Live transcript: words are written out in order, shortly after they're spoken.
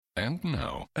And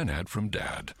now, an ad from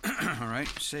Dad. All right,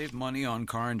 save money on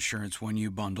car insurance when you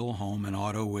bundle home and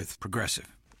auto with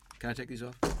Progressive. Can I take these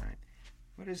off? All right.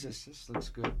 What is this? This looks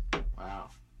good. Wow,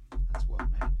 that's well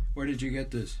made. Where did you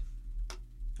get this?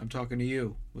 I'm talking to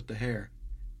you with the hair.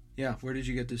 Yeah, where did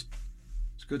you get this?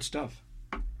 It's good stuff.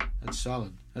 That's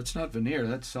solid. That's not veneer,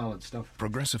 that's solid stuff.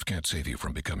 Progressive can't save you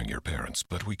from becoming your parents,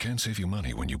 but we can save you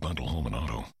money when you bundle home and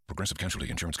auto. Progressive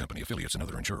Casualty Insurance Company, affiliates, and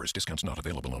other insurers. Discounts not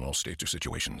available in all states or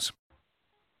situations.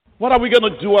 What are we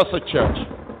going to do as a church?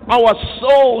 Our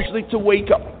souls need to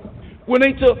wake up. We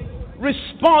need to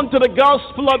respond to the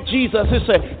gospel of Jesus. He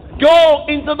said, go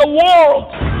into the world.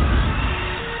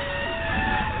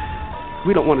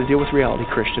 We don't want to deal with reality,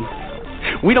 Christian.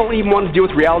 We don't even want to deal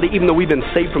with reality even though we've been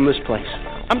saved from this place.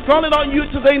 I'm calling on you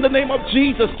today in the name of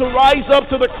Jesus to rise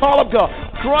up to the call of God.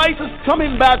 Christ is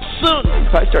coming back soon.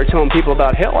 If I start telling people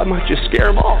about hell, I might just scare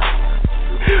them off.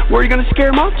 Where are you going to scare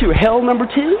them off to? Hell number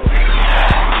 2?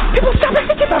 People stop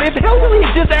and think about it. If hell really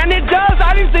exists, and it does,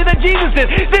 I didn't say that Jesus did,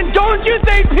 then don't you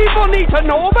think people need to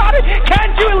know about it?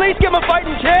 Can't you at least give them a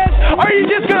fighting chance? Or are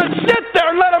you just going to sit there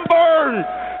and let them burn?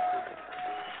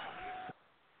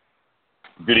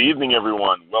 Good evening,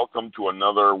 everyone. Welcome to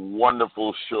another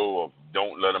wonderful show of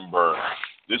Don't Let 'Em Burn.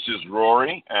 This is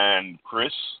Rory, and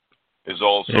Chris is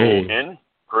also in.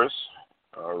 Chris,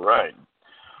 all right.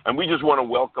 And we just want to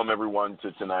welcome everyone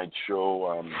to tonight's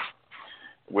show,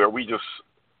 where we just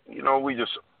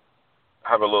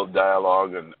have a little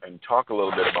dialogue and talk a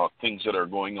little bit about things that are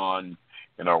going on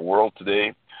in our world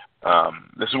today.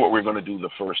 This is what we're going to do the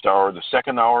first hour. The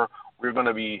second hour, we're going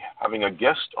to be having a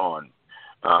guest on.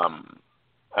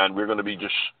 And we're going to be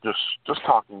just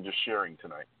talking, just sharing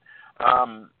tonight.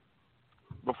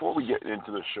 Before we get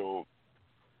into the show,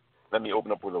 let me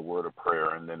open up with a word of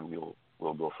prayer, and then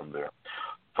we'll go from there.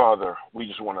 Father, we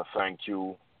just want to thank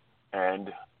you and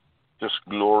just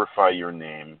glorify your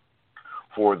name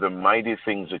for the mighty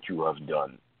things that you have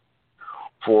done,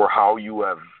 for how you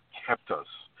have kept us.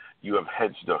 You have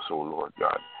hedged us, O Lord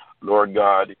God. Lord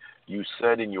God, you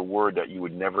said in your word that you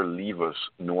would never leave us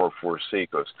nor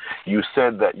forsake us. You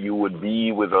said that you would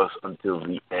be with us until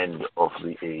the end of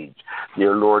the age.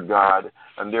 Dear Lord God,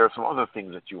 and there are some other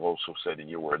things that you also said in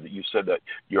your word. That you said that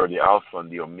you're the Alpha and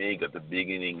the Omega, the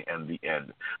beginning and the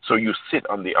end. So you sit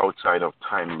on the outside of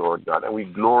time, Lord God, and we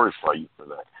glorify you for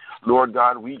that. Lord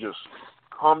God, we just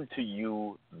come to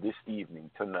you this evening,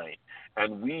 tonight,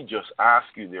 and we just ask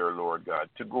you, dear Lord God,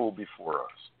 to go before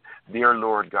us. Dear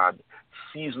Lord God,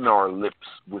 season our lips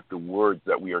with the words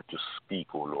that we are to speak,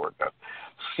 O Lord God.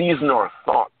 Season our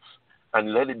thoughts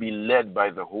and let it be led by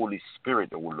the Holy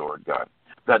Spirit, O Lord God.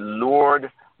 That,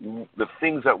 Lord, the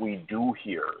things that we do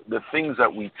here, the things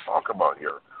that we talk about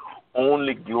here,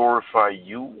 only glorify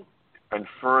you and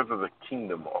further the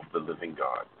kingdom of the living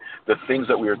God. The things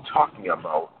that we are talking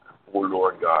about, O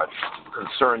Lord God,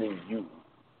 concerning you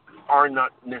are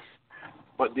not necessary.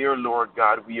 But, dear Lord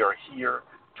God, we are here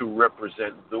to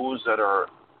represent those that are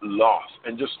lost,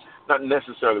 and just not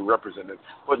necessarily represent them,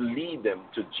 but lead them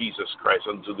to Jesus Christ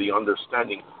and to the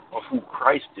understanding of who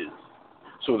Christ is,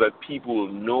 so that people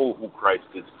will know who Christ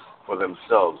is for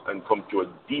themselves and come to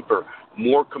a deeper,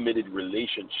 more committed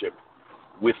relationship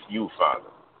with you, Father.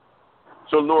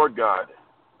 So, Lord God,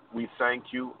 we thank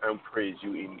you and praise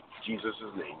you in Jesus'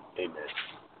 name. Amen.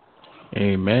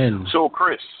 Amen. So,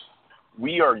 Chris,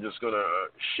 we are just going to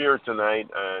share tonight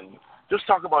and just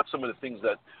talk about some of the things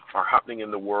that are happening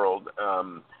in the world.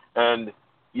 And,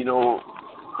 you know,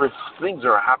 Chris, things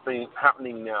are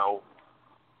happening now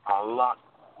a lot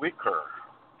quicker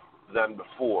than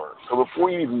before. So before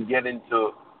you even get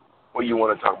into what you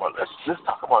want to talk about, let's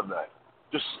talk about that.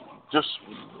 Just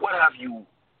what have you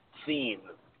seen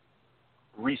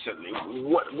recently?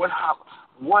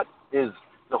 What is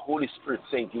the Holy Spirit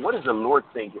saying to you? What is the Lord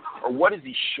saying to you? Or what is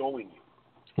he showing you?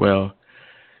 Well,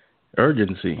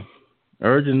 urgency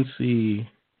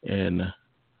in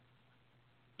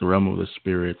the realm of the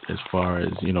spirit, as far as,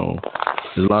 you know,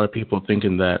 there's a lot of people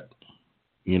thinking that,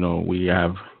 you know, we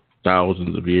have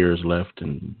thousands of years left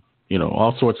and, you know,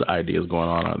 all sorts of ideas going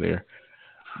on out there.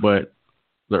 But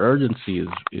the urgency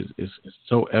is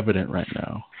so evident right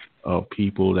now of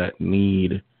people that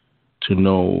need to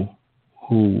know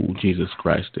who Jesus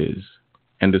Christ is.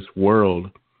 And this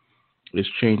world is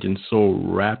changing so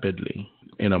rapidly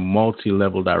in a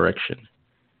multi-level direction,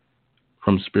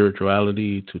 from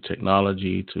spirituality to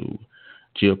technology to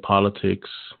geopolitics,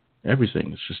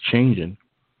 everything. It's just changing.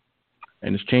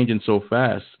 And it's changing so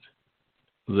fast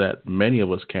that many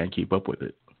of us can't keep up with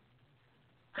it.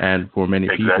 And for many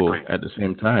people at the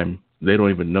same time, they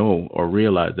don't even know or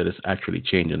realize that it's actually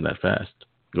changing that fast.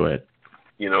 Go ahead.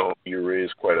 You know, you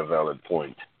raise quite a valid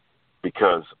point.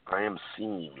 because I am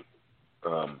seeing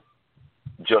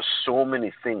just so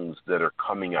many things that are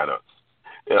coming at us.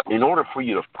 In order for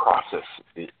you to process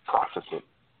it,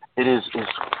 it's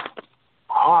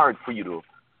hard for you to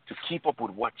keep up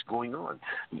with what's going on.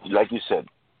 Like you said,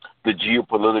 the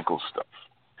geopolitical stuff.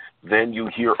 Then you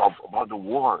hear about the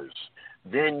wars.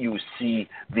 Then you see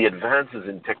the advances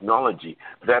in technology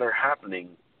that are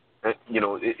happening.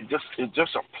 It's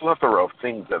just a plethora of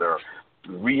things that are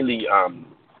really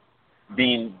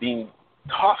being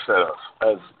tossed at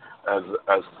us as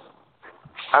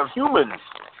humans.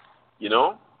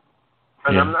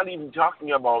 And I'm not even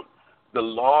talking about the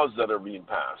laws that are being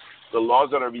passed. The laws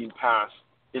that are being passed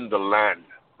in the land,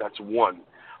 that's one.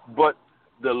 But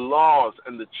the laws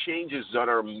and the changes that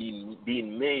are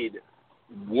being made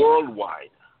worldwide,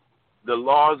 the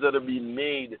laws that are being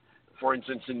made, for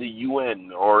instance, in the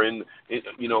UN or in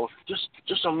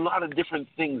just a lot of different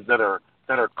things that are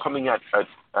coming at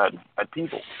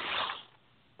people.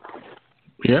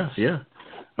 Yeah.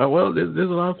 Well, there's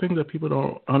a lot of things that people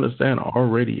don't understand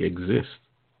already exist.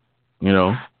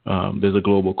 There's a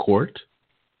global court.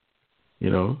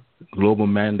 Global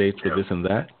mandates for this and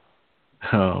that.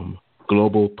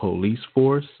 Global police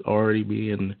force already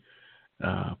being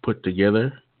put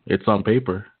together. It's on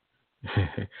paper.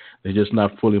 They're just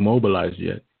not fully mobilized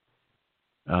yet.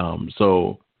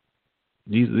 So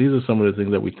these are some of the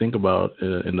things that we think about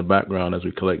in the background as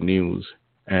we collect news.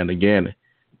 And again,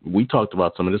 we talked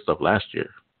about some of this stuff last year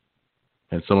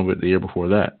and some of it the year before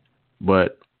that.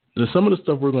 But some of the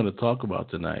stuff we're going to talk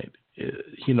about tonight,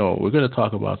 we're going to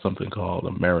talk about something called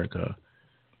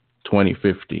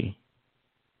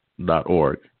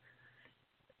America2050.org.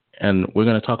 And we're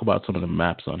going to talk about some of the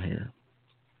maps on here.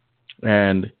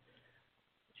 And,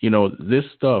 this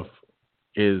stuff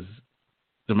the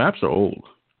maps are old.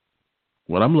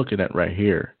 What I'm looking at right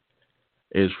here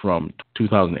is from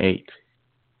 2008.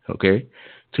 Okay?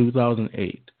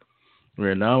 2008.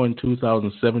 We're now in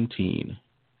 2017.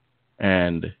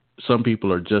 And some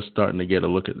people are just starting to get a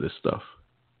look at this stuff.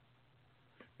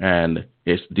 And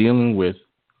it's dealing with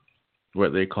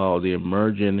what they call the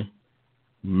emerging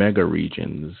mega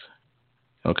regions.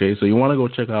 Okay, so you want to go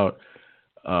check out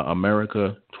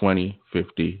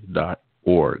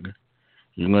America2050.org.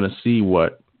 You're going to see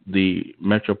what the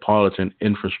metropolitan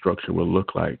infrastructure will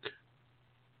look like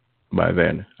by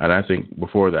then. And I think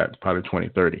before that, probably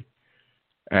 2030.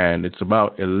 And it's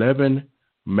about 11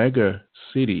 mega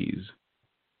cities,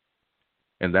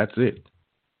 and that's it.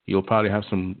 You'll probably have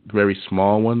some very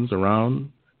small ones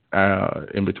around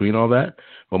in between all that,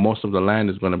 but most of the land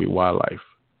is going to be wildlife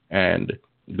and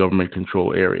government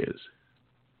control areas.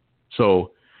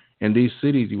 So in these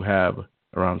cities, you have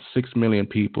around 6 million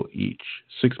people each,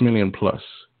 6 million plus,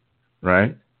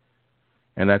 right?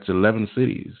 And that's 11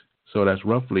 cities. So that's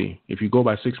roughly, if you go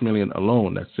by 6 million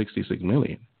alone, that's 66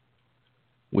 million.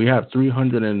 We have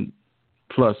 300 and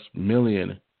plus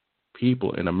million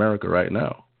people in America right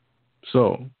now.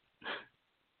 So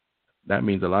that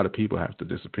means a lot of people have to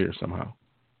disappear somehow.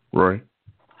 Roy?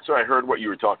 So I heard what you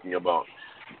were talking about.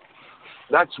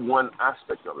 That's one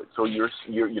aspect of it. So you're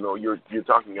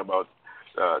talking about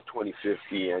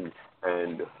 2050 and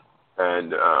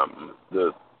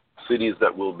the cities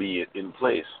that will be in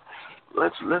place.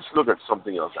 Let's look at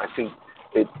something else. I think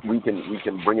we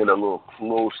can bring it a little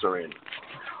closer in.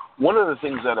 One of the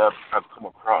things that I've come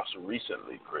across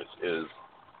recently, Chris, is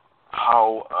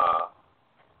how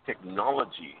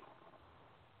technology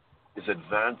is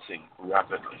advancing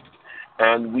rapidly.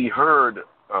 And we heard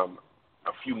a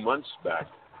few months back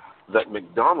that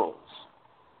McDonald's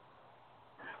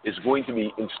is going to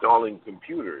be installing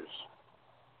computers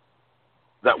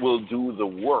that will do the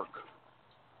work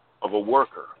of a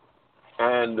worker.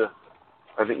 And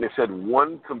I think they said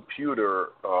one computer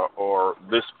or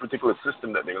this particular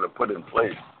system that they're going to put in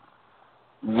place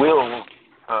will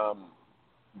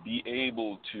be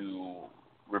able to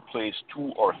replace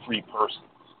 2 or 3 persons.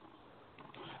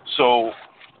 So,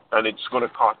 and it's going to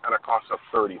cost at a cost of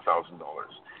 $30,000.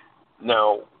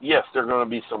 Now, yes, there are going to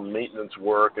be some maintenance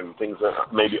work and things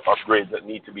that maybe upgrades that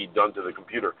need to be done to the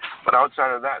computer. But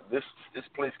outside of that, this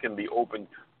place can be open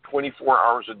 24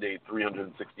 hours a day,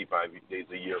 365 days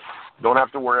a year. Don't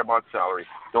have to worry about salary.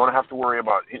 Don't have to worry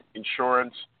about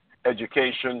insurance,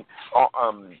 education,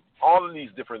 all of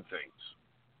these different things.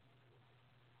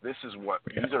 These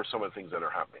are some of the things that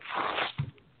are happening.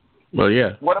 Well,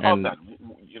 yeah. What about that?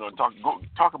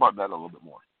 Talk about that a little bit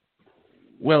more.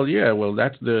 Well, yeah. Well,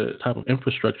 that's the type of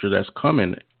infrastructure that's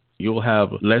coming. You'll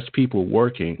have less people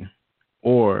working,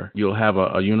 or you'll have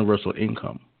a universal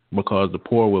income because the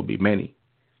poor will be many.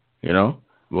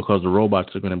 Because the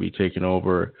robots are going to be taking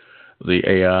over the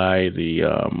AI, the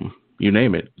you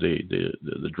name it,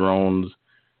 the drones,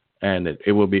 and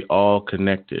it will be all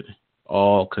connected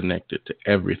to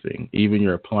everything, even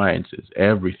your appliances,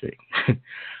 everything,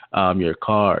 your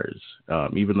cars,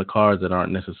 even the cars that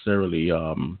aren't necessarily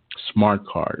smart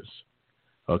cars.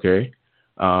 Okay,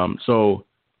 so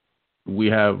we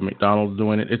have McDonald's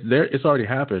doing it. It's there. It's already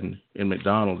happened in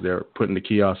McDonald's. They're putting the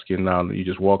kiosk in now. You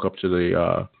just walk up to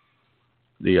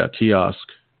the kiosk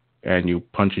and you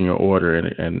punch in your order,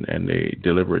 and they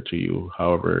deliver it to you.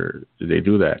 However, they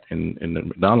do that in the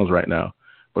McDonald's right now.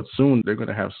 But soon they're going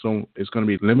to have it's going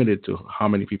to be limited to how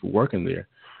many people work in there,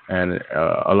 and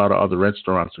a lot of other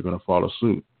restaurants are going to follow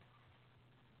suit.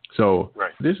 So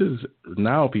This is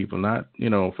now, people, not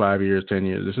 5 years, 10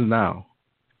 years. This is now.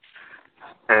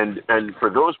 And for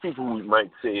those people who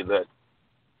might say that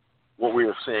what we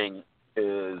are saying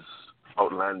is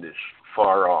outlandish,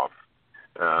 far off,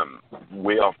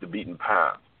 way off the beaten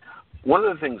path, one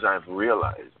of the things I've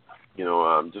realized,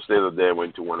 just the other day I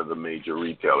went to one of the major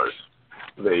retailers.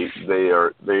 They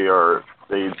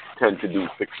tend to do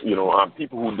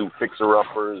people who do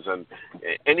fixer-uppers and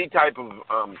any type of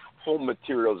home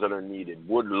materials that are needed,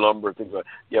 wood, lumber, things like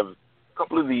that. You have a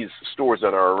couple of these stores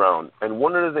that are around, and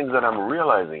one of the things that I'm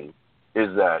realizing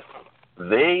is that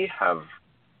they have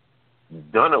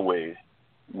done away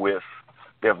with,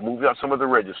 they have moved out some of the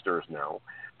registers now,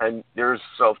 and there's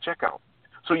self-checkout.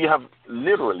 So you have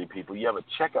literally you have a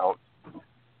checkout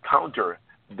counter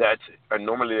and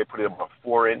normally they put it about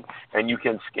 4 in, and you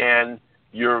can scan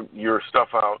your stuff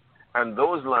out, and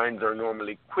those lines are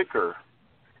normally quicker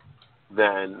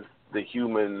than the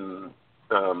human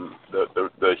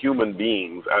the human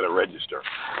beings at a register.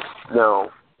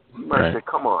 Now, you might say,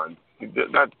 "Come on,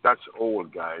 that's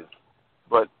old, guys,"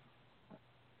 but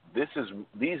this is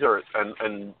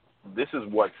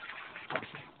what's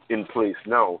in place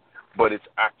now, but it's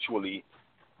actually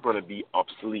going to be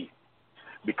obsolete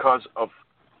because of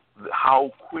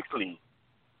how quickly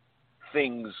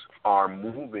things are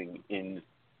moving in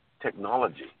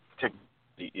technology.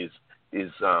 Technology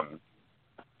is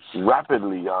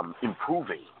rapidly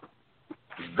improving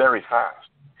very fast.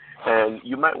 And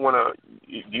you might want to,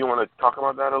 do you want to talk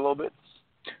about that a little bit?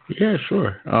 Yeah,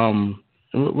 sure.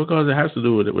 Because it has to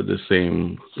do with the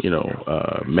same,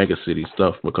 mega city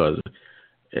stuff, because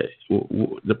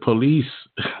the police,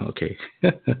 okay,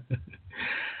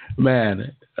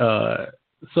 man,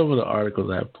 some of the articles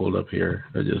I have pulled up here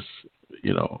are just,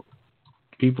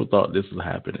 people thought this would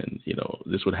happen, and,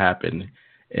 this would happen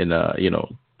in,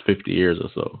 50 years or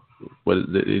so.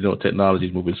 But, technology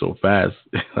is moving so fast,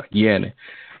 again,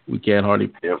 we can't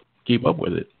hardly keep up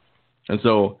with it. And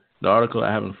so the article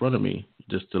I have in front of me,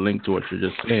 just to link to what you're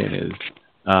just saying, is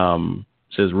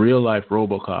says real-life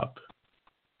RoboCop,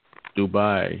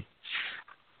 Dubai,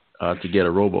 to get a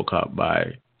RoboCop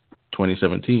by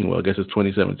 2017. Well, I guess it's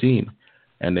 2017.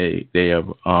 And they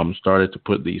have started to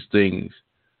put these things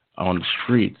on the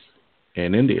streets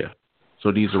in India.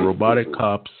 So these are robotic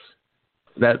cops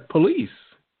that police,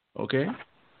 okay?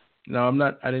 Now,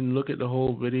 I didn't look at the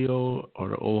whole video or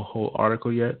the whole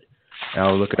article yet.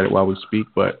 I'll look at it while we speak,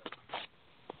 but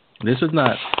this is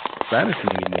not fantasy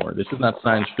anymore. This is not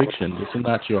science fiction. This is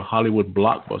not your Hollywood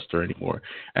blockbuster anymore.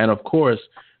 And of course,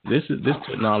 this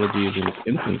technology is in its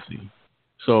infancy.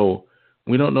 So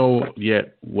we don't know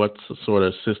yet what sort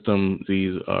of system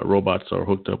these robots are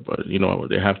hooked up. But,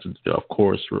 they have to, of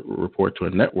course, report to a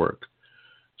network.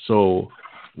 So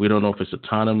we don't know if it's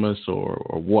autonomous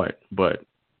or what, but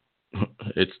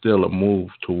it's still a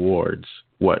move towards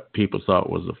what people thought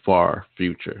was the far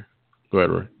future. Go ahead,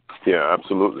 Roy. Yeah,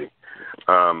 absolutely.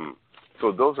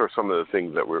 So those are some of the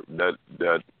things that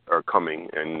are coming,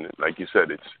 and like you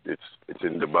said, it's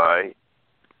in Dubai.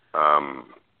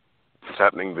 It's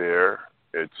happening there.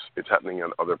 It's happening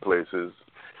in other places.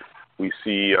 We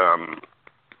see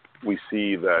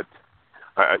that,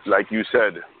 like you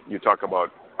said, you talk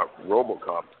about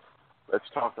RoboCop. Let's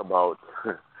talk about.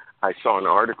 I saw an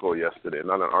article yesterday,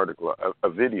 not an article, a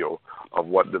video of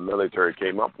what the military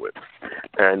came up with,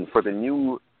 and for the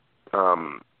new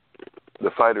the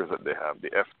fighters that they have,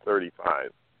 the F-35,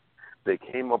 they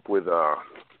came up with a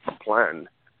plan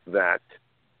that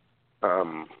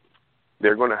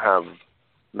they're going to have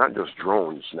not just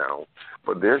drones now,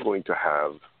 but they're going to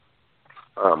have,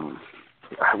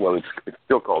 it's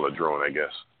still called a drone, I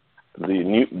guess.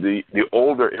 The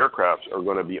older aircrafts are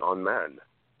going to be unmanned,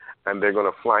 and they're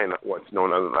going to fly in what's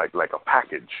known as like a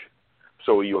package.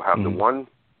 So you'll have the one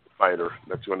fighter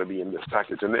that's going to be in this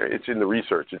package, and it's in the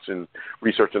research. It's in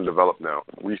research and development now.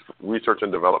 Research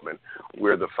and development,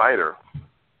 where the fighter,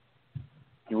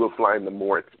 he will fly in the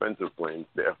more expensive planes,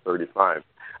 the F-35.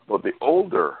 But the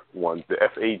older ones, the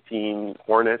F-18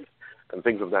 Hornet, and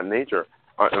things of that nature,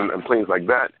 and planes like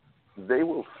that, they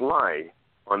will fly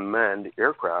unmanned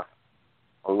aircraft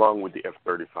along with the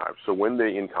F-35. So when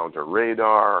they encounter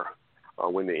radar,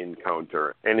 when they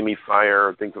encounter enemy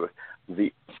fire, things like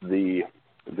that,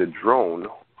 the drone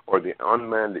or the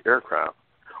unmanned aircraft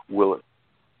will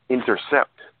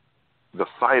intercept the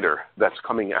fighter that's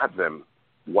coming at them,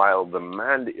 while the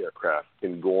manned aircraft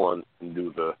can go on and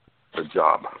do the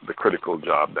job, the critical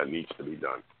job that needs to be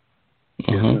done.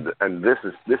 Mm-hmm. And this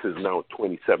is now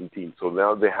 2017. So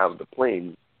now they have the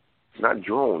planes, not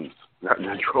drones that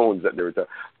there's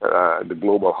the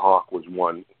Global Hawk was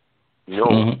one. No,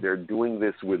 mm-hmm. They're doing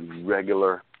this with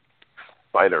regular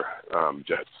fighter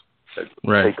jets that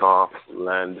take off,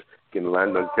 can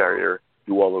land on carrier,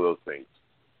 do all of those things.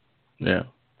 Yeah.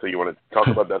 So you want to talk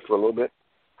about that for a little bit?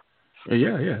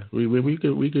 Yeah. We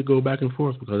could go back and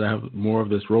forth because I have more of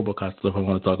this RoboCop stuff I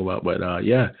want to talk about. But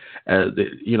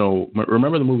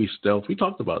remember the movie Stealth? We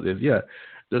talked about this. Yeah,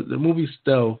 the movie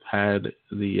Stealth had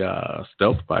the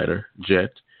stealth fighter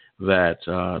jet that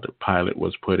the pilot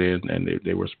was put in, and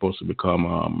they were supposed to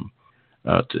become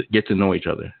to get to know each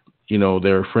other. They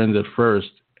were friends at first,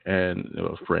 and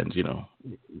friends,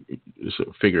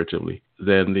 figuratively.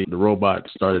 Then the robot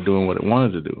started doing what it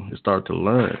wanted to do. It started to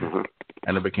learn,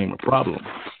 and it became a problem.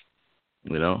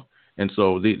 And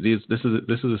so this is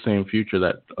the same future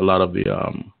that a lot of the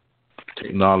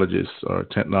technologists or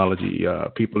technology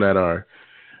people that are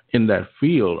in that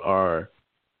field are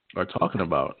talking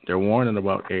about. They're warning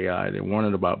about AI. They're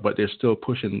warning about, but they're still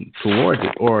pushing towards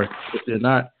it. Or if they're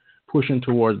not pushing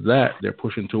towards that, they're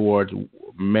pushing towards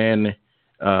men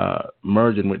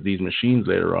merging with these machines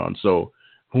later on. So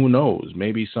who knows?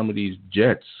 Maybe some of these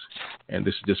jets, and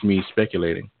this is just me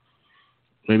speculating,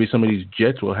 maybe some of these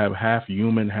jets will have half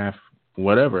human, half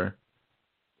whatever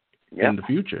in the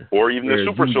future. Or even a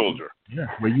super soldier. Yeah,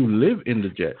 where you live in the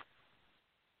jet.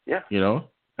 Yeah.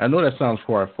 I know that sounds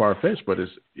far-fetched, but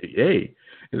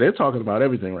they're talking about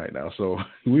everything right now, so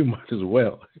we might as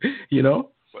well,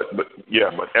 But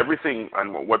everything,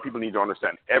 and what people need to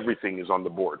understand, everything is on the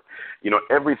board.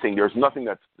 Everything. There's nothing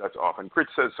that's off. And Chris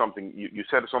says something. You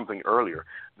said something earlier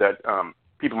that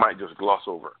people might just gloss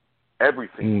over.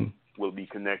 Everything will be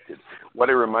connected. What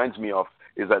it reminds me of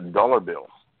is that dollar bill.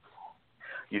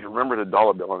 You remember the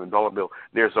dollar bill? On the dollar bill,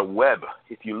 there's a web.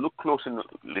 If you look close enough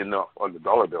on the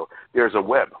dollar bill, there's a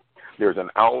web. There's an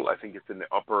owl. I think it's in the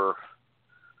upper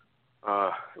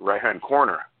right-hand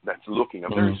corner that's looking, a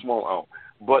very small owl.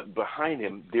 But behind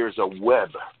him, there's a web.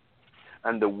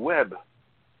 And the web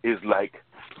is like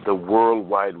the World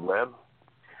Wide Web.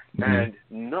 Mm-hmm. And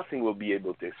nothing will be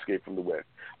able to escape from the web.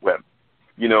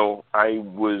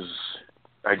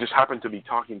 I just happened to be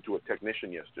talking to a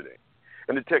technician yesterday.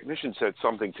 And the technician said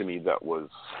something to me that was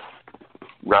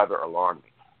rather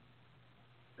alarming.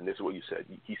 And this is what you said.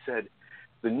 He said,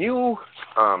 the new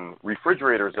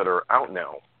refrigerators that are out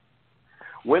now,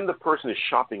 when the person is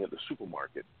shopping at the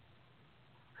supermarket,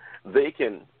 they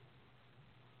can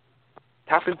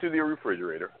tap into their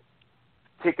refrigerator,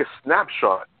 take a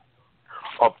snapshot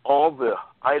of all the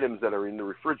items that are in the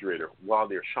refrigerator while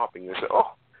they're shopping. They say,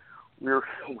 "Oh, we're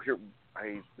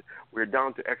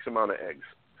down to X amount of eggs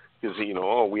because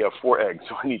we have 4 eggs,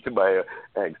 so I need to buy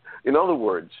eggs." In other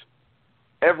words,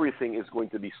 everything is going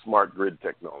to be smart grid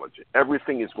technology.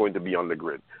 Everything is going to be on the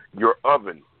grid. Your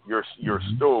oven, your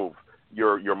stove,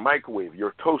 your microwave,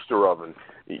 your toaster oven,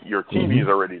 your TV is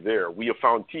already there. We have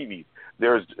found TVs.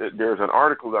 There's an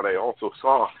article that I also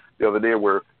saw the other day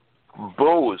where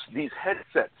Bose, these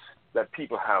headsets that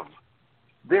people have,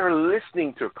 they're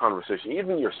listening to a conversation,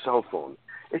 even your cell phone.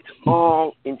 It's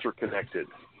all interconnected.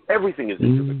 Everything is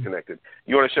interconnected.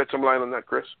 You want to shed some light on that,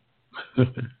 Chris?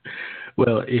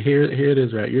 Well, here it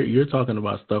is, right? You're talking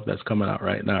about stuff that's coming out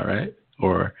right now, right?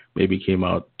 Or maybe came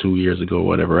out 2 years ago,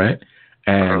 whatever, right?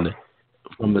 And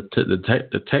from the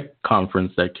tech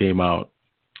conference that came out,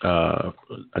 I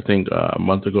think a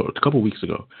couple weeks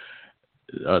ago,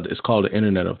 it's called the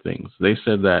Internet of Things. They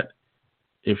said that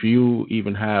if you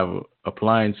even have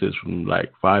appliances from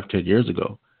like 5-10 years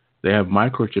ago, they have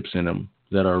microchips in them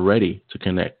that are ready to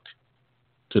connect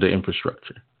to the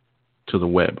infrastructure, to the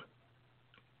web,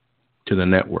 to the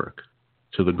network,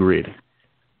 to the grid.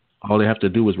 All they have to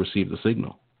do is receive the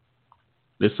signal.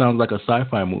 This sounds like a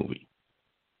sci-fi movie,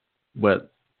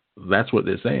 but that's what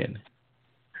they're saying.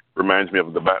 Reminds me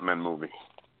of the Batman movie.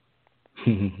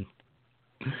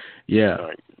 Yeah,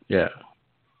 right. Yeah.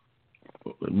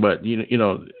 But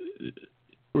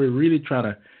we're really trying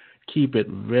to keep it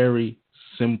very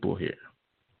simple here,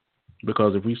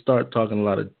 because if we start talking a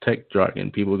lot of tech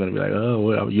jargon, people are going to be like, "Oh,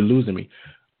 well, you're losing me."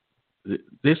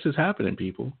 This is happening,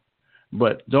 people.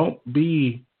 But don't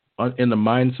be in the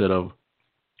mindset of,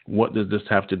 what does this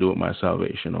have to do with my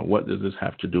salvation, or what does this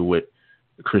have to do with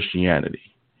Christianity?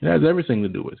 It has everything to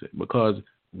do with it, because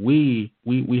we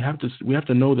have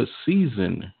to know the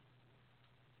season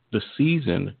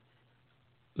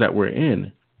that we're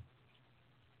in.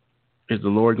 Is the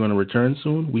Lord going to return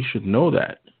soon? We should know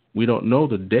that. We don't know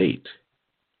the date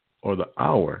or the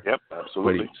hour. Yep,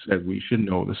 absolutely. But he said we should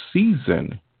know the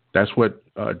season. That's what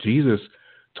Jesus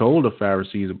told the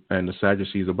Pharisees and the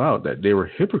Sadducees about, that they were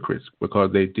hypocrites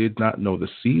because they did not know the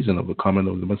season of the coming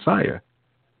of the Messiah.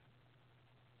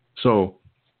 So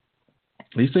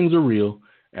these things are real,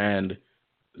 and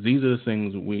these are the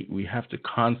things we have to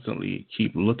constantly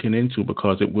keep looking into,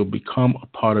 because it will become a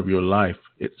part of your life.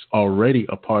 It's already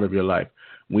a part of your life.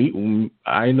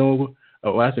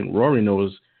 I think Rory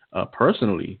knows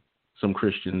personally some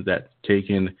Christians that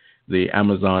taken the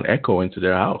Amazon Echo into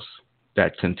their house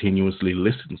that continuously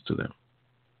listens to them,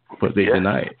 but they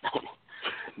deny it.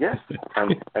 Yes,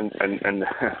 and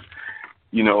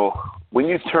you know, when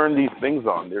you turn these things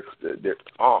on, they're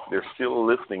off. They're still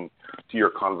listening to your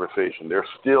conversation. They're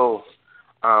still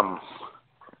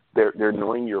they're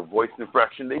knowing your voice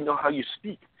inflection. They know how you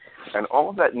speak, and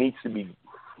all that needs to be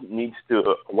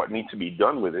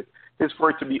done with it is for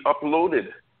it to be uploaded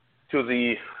to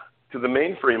the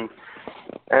mainframe,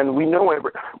 and we know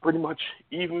pretty much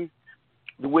even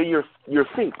the way you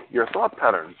think, your thought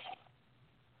patterns.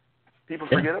 People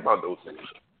forget about those things.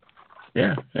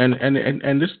 Yeah,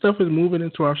 and this stuff is moving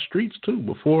into our streets too.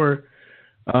 Before,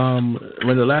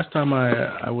 when the last time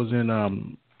I was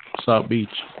in South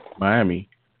Beach, Miami,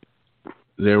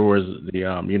 there was the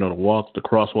the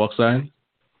crosswalk sign.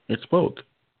 It spoke.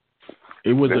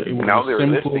 It was now they're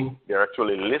simple, listening. They're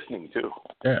actually listening too.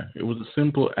 Yeah, it was a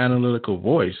simple analytical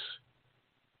voice,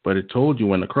 but it told you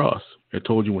when to cross. It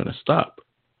told you when to stop.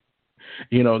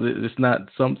 It's not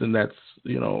something that's,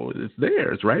 it's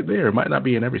there. It's right there. It might not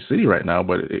be in every city right now,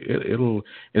 but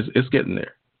it's getting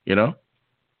there,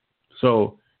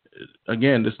 So,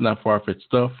 again, this is not far-fetched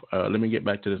stuff. Let me get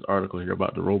back to this article here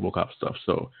about the RoboCop stuff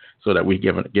so that we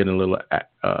get a little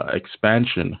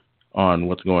expansion on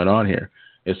what's going on here.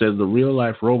 It says the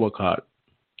real-life RoboCop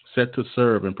set to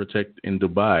serve and protect in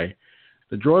Dubai.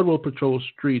 The droid will patrol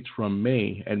streets from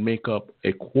May and make up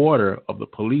a quarter of the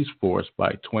police force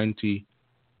by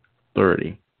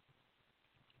 2030.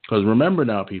 Because remember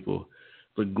now, people,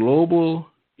 the global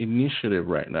initiative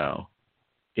right now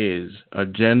is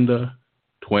Agenda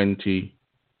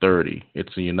 2030.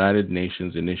 It's a United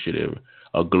Nations initiative,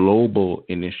 a global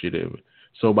initiative.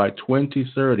 So by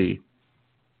 2030,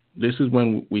 this is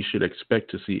when we should expect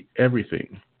to see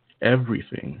everything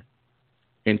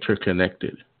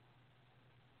interconnected.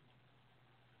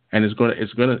 And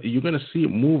you're gonna see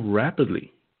it move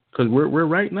rapidly, because we're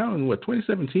right now in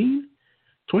 2017,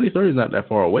 2030 is not that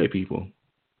far away, people.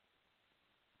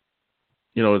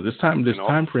 This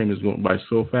time frame is going by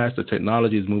so fast. The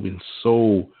technology is moving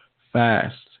so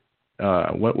fast.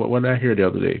 What did I hear the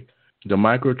other day? The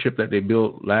microchip that they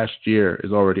built last year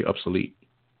is already obsolete.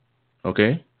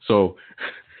 Okay, so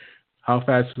how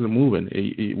fast is it moving?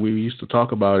 We used to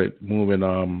talk about it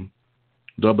moving,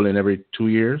 doubling every 2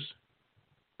 years.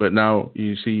 But now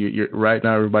you see, right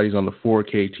now everybody's on the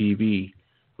 4K TV.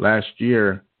 Last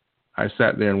year, I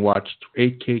sat there and watched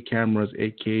 8K cameras,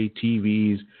 8K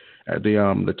TVs at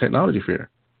the technology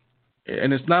fair.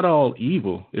 And it's not all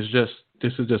evil. This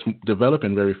is just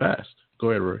developing very fast. Go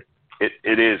ahead, Roy.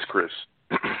 It is, Chris.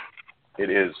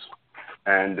 It is.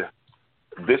 And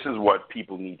this is what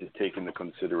people need to take into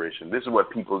consideration. This is what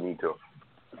people need to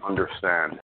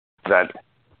understand, that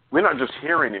we're not just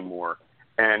here anymore.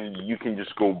 And you can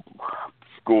just go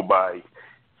by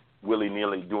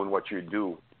willy-nilly doing what you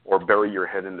do, or bury your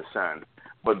head in the sand.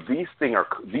 But these things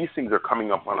are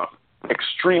coming up on us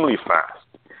extremely fast.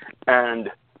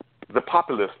 And the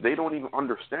populace, they don't even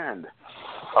understand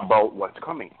about what's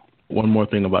coming. One more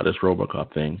thing about this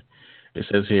RoboCop thing. It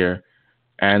says here,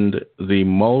 and the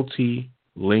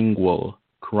multilingual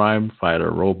crime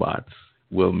fighter robots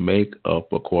will make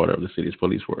up a quarter of the city's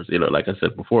police force. Like I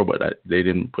said before, but they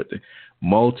didn't put the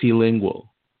multilingual.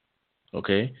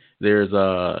 Okay, there's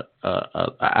a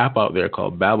app out there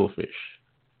called Babelfish,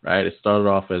 right? It started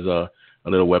off as a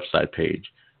little website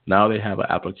page. Now they have an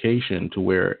application to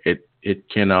where it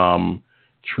can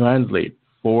translate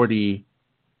 40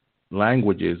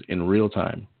 languages in real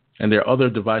time, and there are other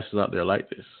devices out there like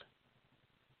this.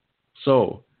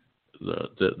 So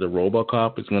the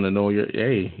RoboCop is going to know you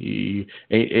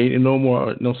ain't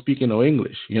no speaking no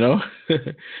English,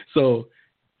 So,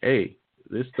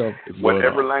 this stuff is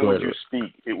whatever language you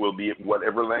speak, it will be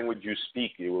whatever language you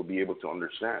speak, it will be able to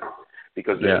understand.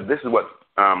 Because this is what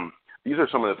These are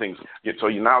some of the things. So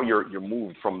now you're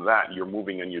moved from that. You're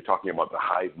moving and you're talking about the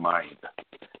hive mind,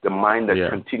 the mind that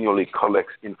continually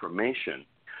collects information,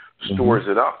 stores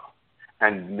it up,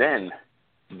 and then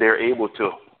they're able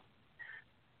to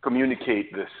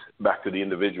communicate this back to the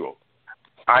individual.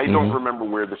 I don't remember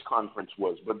where this conference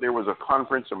was, but there was a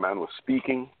conference, a man was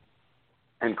speaking,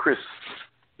 and Chris,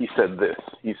 he said this.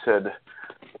 He said,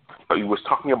 he was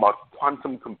talking about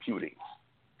quantum computing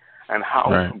and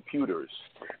how computers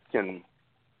can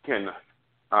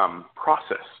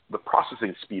process, the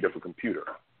processing speed of a computer.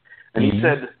 And he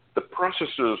said the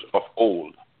processors of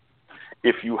old,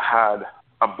 if you had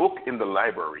a book in the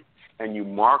library and you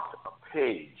marked a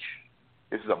page,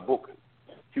 this is a book,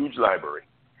 huge library,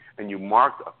 and you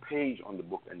marked a page on the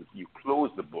book and you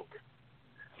closed the book,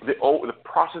 the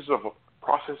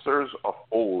processors of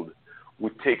old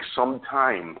would take some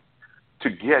time to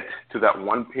get to that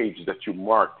one page that you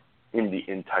marked in the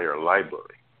entire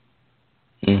library.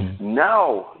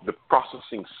 Now, the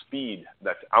processing speed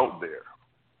that's out there,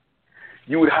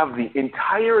 you would have the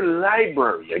entire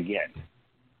library again.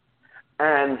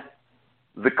 And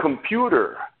the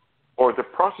computer, or the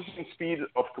processing speed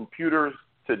of computers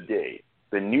today,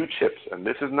 the new chips, and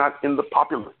this is not in the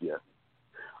populace yet,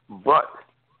 but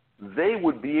they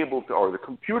would be able to, or the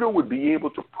computer would be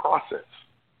able to process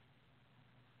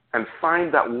and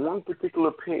find that one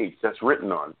particular page that's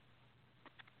written on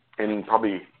in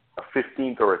probably a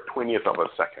 15th or a 20th of a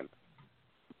second.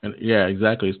 And yeah,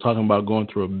 exactly. It's talking about going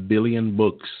through 1 billion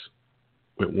books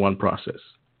with one process.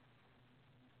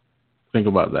 Think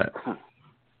about that.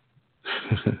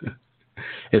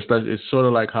 It's sort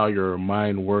of like how your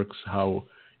mind works, how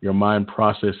your mind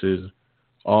processes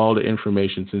all the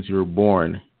information since you were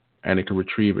born, and it can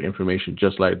retrieve information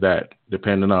just like that,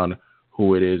 depending on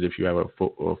who it is, if you have a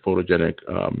photogenic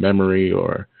memory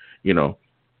or,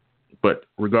 but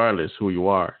regardless who you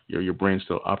are, your brain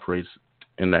still operates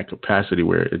in that capacity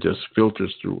where it just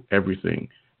filters through everything.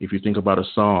 If you think about a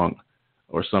song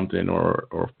or something or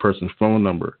a person's phone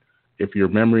number, if your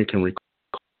memory can recall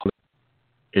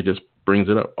it, just brings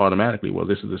it up automatically. Well,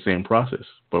 this is the same process,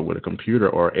 but with a computer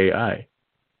or AI.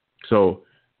 So,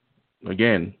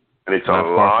 again, and it's a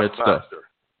lot faster. Stuff.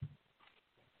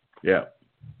 Yeah.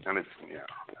 And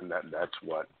that's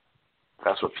what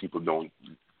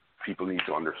people need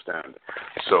to understand.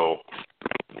 So,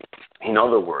 in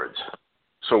other words,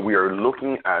 so we are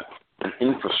looking at an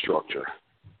infrastructure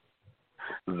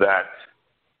that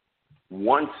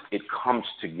once it comes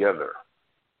together,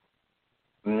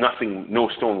 no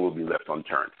stone will be left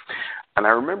unturned. And I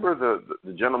remember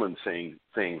the gentleman saying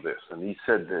this, and he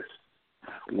said this: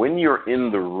 when you're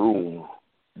in the room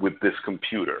with this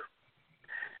computer,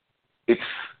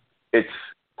 it's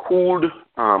cooled.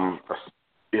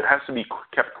 It has to be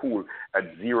kept cool at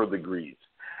 0 degrees.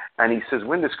 And he says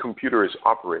when this computer is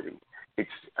operating,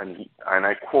 and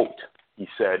I quote, he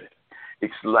said,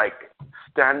 it's like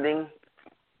standing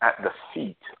at the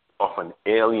feet of an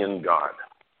alien god.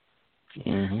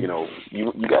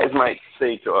 You guys might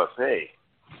say to us, hey,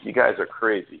 you guys are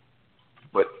crazy.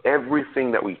 But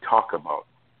everything that we talk about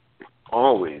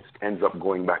always ends up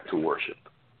going back to worship.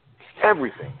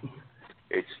 Everything.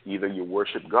 It's either you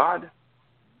worship God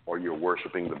or you're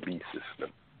worshiping the beast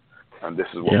system. And this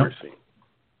is what we're seeing.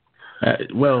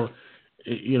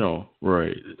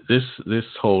 Roy, this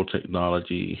whole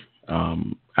technology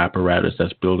apparatus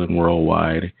that's building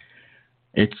worldwide,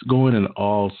 it's going in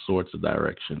all sorts of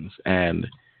directions. And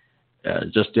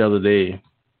just the other day,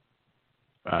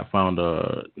 I found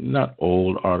a not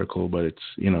old article, but it's,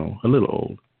 a little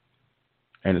old.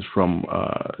 And it's from,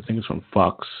 I think it's from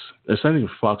Fox. It's something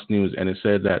from Fox News, and it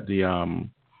said that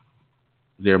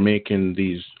they're making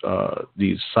these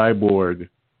cyborg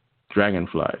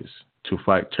dragonflies to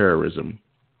fight terrorism,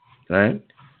 right?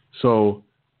 So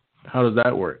how does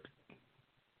that work?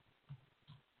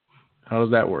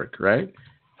 Right?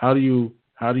 How do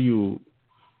you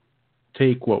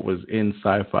take what was in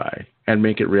sci-fi and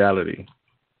make it reality?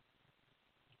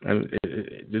 And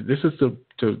this is to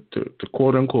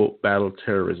quote unquote battle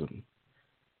terrorism.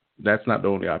 That's not the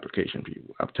only application for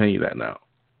you. I'm telling you that now.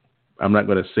 I'm not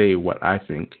going to say what I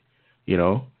think,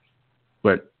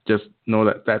 but just know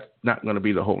that that's not going to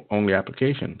be the only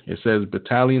application. It says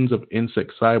battalions of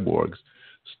insect cyborgs,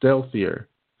 stealthier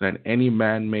than any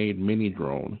man-made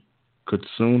mini-drone, could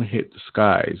soon hit the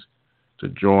skies to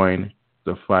join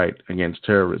the fight against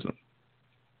terrorism.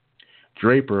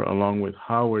 Draper, along with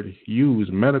Howard Hughes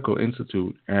Medical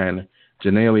Institute and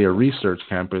Genelia Research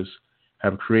Campus,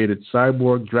 have created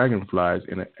cyborg dragonflies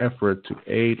in an effort to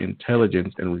aid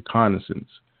intelligence and reconnaissance,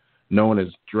 known as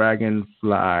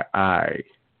Dragonfly Eye.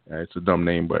 It's a dumb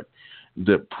name, but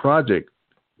the project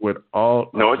would all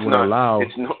No, it's would not. allow.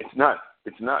 It's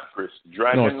not, Chris. No,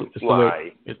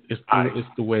 Dragonfly. it's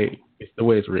the way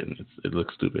it's written. It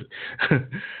looks stupid.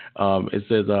 It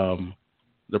says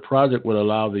the project would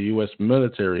allow the U.S.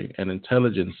 military and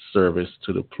intelligence service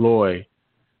to deploy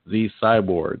these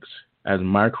cyborgs as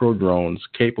micro drones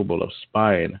capable of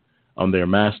spying on their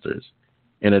masters.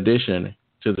 In addition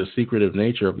to the secretive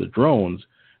nature of the drones,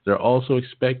 they're also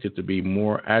expected to be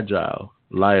more agile,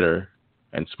 lighter,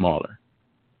 and smaller.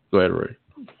 Go ahead, Roy.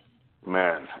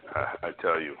 Man, I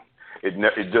tell you, it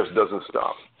just doesn't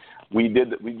stop. We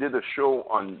did a show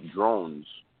on drones.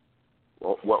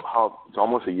 Well, it's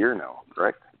almost a year now,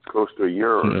 correct? It's close to a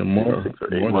year or more 6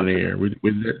 or 8 more months. than a year. We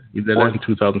did that in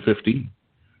 2015.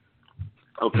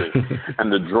 Okay,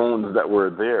 and the drones that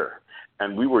were there,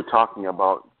 and we were talking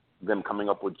about them coming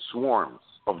up with swarms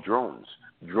of drones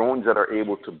that are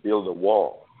able to build a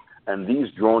wall, and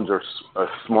these drones are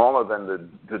smaller than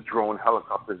the drone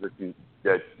helicopters that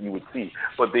you would see,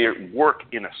 but they work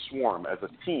in a swarm as a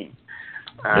team.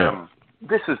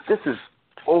 This is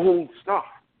old stuff,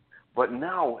 but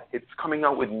now it's coming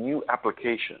out with new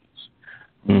applications.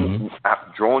 Mm-hmm.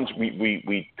 Drones,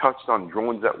 we touched on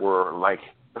drones that were like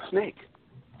a snake,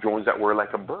 drones that were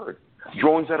like a bird,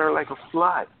 drones that are like a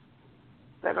fly.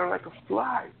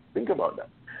 Think about that.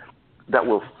 That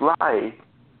will fly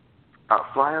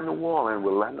on the wall and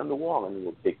will land on the wall and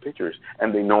will take pictures.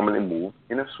 And they normally move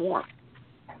in a swarm.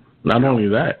 Not only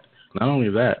that,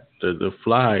 the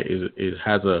fly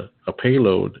has a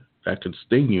payload that could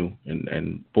sting you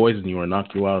and poison you or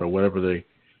knock you out or whatever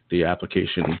the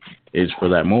application is for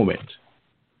that moment.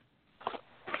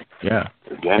 Yeah.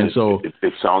 Again, and so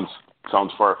it sounds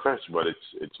far-fetched, but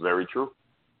it's very true.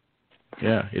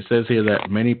 Yeah, it says here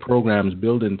that many programs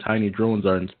building tiny drones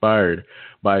are inspired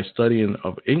by studying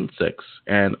of insects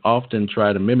and often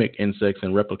try to mimic insects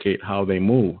and replicate how they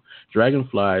move.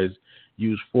 Dragonflies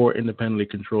use 4 independently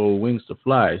controlled wings to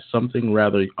fly, something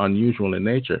rather unusual in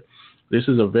nature. This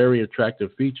is a very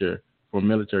attractive feature for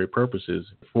military purposes.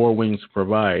 4 wings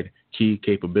provide key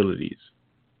capabilities.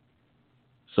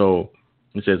 So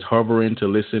it says hovering to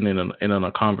listen in on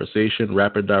a conversation,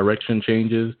 rapid direction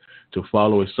changes to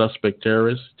follow a suspect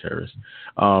terrorist,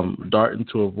 darting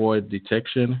to avoid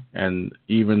detection, and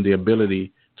even the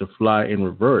ability to fly in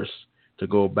reverse to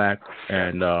go back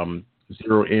and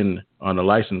zero in on a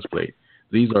license plate.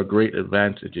 These are great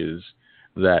advantages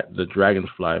that the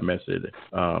Dragonfly method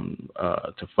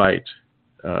to fight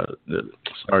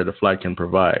the flight can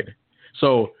provide.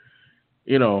 So,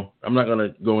 I'm not going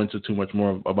to go into too much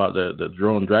more about the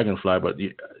drone Dragonfly, but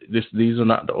these are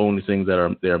not the only things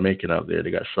that they're making out there.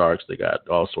 They got sharks, they got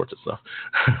all sorts of stuff,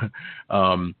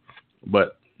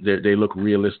 but they look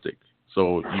realistic.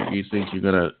 So you think you're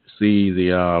going to see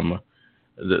the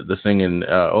thing in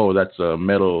that's a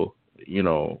metal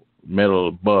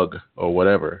bug or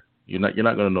whatever. You're not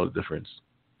going to know the difference.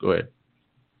 Go ahead.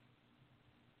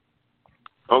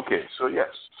 Okay, so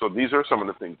yes, these are some of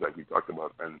the things that we talked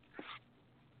about, and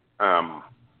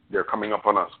they're coming up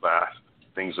on us fast.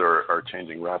 Things are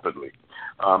changing rapidly.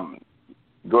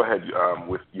 Go ahead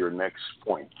with your next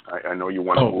point. I know you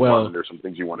want to move on. There's some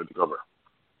things you wanted to cover.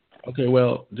 Okay,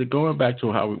 well, going back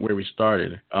to where we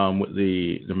started with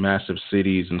the massive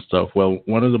cities and stuff. Well,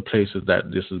 one of the places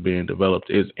that this is being developed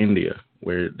is India,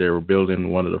 where they were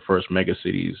building one of the first mega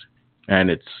cities, and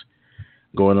it's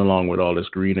going along with all this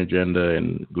green agenda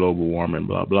and global warming,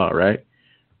 blah blah, right?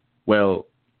 Well,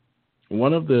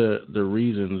 one of the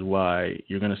reasons why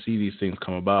you're going to see these things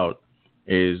come about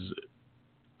is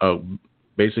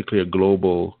basically a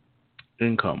global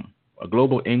income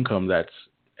that's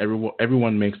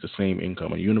everyone makes the same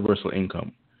income, a universal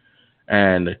income.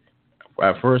 And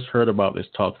I first heard about this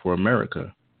talk for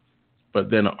America, but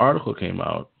then an article came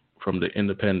out from the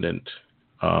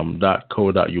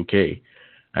independent.co.uk,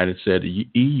 and it said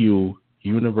EU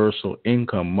universal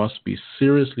income must be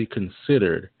seriously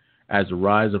considered as the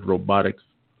rise of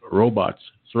robots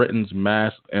threatens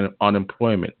mass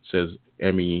unemployment, says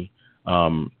MEPS.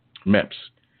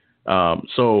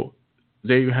 So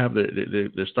there you have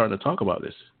they're starting to talk about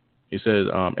this. It says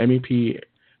MEP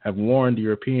have warned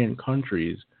European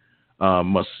countries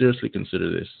must seriously consider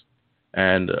this.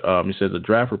 And he says a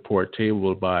draft report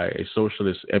tabled by a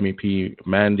socialist MEP,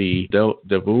 Mandy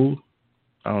Devu,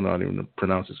 I don't know how to even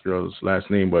pronounce this girl's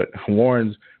last name, but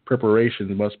warns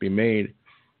preparations must be made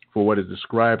for what is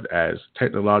described as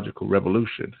technological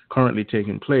revolution currently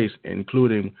taking place,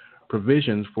 including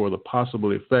provisions for the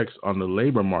possible effects on the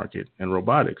labor market and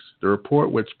robotics. The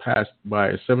report, which passed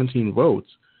by 17 votes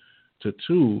to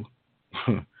 2,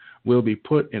 will be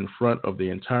put in front of the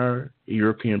entire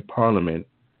European Parliament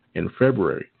in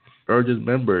February, urges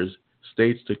members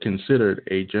states to consider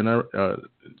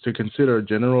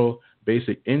general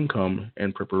basic income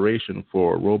and preparation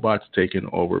for robots taking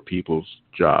over people's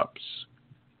jobs.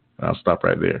 And I'll stop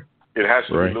right there. It has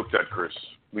to be looked at, Chris.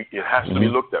 It has to be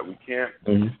looked at. We can't.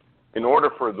 In order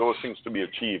for those things to be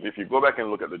achieved, if you go back and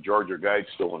look at the Georgia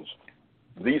Guidestones,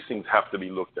 these things have to be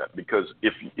looked at, because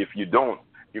if you don't,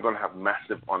 you're going to have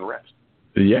massive unrest.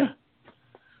 Yeah.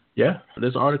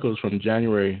 This article is from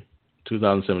January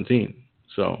 2017.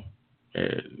 So,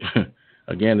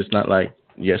 again, it's not like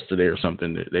yesterday or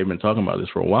something. They've been talking about this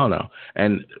for a while now.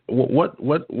 And what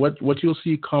you'll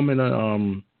see coming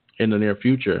in the near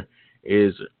future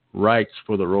is rights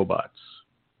for the robots,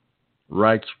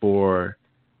 rights for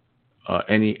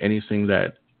anything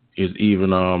that is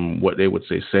even what they would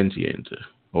say sentient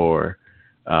or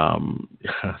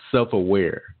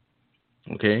self-aware.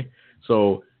 Okay,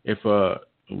 so if a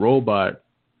robot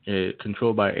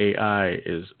controlled by AI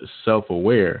is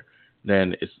self-aware,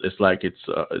 then it's like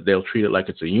they'll treat it like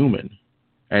it's a human.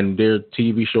 And there are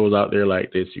TV shows out there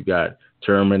like this. You got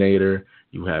Terminator,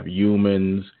 you have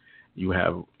Humans, you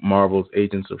have Marvel's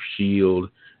Agents of S.H.I.E.L.D.,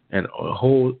 and a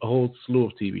whole slew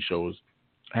of TV shows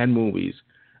and movies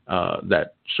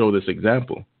that show this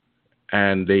example.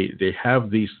 And they have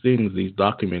these things, these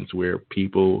documents where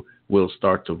people will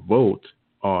start to vote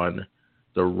on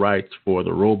the rights for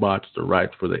the robots, the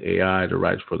rights for the AI, the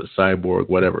rights for the cyborg,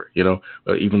 whatever,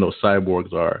 even though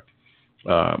cyborgs are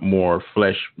more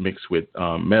flesh mixed with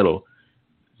metal,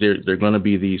 they're going to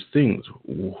be these things.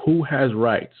 Who has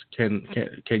rights? Can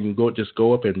you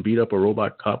go up and beat up a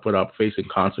robot cop without facing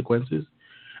consequences?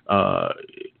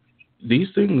 These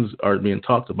things are being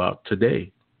talked about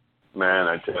today. Man,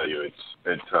 I tell you,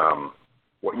 it's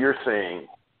what you're saying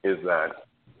is that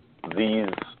these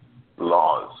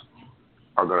laws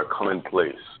are going to come in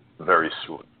place very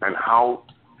soon. And how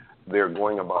they're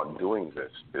going about doing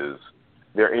this is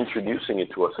they're introducing it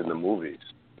to us in the movies.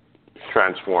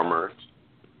 Transformers,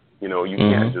 you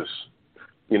can't just,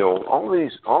 all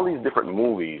these different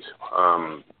movies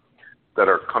that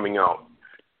are coming out.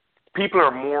 People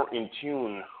are more in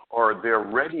tune, or they're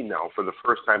ready now for the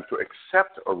first time to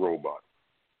accept a robot,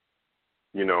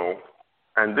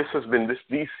 and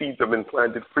these seeds have been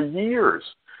planted for years,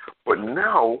 but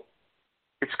now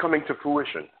it's coming to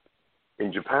fruition.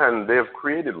 In Japan, they have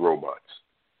created robots.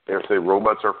 They say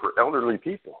robots are for elderly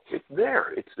people. It's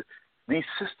there. These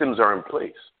systems are in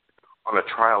place on a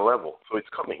trial level, so it's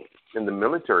coming. In the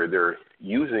military, they're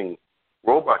using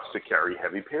robots to carry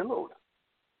heavy payload.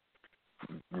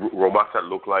 Robots that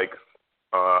look like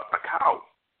a cow.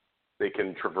 They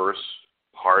can traverse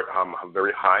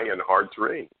very high and hard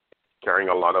terrain, carrying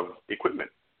a lot of equipment.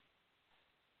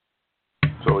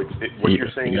 So what you're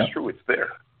saying is true. It's there.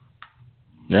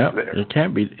 Yeah, it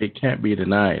can't be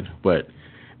denied, but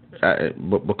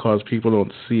because people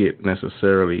don't see it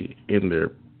necessarily in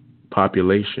their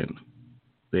population,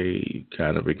 they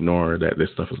kind of ignore that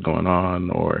this stuff is going on,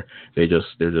 or they're just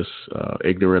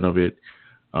ignorant of it.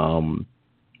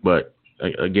 But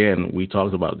again, we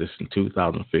talked about this in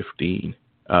 2015.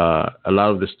 A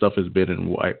lot of this stuff has been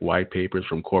in white papers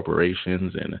from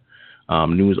corporations and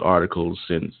news articles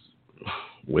since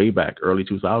way back, early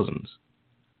 2000s.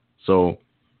 So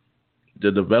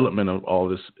the development of all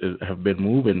this have been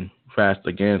moving fast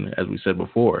again, as we said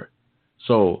before.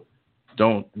 So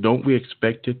don't we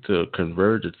expect it to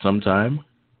converge at some time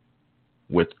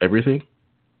with everything?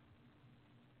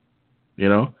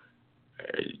 You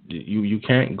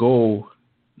can't go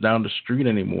down the street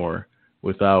anymore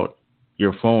without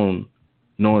your phone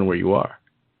knowing where you are.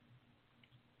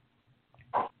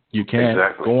 You can't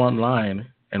go online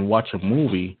and watch a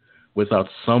movie without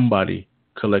somebody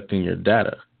collecting your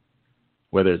data,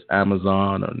 whether it's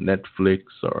Amazon or Netflix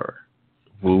or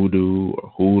Vudu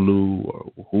or Hulu or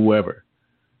whoever.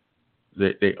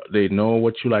 They know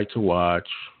what you like to watch,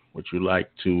 what you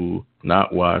like to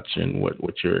not watch, and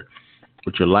what your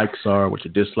likes are, what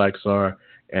your dislikes are,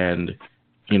 and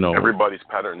everybody's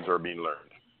patterns are being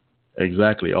learned.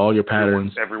 Exactly, all your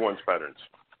patterns. Everyone's patterns.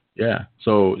 Yeah.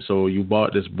 So you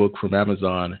bought this book from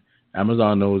Amazon.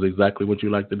 Amazon knows exactly what you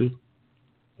like to do,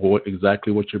 or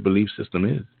exactly what your belief system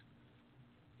is.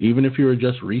 Even if you were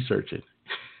just researching,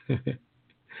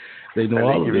 they know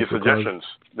all of it.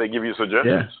 They give you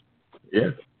suggestions.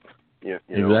 Yeah.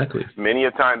 Exactly. Many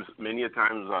a times,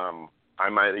 I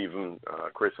might even,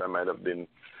 Chris, I might have been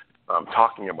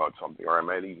talking about something, or I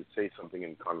might even say something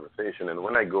in conversation, and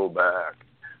when I go back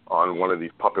on one of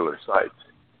these popular sites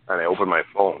and I open my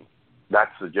phone, that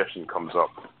suggestion comes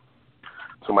up.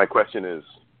 So my question is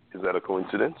that a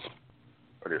coincidence,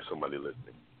 or there's somebody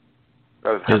listening?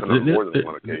 That has happened on more than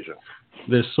one occasion.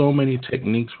 There's so many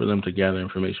techniques for them to gather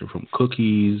information, from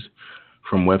cookies,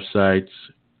 from websites,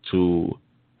 to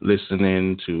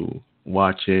listening, to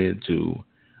watching, to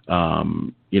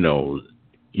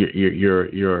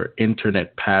your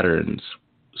internet patterns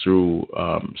through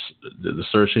the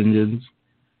search engines.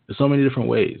 There's so many different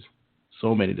ways.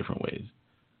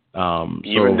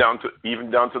 Even down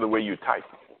to the way you type.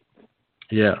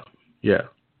 Yeah.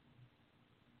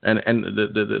 And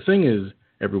the thing is,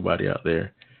 everybody out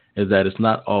there, is that it's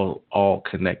not all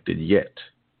connected yet.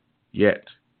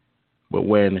 But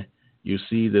when you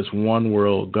see this one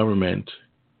world government,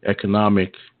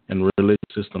 economic, and religious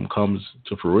system comes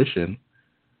to fruition,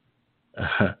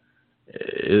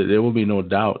 there will be no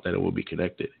doubt that it will be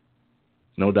connected.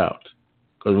 No doubt.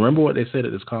 Because remember what they said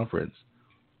at this conference.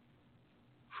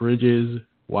 Fridges,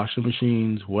 washing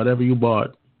machines, whatever you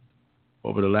bought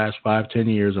over the last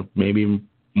 5-10 years, or maybe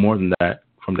more than that,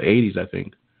 from the 80s, I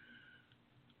think,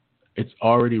 it's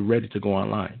already ready to go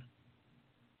online.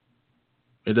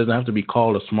 It doesn't have to be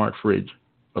called a smart fridge,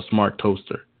 a smart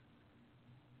toaster.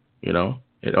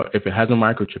 If it has a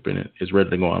microchip in it, it's ready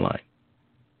to go online.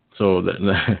 So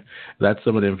that's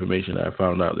some of the information that I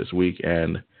found out this week,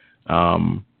 and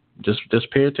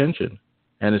just pay attention.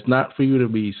 And it's not for you to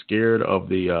be scared of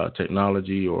the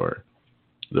technology or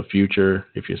the future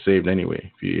if you're saved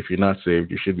anyway. If you're not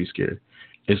saved, you should be scared.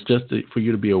 It's just for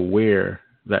you to be aware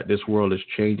that this world is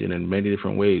changing in many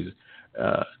different ways.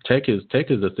 Tech is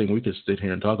the thing we could sit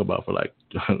here and talk about for like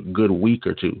a good week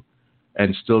or two,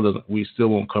 and we still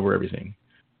won't cover everything.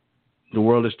 The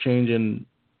world is changing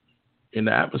in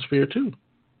the atmosphere too,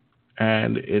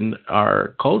 and in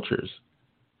our cultures.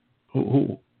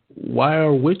 Why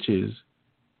are witches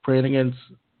praying against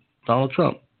Donald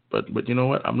Trump? But you know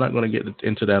what? I'm not going to get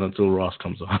into that until Ross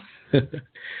comes on.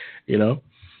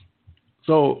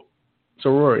 So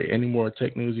Rory, any more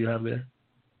tech news you have there?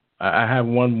 I have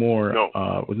one more. No.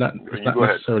 It's not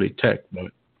necessarily tech,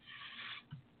 but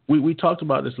we talked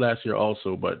about this last year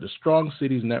also. But the Strong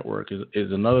Cities Network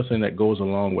is another thing that goes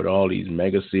along with all these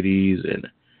mega cities and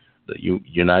the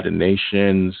United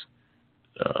Nations,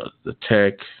 the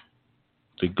tech,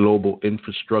 the global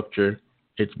infrastructure.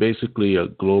 It's basically a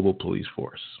global police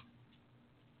force.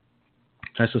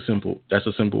 That's a simple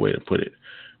way to put it.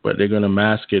 But they're going to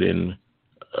mask it in,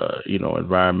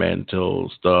 environmental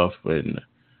stuff and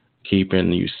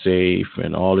keeping you safe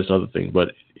and all this other thing.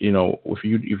 But if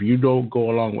you don't go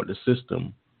along with the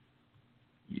system,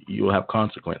 you'll have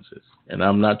consequences. And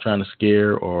I'm not trying to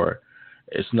scare, or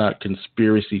it's not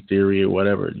conspiracy theory or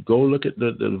whatever. Go look at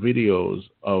the videos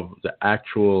of the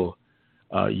actual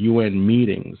UN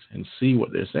meetings and see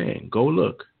what they're saying. Go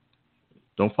look.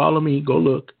 Don't follow me. Go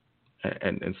look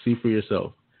and see for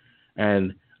yourself.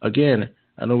 And again,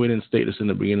 I know we didn't state this in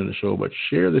the beginning of the show, but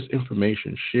share this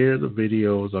information. Share the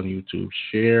videos on YouTube.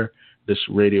 Share this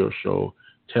radio show.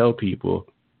 Tell people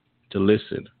to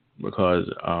listen, because,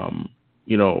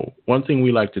 one thing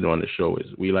we like to do on the show is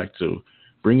we like to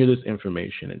bring you this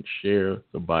information and share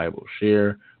the Bible,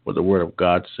 share what the Word of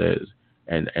God says,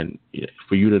 and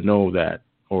for you to know that,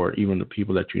 or even the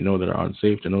people that you know that are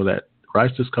unsafe to know that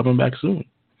Christ is coming back soon.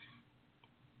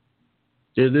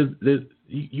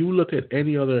 You look at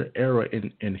any other era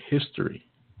in history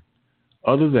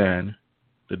other than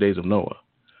the days of Noah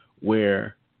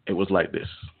where it was like this.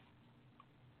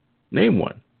 Name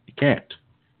one. You can't.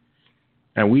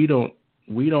 And we don't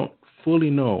fully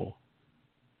know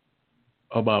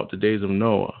about the days of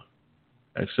Noah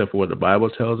except for what the Bible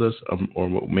tells us, or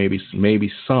maybe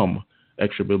some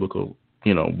extra biblical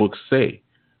books say.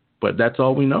 But that's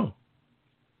all we know.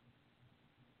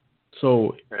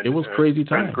 So it was crazy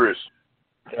time. And Chris,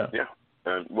 yeah.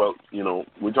 And we're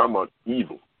talking about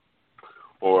evil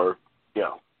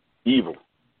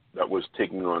that was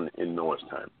taking on in Noah's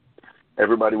time.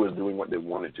 Everybody was doing what they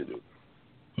wanted to do.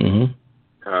 Mm-hmm.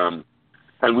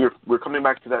 And we're coming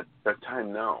back to that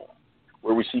time now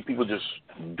where we see people just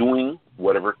doing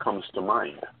whatever comes to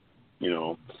mind.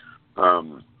 There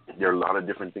are a lot of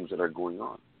different things that are going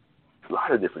on. A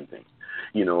lot of different things.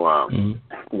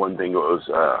 One thing was,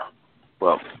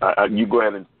 you go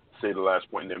ahead and say the last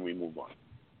point, and then we move on.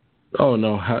 Oh,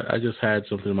 no, I just had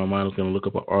something in my mind. I was going to look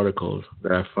up an article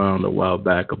that I found a while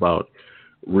back about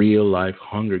real-life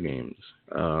Hunger Games.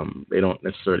 They don't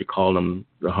necessarily call them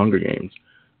the Hunger Games,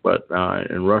 but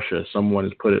in Russia, someone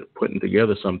is putting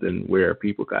together something where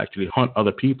people can actually hunt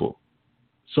other people.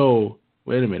 So,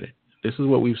 wait a minute. This is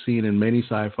what we've seen in many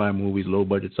sci-fi movies,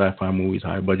 low-budget sci-fi movies,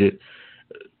 high-budget.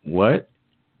 What?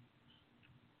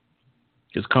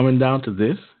 It's coming down to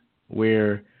this,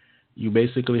 where you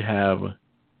basically have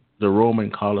the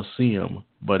Roman Colosseum,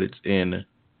 but it's in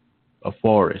a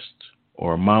forest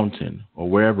or a mountain or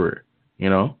wherever,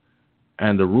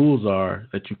 and the rules are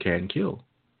that you can kill.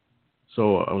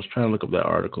 So I was trying to look up that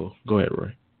article. Go ahead,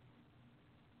 Roy.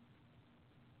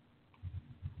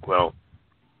 Well,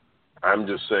 I'm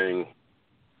just saying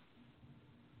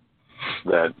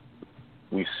that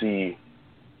we see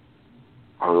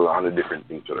a lot of different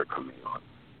things that are coming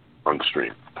on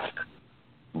stream.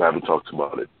 The Bible talks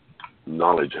about it.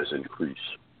 Knowledge has increased.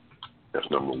 That's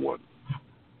number one.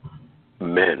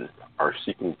 Men are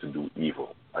seeking to do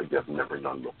evil like they've never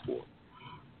done before.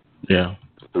 Yeah.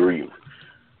 3.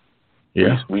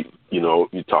 Yeah.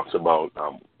 He talks about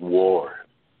wars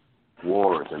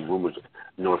and rumors.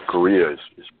 North Korea is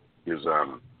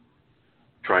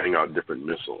trying out different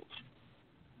missiles.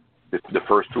 The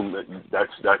first 2,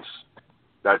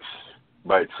 that's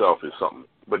by itself is something.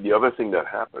 But the other thing that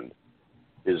happened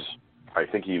is I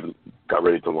think he got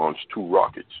ready to launch 2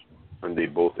 rockets, and they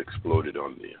both exploded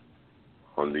on the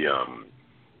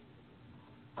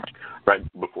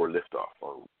right before liftoff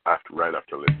or right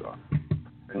after liftoff.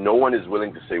 And no one is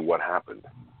willing to say what happened.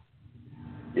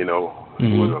 It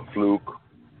was a fluke.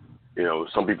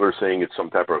 Some people are saying it's some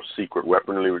type of secret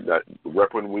weaponry that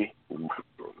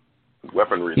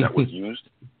was used.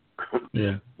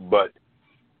 Yeah. But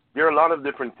there are a lot of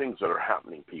different things that are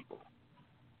happening, people.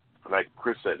 Like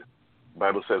Chris said, the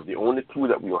Bible says the only clue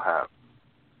that we'll have,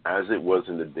 as it was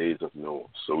in the days of Noah,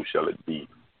 so shall it be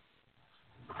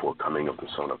before coming of the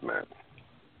Son of Man.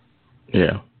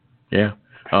 Yeah. Yeah.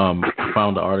 I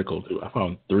found the article too. I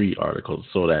found 3 articles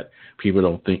so that people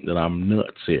don't think that I'm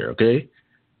nuts here, okay?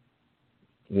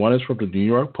 One is from the New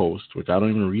York Post, which I don't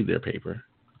even read their paper.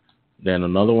 Then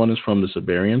another one is from the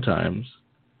Siberian Times.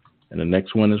 And the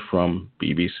next one is from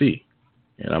BBC.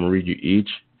 And I'm going to read you each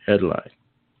headline.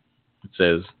 It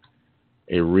says,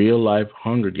 a real-life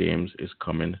Hunger Games is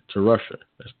coming to Russia.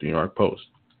 That's the New York Post.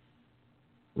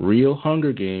 Real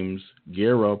Hunger Games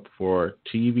gear up for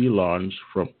TV launch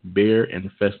from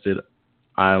bear-infested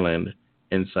island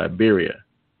in Siberia.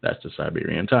 That's the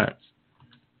Siberian Times.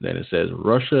 Then it says,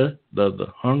 Russia does the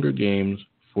Hunger Games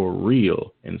for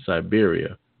real in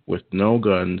Siberia with no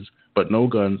guns, but no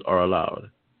guns are allowed.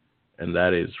 And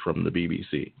that is from the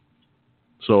BBC.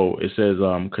 So it says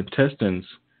contestants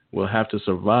will have to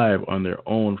survive on their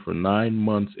own for 9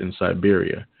 months in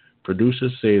Siberia.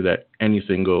 Producers say that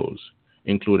anything goes,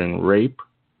 including rape,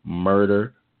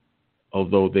 murder,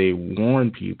 although they warn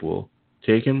people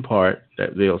taking part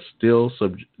that they're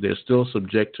still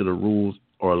subject to the rules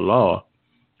or law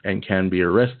and can be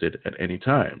arrested at any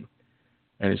time.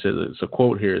 And it says, it's a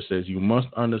quote here, it says, you must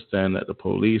understand that the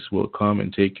police will come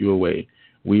and take you away.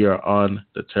 We are on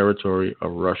the territory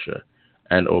of Russia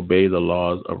and obey the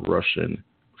laws of the Russian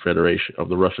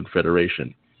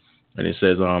Federation. And it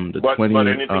says But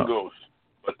anything goes.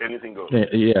 But anything goes.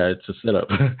 Yeah, it's a setup.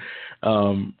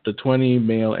 The 20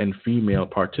 male and female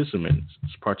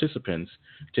participants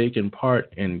taking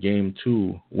part in Game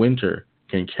 2 Winter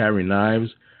can carry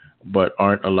knives but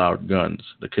aren't allowed guns.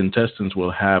 The contestants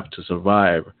will have to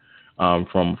survive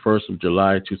from 1st of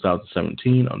July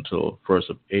 2017 until 1st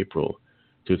of April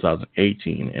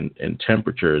 2018 in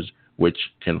temperatures which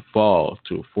can fall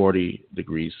to 40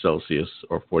 degrees Celsius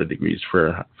or 40 degrees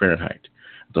Fahrenheit.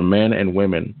 The men and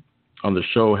women on the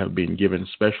show have been given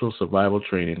special survival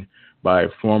training by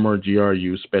former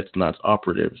GRU Spetsnaz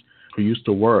operatives who used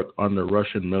to work on the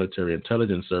Russian military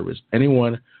intelligence service.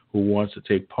 Anyone who wants to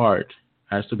take part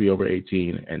has to be over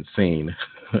 18 and sane,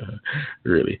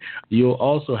 really. You'll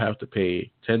also have to pay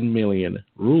 10 million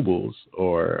rubles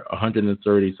or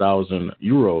 130,000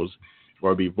 euros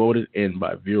or be voted in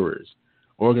by viewers.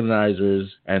 Organizers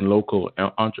and local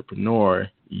entrepreneur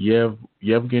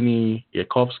Yevgeny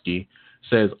Yakovsky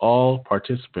says all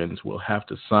participants will have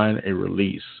to sign a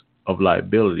release of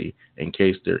liability in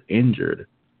case they're injured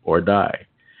or die.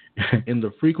 In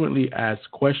the frequently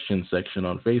asked questions section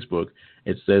on Facebook,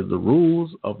 it says the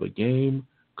rules of the game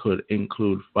could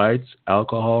include fights,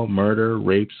 alcohol, murder,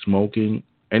 rape, smoking,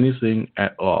 anything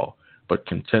at all, but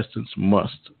contestants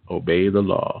must obey the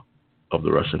law of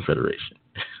the Russian Federation.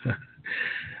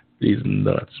 These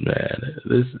nuts, man.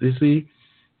 You see?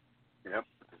 Yep.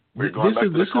 We're going back to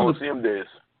the Coliseum days.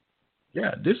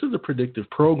 Yeah, this is the predictive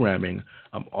programming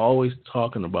I'm always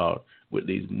talking about with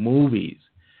these movies.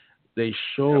 They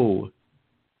show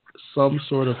some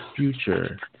sort of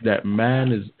future that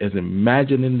man is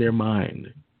imagined in their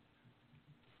mind,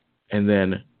 and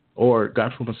then, or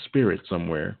got from a spirit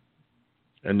somewhere,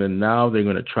 and then now they're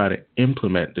going to try to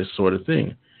implement this sort of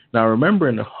thing. Now, remember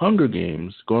in the Hunger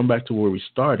Games, going back to where we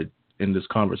started in this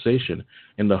conversation,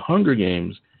 in the Hunger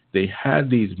Games, they had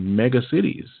these mega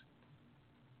cities.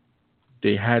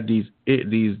 they had these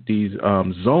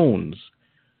zones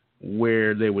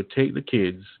where they would take the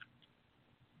kids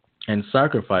and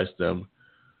sacrifice them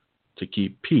to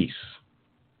keep peace.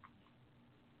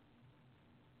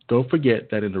 Don't forget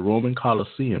that in the Roman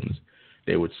Colosseums,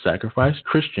 they would sacrifice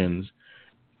Christians,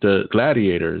 the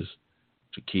gladiators,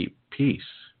 to keep peace,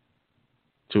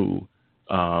 to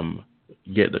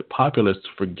get the populace to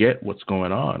forget what's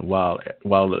going on while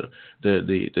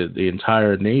the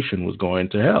entire nation was going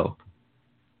to hell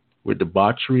with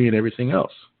debauchery and everything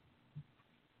else.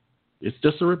 It's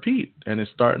just a repeat, and it's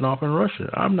starting off in Russia.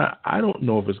 I don't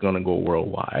know if it's going to go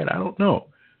worldwide. I don't know.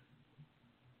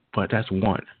 But that's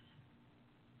one.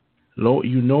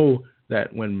 You know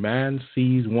that when man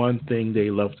sees one thing,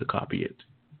 they love to copy it.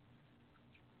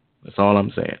 That's all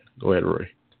I'm saying. Go ahead, Roy.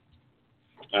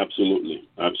 Absolutely.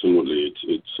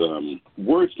 It's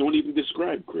words don't even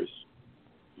describe, Chris.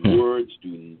 Words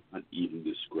do not even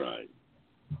describe,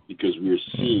 because we're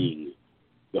seeing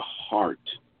the heart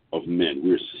of men.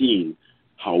 We're seeing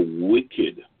how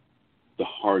wicked the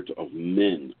heart of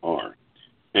men are.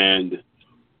 And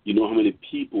you know how many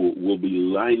people will be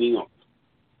lining up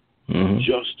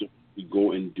just to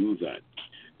go and do that.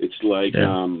 It's like,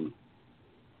 you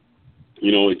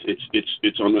know,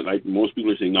 it's on the, like most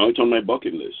people are saying, now it's on my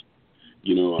bucket list.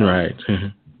 You know, right.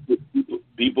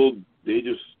 people, they're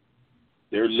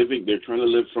trying to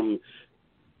live from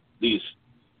these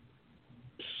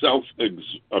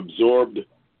self-absorbed,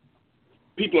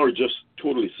 people are just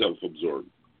totally self-absorbed.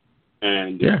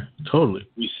 And yeah, totally.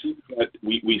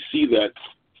 We see that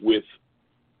with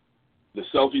the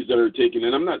selfies that are taken,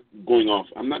 and I'm not going off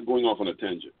on a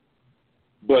tangent,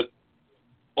 but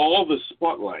all the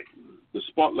spotlight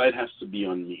has to be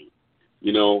on me.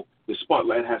 You know, the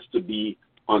spotlight has to be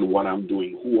on what I'm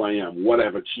doing, who I am, what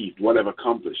I've achieved, what I've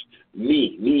accomplished.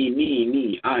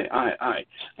 Me, I.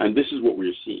 And this is what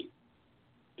we're seeing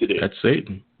today. That's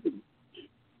Satan.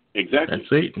 Exactly. That's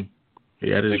Satan.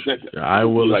 Yeah, exactly. I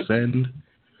will ascend.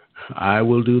 I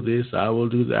will do this. I will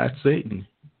do that. That's Satan.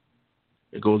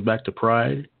 It goes back to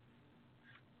pride.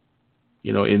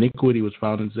 You know, iniquity was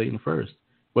found in Satan first.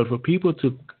 But for people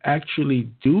to actually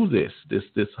do this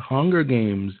Hunger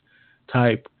Games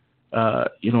type,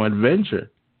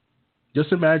 adventure,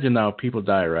 just imagine now people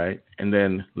die, right? And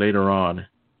then later on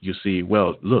you see,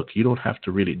 well, look, you don't have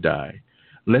to really die.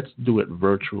 Let's do it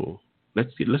virtual.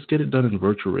 Let's get it done in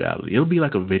virtual reality. It'll be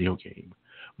like a video game.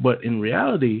 But in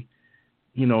reality,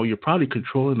 you know, you're probably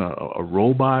controlling a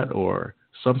robot or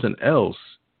something else,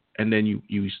 and then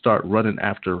you start running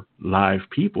after live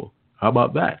people. How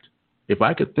about that? If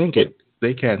I could think it,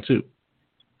 they can too.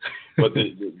 But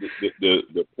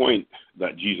the point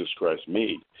that Jesus Christ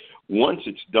made, once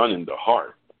it's done in the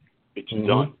heart, it's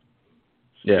done.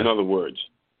 Yeah. In other words,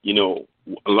 you know,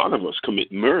 a lot of us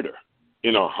commit murder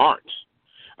in our hearts.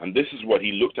 And this is what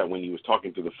he looked at when he was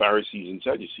talking to the Pharisees and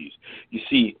Sadducees. You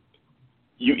see,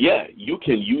 you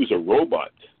can use a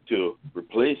robot to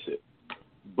replace it,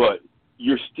 but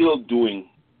you're still doing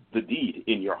the deed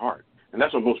in your heart. And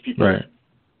that's what most people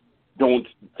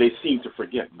they seem to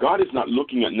forget. God is not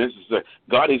looking at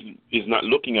God is not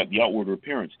looking at the outward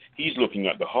appearance. He's looking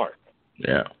at the heart.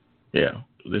 Yeah.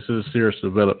 This is a serious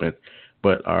development,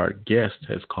 but our guest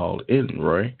has called in,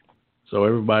 Roy. So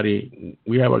everybody,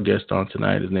 we have our guest on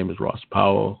tonight. His name is Ross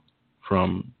Powell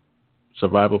from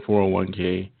Survival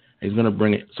 401k. He's going to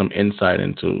bring some insight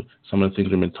into some of the things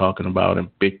we've been talking about and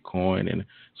Bitcoin and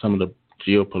some of the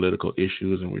geopolitical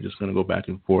issues, and we're just going to go back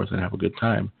and forth and have a good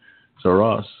time. So,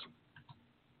 Ross,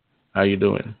 how you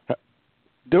doing?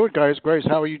 Doing, guys. Grace,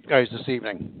 how are you guys this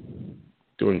evening?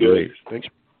 Doing great. Thanks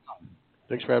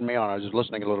for having me on. I was just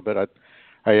listening a little bit.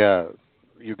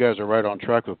 You guys are right on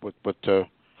track with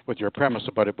your premise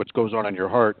about it. What goes on in your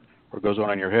heart or goes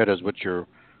on in your head is what your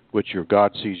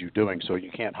God sees you doing. So you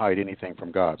can't hide anything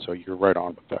from God. So you're right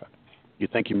on with that. You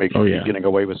think you're getting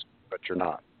away with, but you're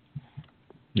not.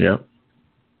 Yeah.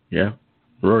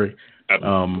 Rory, I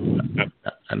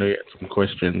know you had some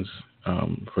questions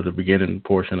for the beginning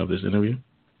portion of this interview.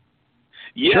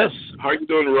 Yes. Sure. How are you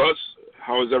doing, Russ?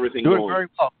 How is everything going? Doing very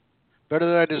well. Better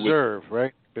than I deserve,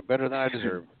 right? Better than I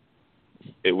deserve.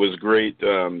 It was great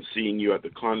seeing you at the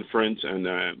conference, and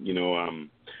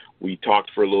we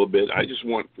talked for a little bit. I just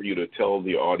want for you to tell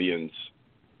the audience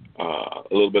a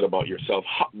little bit about yourself.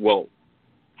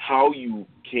 How you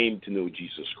came to know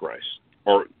Jesus Christ.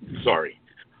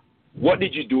 What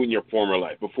did you do in your former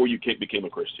life before you became a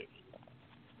Christian?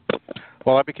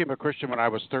 Well, I became a Christian when I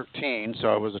was 13, so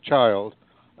I was a child.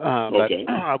 Okay.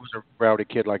 I was a rowdy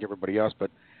kid like everybody else,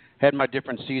 but had my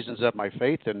different seasons of my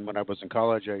faith. And when I was in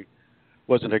college, I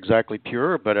wasn't exactly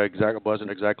pure, but I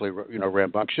wasn't exactly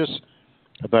rambunctious.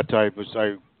 But I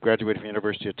graduated from the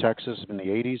University of Texas in the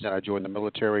 80s, and I joined the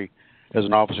military as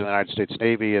an officer in the United States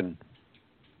Navy and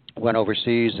went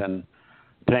overseas and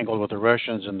tangled with the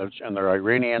Russians and the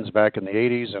Iranians back in the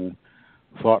 80s and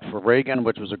fought for Reagan,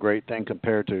 which was a great thing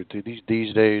compared to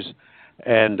these days.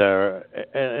 And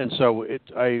so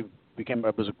I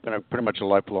was pretty much a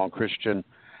lifelong Christian,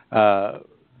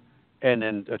 and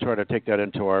then I try to take that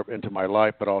into my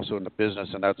life, but also in the business,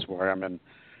 and that's where I'm in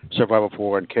Survival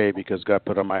 401k, because God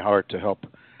put on my heart to help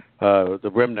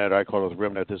the remnant. I call it the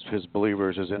remnant, his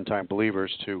believers, his end time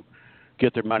believers, to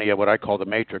get their money at what I call the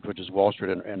matrix, which is Wall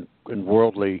Street and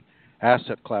worldly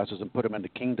asset classes, and put them into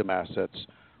kingdom assets,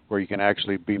 where you can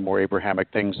actually be more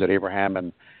Abrahamic things that Abraham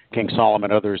and King Solomon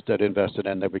and others that invested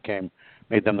in, that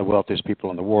made them the wealthiest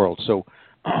people in the world. So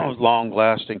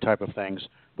long-lasting type of things,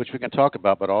 which we can talk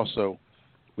about, but also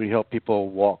we help people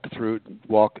walk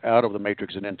out of the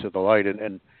matrix and into the light,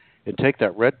 and take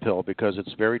that red pill, because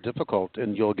it's very difficult,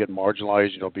 and you'll get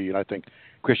marginalized. And I think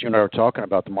Christian and I were talking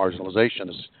about the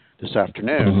marginalization this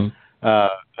afternoon,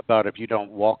 about if you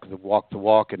don't walk the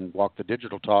walk and walk the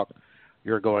digital talk,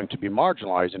 you're going to be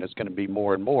marginalized, and it's going to be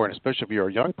more and more. And especially if you're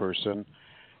a young person,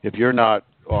 if you're not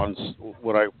on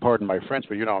pardon my French,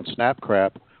 but you're not on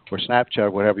Snapcrap or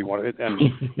Snapchat, whatever you want, and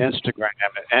Instagram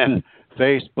and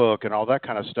Facebook and all that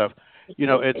kind of stuff,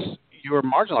 you're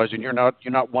marginalized, and you're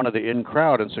not one of the in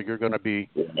crowd, and so you're going to be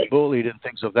bullied and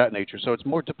things of that nature. So it's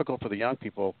more difficult for the young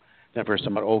people than for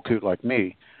someone old coot like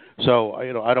me. So I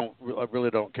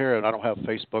really don't care, and I don't have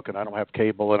Facebook, and I don't have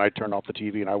cable, and I turn off the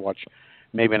TV and I watch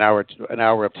maybe an hour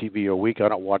of TV a week. I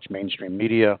don't watch mainstream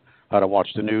media. I don't watch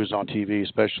the news on TV,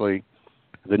 especially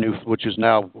the new, which is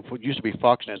now, what used to be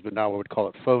Fox News, but now we would call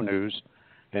it faux news,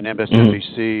 and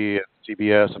MSNBC and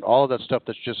CBS and all of that stuff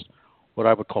that's just what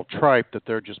I would call tripe, that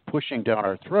they're just pushing down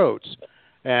our throats.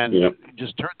 And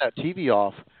just turn that TV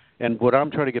off. And what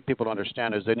I'm trying to get people to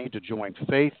understand is they need to join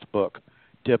Faithbook,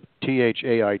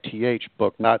 THAITH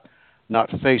book, not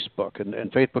Facebook.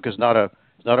 And Facebook is not a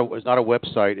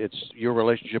website. It's your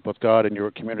relationship with God and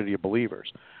your community of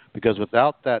believers. Because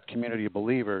without that community of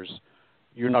believers,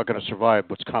 you're not going to survive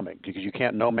what's coming. Because you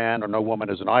can't, no man or no woman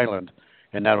is an island.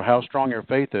 And no matter how strong your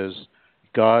faith is,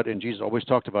 God and Jesus always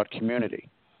talked about community.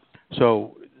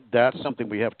 So that's something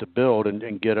we have to build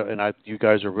and get. You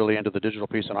guys are really into the digital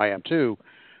piece, and I am too.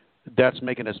 That's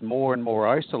making us more and more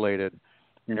isolated.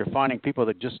 And you're finding people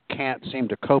that just can't seem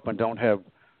to cope and don't have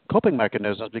coping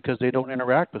mechanisms because they don't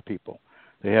interact with people.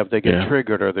 They get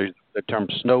triggered, or the term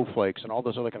snowflakes and all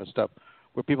this other kind of stuff,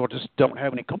 where people just don't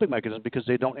have any coping mechanisms because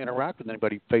they don't interact with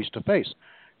anybody face to face.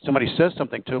 Somebody says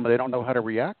something to them, and they don't know how to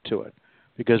react to it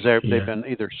because they've been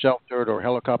either sheltered or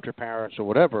helicopter parents or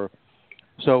whatever.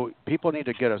 So people need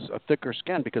to get a thicker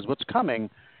skin, because what's coming,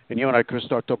 and you and I, Chris,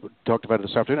 talked about it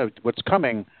this afternoon, what's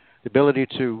coming, the ability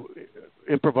to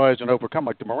improvise and overcome,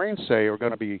 like the Marines say, are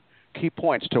going to be key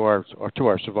points to our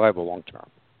survival long term.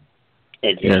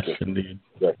 Exactly. Yes, indeed.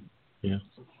 Yeah.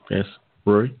 Yes.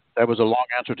 Rory? That was a long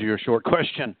answer to your short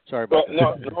question. Sorry about that.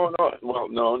 No. Well,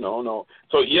 no.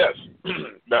 So, yes,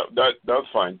 that's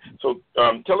fine. So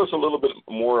tell us a little bit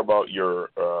more about your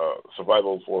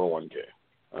Survival 401k.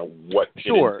 What it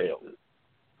entails.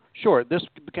 Sure. This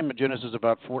became a genesis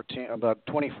about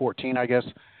 2014, I guess.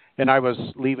 And I was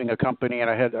leaving a company, and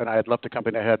I had left a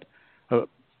company. I had a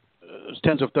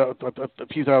few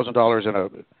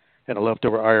 $1,000s in a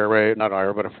leftover IRA, not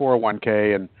IRA, but a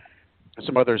 401k, and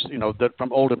some others, that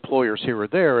from old employers here or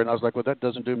there. And I was like, well, that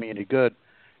doesn't do me any good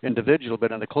individual,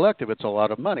 but in the collective, it's a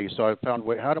lot of money. So I found,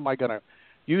 how am I going to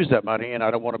use that money? And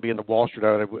I don't want to be in the Wall Street.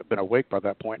 I would have been awake by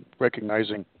that point,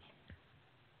 recognizing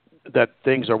that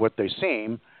things are what they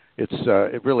seem.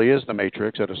 It really is the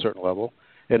Matrix at a certain level.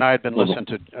 And I had been listening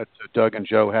to Doug and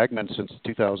Joe Hagman since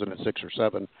 2006 or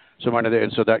 7. So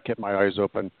that kept my eyes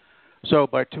open. So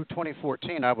by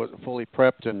 2014, I was fully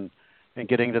prepped and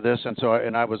getting into this.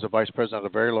 And I was a vice president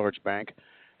of a very large bank,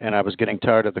 and I was getting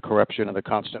tired of the corruption and the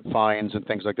constant fines and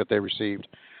things like that they received.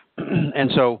 And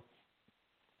so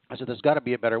I said, there's got to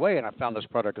be a better way. And I found this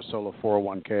product, a solo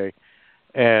 401k.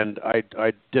 And I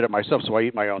did it myself, so I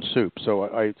eat my own soup. So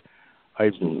I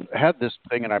had this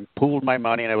thing, and I pooled my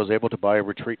money, and I was able to buy a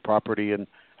retreat property and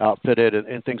outfit it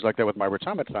and things like that with my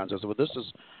retirement funds. I said, well, this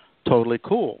is totally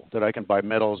cool that I can buy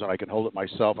metals, and I can hold it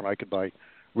myself, and I can buy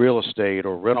real estate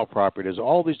or rental properties,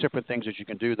 all these different things that you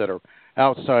can do that are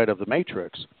outside of the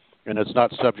matrix, and it's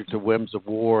not subject to whims of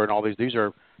war and all these. These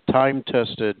are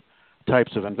time-tested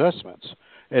types of investments.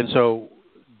 And so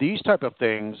these type of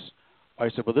things, I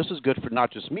said, well, this is good for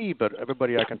not just me, but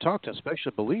everybody I can talk to,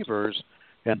 especially believers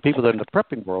and people that are in the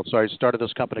prepping world. So I started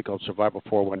this company called Survival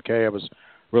 401k. I was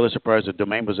really surprised the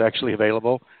domain was actually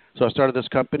available. So I started this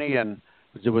company and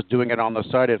was doing it on the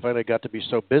side. It finally got to be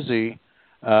so busy,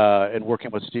 and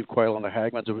working with Steve Quayle and the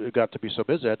Hagmans, it got to be so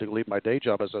busy I had to leave my day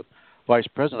job as a vice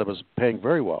president that was paying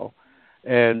very well,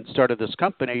 and started this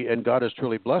company, and God has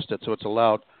truly blessed it. So it's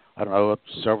allowed, I don't know,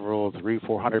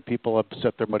 300-400 people have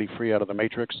set their money free out of the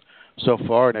matrix so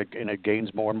far, and it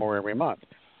gains more and more every month.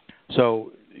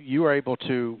 So you are able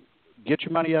to get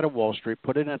your money out of Wall Street,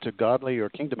 put it into godly or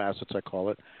kingdom assets, I call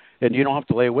it, and you don't have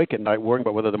to lay awake at night worrying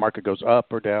about whether the market goes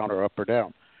up or down,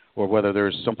 or whether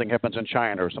there's something happens in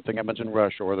China or something happens in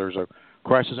Russia, or there's a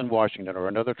crisis in Washington or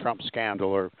another Trump scandal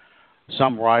or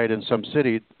some riot in some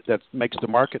city that makes the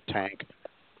market tank.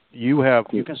 You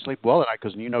can sleep well at night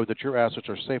because you know that your assets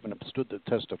are safe and have stood the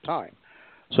test of time.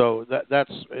 So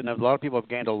that's and a lot of people have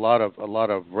gained a lot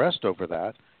of rest over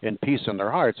that and peace in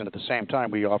their hearts. And at the same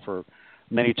time, we offer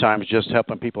many times just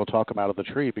helping people talk them out of the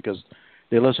tree because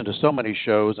they listen to so many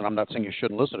shows. And I'm not saying you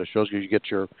shouldn't listen to shows because you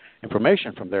get your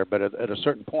information from there. But at a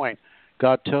certain point,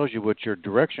 God tells you what your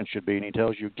direction should be, and He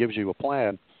gives you a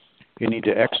plan. You need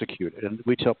to execute it, and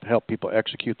we help people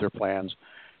execute their plans.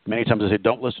 Many times they say,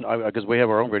 don't listen, because we have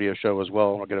our own radio show as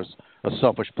well. I'll get a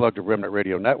selfish plug to Remnant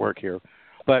Radio Network here.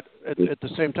 But at the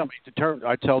same time,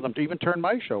 I tell them to even turn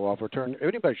my show off or turn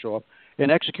anybody's show off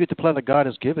and execute the plan that God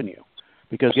has given you.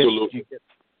 Because you get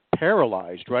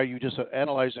paralyzed, right? You just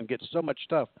analyze and get so much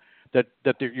stuff that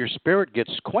your spirit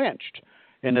gets quenched.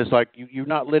 And it's like you're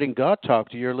not letting God talk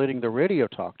to you, you're letting the radio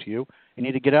talk to you. You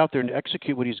need to get out there and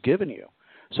execute what He's given you.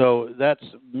 So that's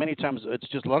many times,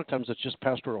 a lot of times it's just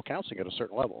pastoral counseling at a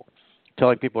certain level,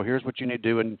 telling people, here's what you need to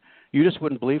do. And you just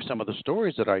wouldn't believe some of the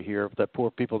stories that I hear of that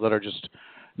poor people that are just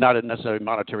not necessarily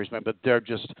monetary spend, but they're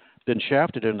just been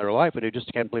shafted in their life, and they just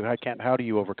can't believe, how do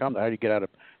you overcome that?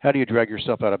 How do you drag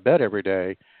yourself out of bed every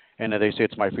day? And they say,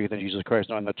 it's my faith in Jesus Christ,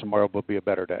 knowing that tomorrow will be a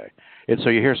better day. And so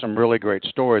you hear some really great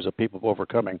stories of people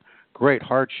overcoming great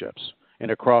hardships, and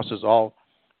it crosses all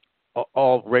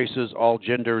races, all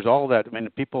genders, all that. I mean,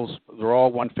 they're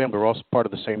all one family. They're all part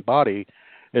of the same body.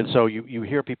 And so you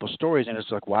hear people's stories, and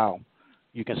it's like, wow,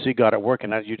 you can see God at work.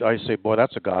 And I say, boy,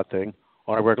 that's a God thing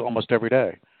almost every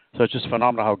day. So it's just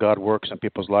phenomenal how God works in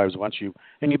people's lives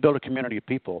and you build a community of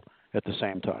people at the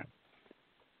same time.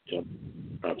 Yeah,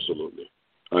 absolutely.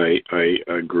 I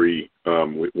agree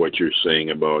with what you're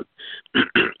saying about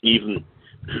even,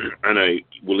 and I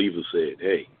will even say it,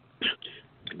 hey,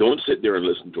 don't sit there and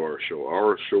listen to our show.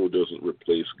 Our show doesn't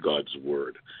replace God's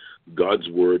Word. God's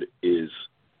Word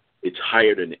it's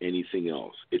higher than anything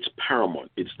else. It's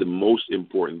paramount. It's the most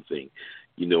important thing.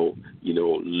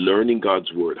 Learning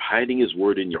God's Word, hiding His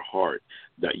Word in your heart,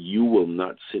 that you will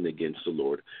not sin against the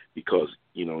Lord, because,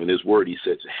 in His Word, He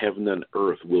says, heaven and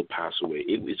earth will pass away.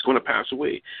 It's going to pass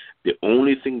away. The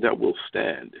only thing that will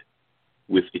stand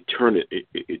with eternity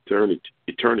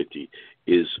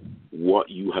is what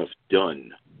you have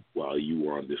done while you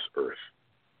were on this earth.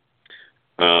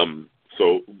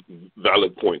 So,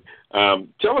 valid point.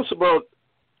 Tell us about,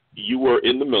 you were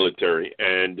in the military,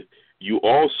 and you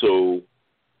also,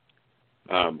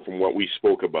 from what we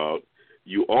spoke about,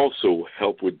 you also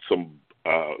help with some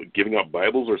giving out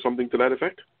Bibles or something to that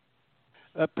effect?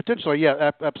 Potentially, yeah,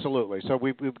 absolutely. So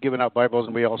we've given out Bibles,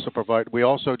 and we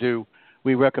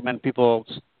we recommend people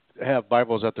have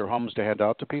Bibles at their homes to hand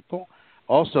out to people.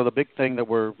 Also, the big thing that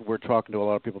we're talking to a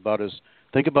lot of people about is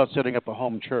think about setting up a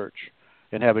home church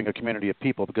and having a community of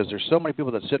people, because there's so many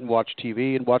people that sit and watch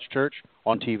TV and watch church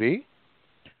on TV.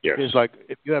 Yes. It's like,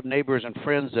 if you have neighbors and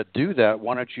friends that do that,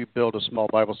 why don't you build a small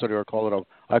Bible study, or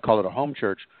I call it a home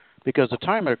church, because the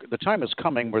time is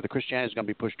coming where the Christianity is going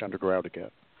to be pushed underground again.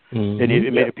 Mm-hmm. And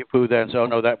it made people then say, oh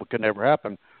no, that could never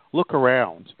happen. Look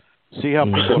around, see how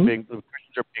Christians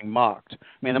are being mocked. I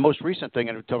mean, the most recent thing,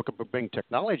 and we talk about bringing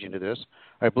technology into this,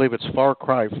 I believe it's Far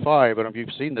Cry 5. I don't know if you've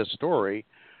seen this story,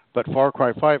 but Far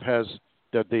Cry 5 has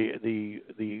the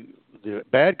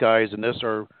bad guys in this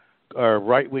are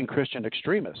right-wing Christian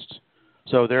extremists.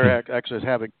 So they're actually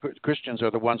having Christians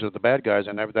are the ones that are the bad guys,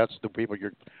 and that's the people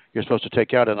you're supposed to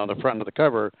take out. And on the front of the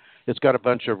cover, it's got a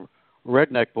bunch of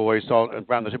redneck boys all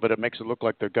around the, but it makes it look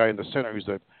like the guy in the center who's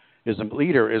the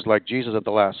leader is like Jesus at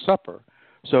the Last Supper.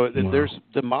 So there's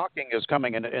the mocking is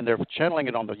coming, and they're channeling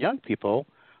it on the young people.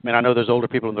 I mean, I know there's older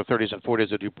people in their 30s and 40s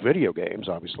that do video games,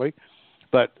 obviously,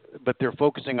 but they're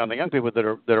focusing on the young people that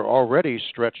are already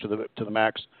stretched to the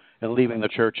max and leaving the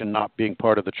church and not being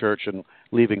part of the church and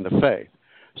leaving the faith.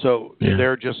 So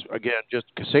they're just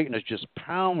Satan is just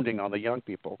pounding on the young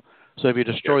people. So if you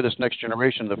destroy this next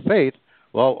generation of the faith,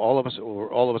 well, all of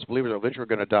us believers are eventually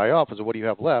going to die off. So what do you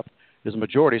have left is a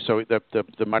majority. So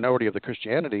the minority of the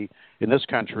Christianity in this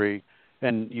country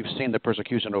and you've seen the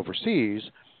persecution overseas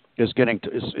is getting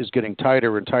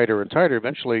tighter and tighter and tighter.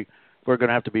 Eventually, we're going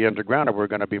to have to be underground, or we're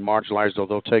going to be marginalized, or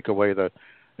they'll take away the.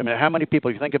 I mean, how many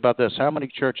people? You think about this. How many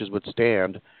churches would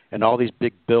stand in all these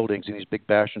big buildings and these big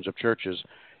bastions of churches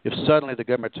if suddenly the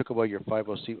government took away your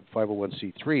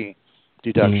 501c3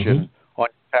 deduction on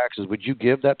taxes? Would you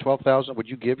give that $12,000? Would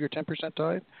you give your 10%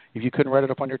 tithe if you couldn't write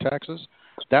it up on your taxes?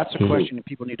 That's a question that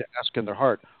people need to ask in their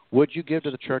heart. Would you give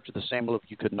to the church at the same level if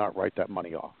you could not write that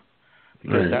money off?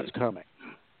 Because that's coming.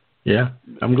 Yeah,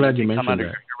 I'm glad you mentioned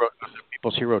that.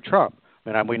 People's hero Trump,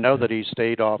 and we know that he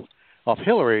stayed off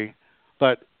Hillary,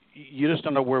 but you just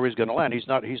don't know where he's going to land. He's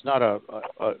not a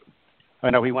I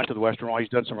know he went to the Western Wall. He's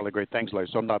done some really great things lately,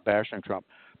 so I'm not bashing Trump,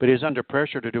 but he's under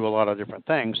pressure to do a lot of different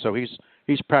things. So he's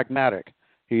pragmatic.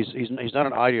 He's not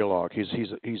an ideologue. He's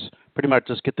pretty much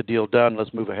just get the deal done.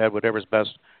 Let's move ahead. Whatever's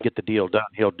best, get the deal done.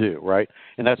 He'll do, right.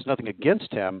 And that's nothing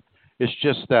against him. It's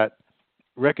just that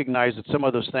recognize that some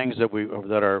of those things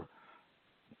that are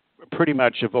pretty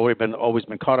much have always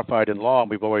been codified in law, and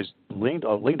we've always leaned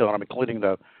on them, including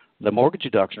the mortgage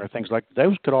deduction or things like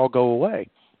those could all go away,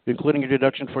 including your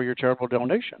deduction for your charitable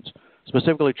donations.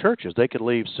 Specifically, churches, they could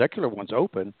leave secular ones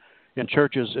open, and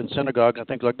churches and synagogues and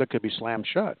things like that could be slammed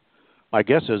shut. My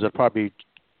guess is it'll probably be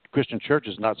Christian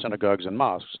churches, not synagogues and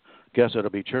mosques. Guess it'll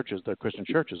be churches, the Christian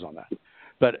churches on that.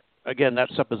 But again,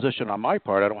 that's supposition on my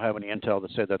part. I don't have any intel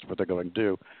that say that's what they're going to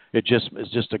do. It's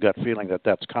just a gut feeling that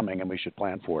that's coming, and we should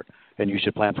plan for it. And you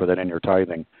should plan for that in your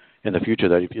tithing in the future.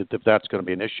 That if that's going to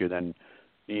be an issue, then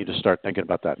you need to start thinking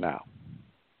about that now.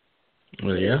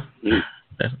 Well, yeah.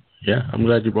 I'm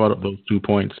glad you brought up those 2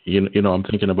 points. You know, I'm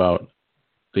thinking about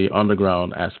the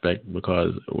underground aspect,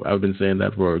 because I've been saying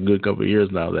that for a good couple of years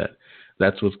now,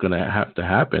 that's what's going to have to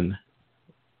happen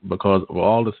because of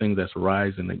all the things that's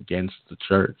rising against the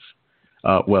church.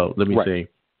 Well, let me say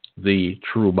the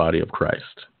true body of Christ,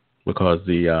 because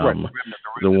the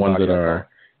ones that are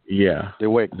the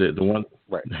ones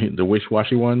the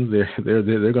wish-washy ones,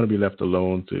 they're going to be left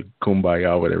alone to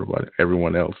kumbaya with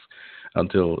everyone else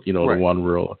until the one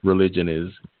real religion is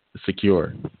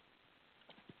secure.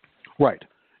 Right.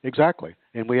 Exactly.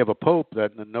 And we have a Pope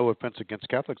that, no offense against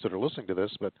Catholics that are listening to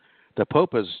this, but the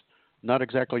Pope is not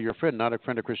exactly your friend, not a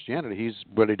friend of Christianity. He's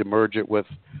ready to merge it with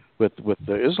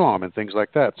the Islam and things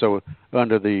like that. So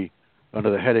under the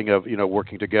heading of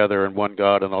working together and one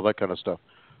God and all that kind of stuff,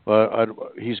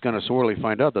 he's going to sorely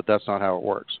find out that that's not how it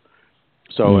works.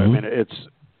 So I mean, it's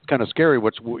kind of scary.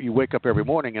 You wake up every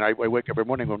morning, and I wake up every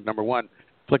morning with, number one,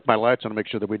 flick my lights on to make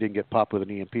sure that we didn't get popped with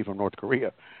an EMP from North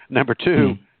Korea. Number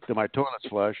two, that my toilet's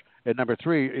flush, and number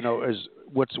three, is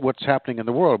what's happening in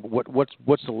the world.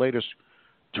 What's the latest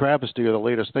travesty or the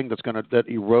latest thing that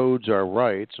erodes our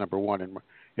rights? Number one,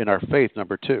 in our faith.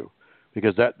 Number two,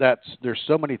 because there's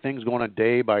so many things going on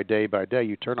day by day by day.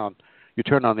 You turn on the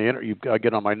internet. I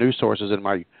get on my news sources and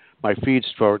my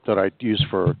feeds that I use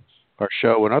for our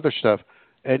show and other stuff,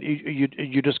 and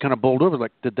you just kind of bowled over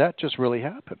like, did that just really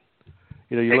happen?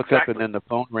 You look up and then the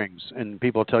phone rings and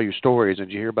people tell you stories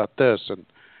and you hear about this and.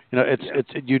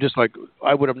 You just like,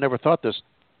 I would have never thought this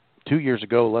 2 years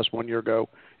ago, less 1 year ago.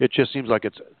 It just seems like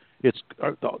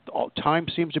time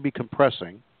seems to be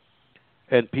compressing,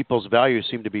 and people's values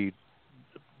seem to be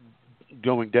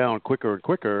going down quicker and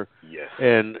quicker. Yes.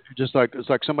 And just like it's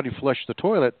like somebody flushed the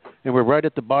toilet, and we're right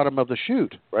at the bottom of the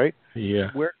chute, right? Yeah.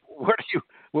 Where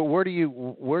do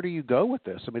you go with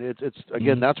this? I mean, it's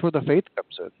again, that's where the faith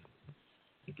comes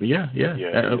in. Yeah.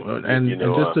 And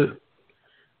just to.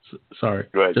 Sorry,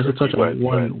 just to touch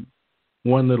on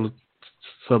one little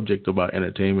subject about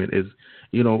entertainment is,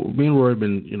 me and Roy have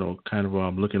been, kind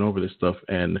of looking over this stuff,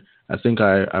 and I think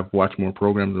I've watched more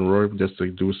programs than Roy just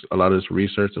to do a lot of this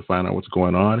research to find out what's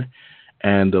going on,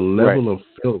 and the level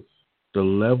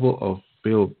of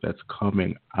filth that's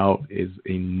coming out is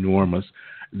enormous.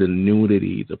 The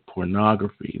nudity, the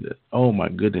pornography, oh my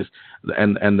goodness,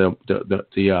 and the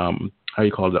how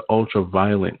you call it, the ultra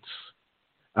violence.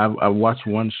 I watched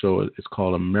one show. It's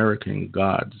called American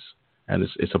Gods, and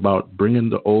it's about bringing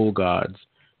the old gods,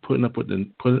 putting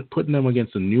them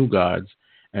against the new gods,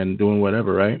 and doing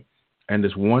whatever, right? And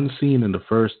this one scene in the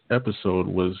first episode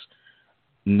was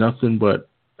nothing but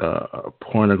a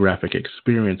pornographic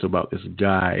experience about this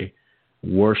guy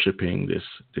worshiping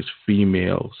this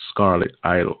female scarlet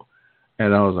idol,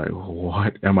 and I was like,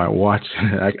 "What am I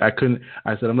watching?" I couldn't.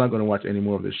 I said, "I'm not going to watch any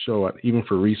more of this show, even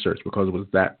for research, because it was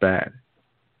that bad."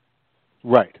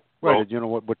 Right. Well, you know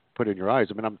what put in your eyes?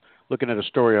 I mean, I'm looking at a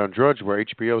story on Drudge where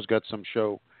HBO's got some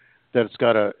show that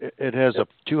it has a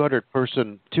 200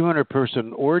 person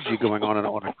orgy going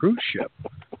on a cruise ship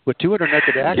with 200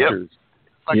 naked actors.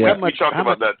 like we much, talked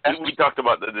about that. We talked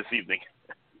about that this evening.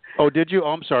 Oh, did you? Oh,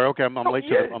 I'm sorry. Okay, I'm late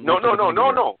to the.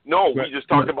 No. We just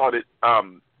talked about it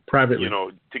privately.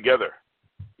 Together.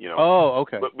 Oh,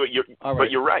 okay. But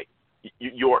you're right.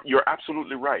 You're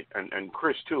absolutely right, and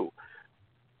Chris too.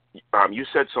 You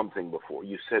said something before.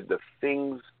 You said the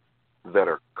things that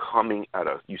are coming at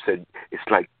us. You said it's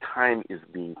like time is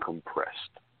being compressed,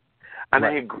 and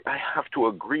right. I have to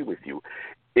agree with you.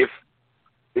 If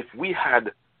we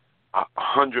had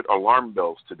 100 alarm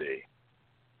bells today,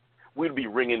 we'd be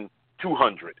ringing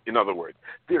 200. In other words,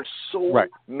 there's so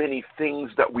many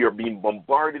things that we are being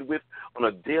bombarded with on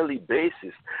a daily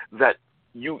basis that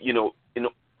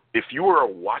if you are a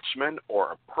watchman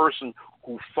or a person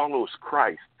who follows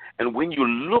Christ, and when you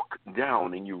look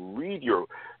down and you read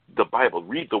the Bible,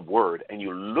 read the Word, and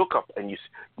you look up and you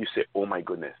say, "Oh my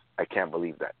goodness, I can't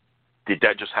believe that. Did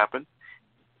that just happen?"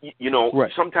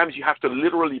 Sometimes you have to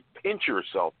literally pinch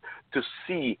yourself to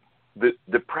see the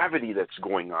depravity that's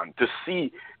going on, to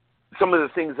see some of the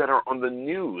things that are on the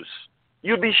news.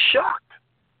 You'd be shocked.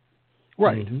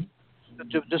 Right. Mm-hmm.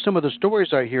 Just some of the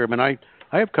stories I hear. I mean, I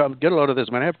get a lot of this.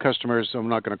 I mean, I have customers. I'm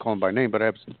not going to call them by name, but I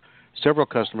have several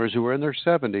customers who are in their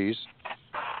 70s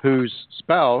whose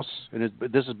spouse, and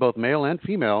this is both male and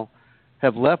female,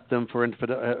 have left them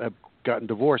have gotten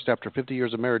divorced after 50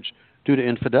 years of marriage due to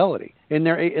infidelity in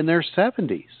their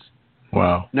 70s.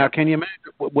 Wow. Now, can you imagine?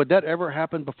 Would that ever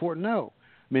happen before? No.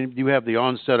 I mean, you have the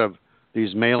onset of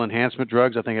these male enhancement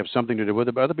drugs. I think have something to do with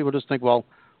it. But other people just think, well,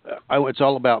 it's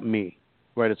all about me,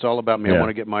 right? It's all about me. Yeah. I want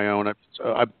to get my own.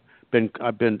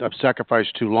 I've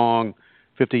sacrificed too long,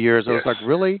 50 years. Yes. I was like,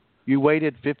 really? You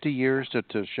waited 50 years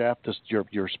to shaft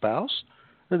your spouse?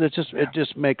 It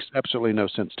just makes absolutely no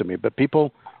sense to me. But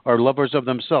people are lovers of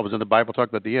themselves. And the Bible talked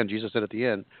about at the end, Jesus said at the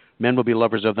end, men will be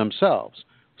lovers of themselves.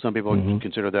 Some people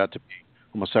consider that to be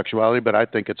homosexuality, but I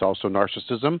think it's also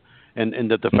narcissism.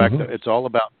 And that the fact that it's all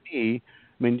about me.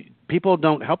 I mean, people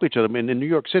don't help each other. I mean, in New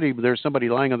York City, there's somebody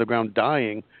lying on the ground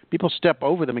dying. People step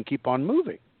over them and keep on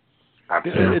moving.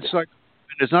 Absolutely. It's like,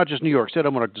 it's not just New York City.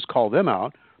 I'm going to just call them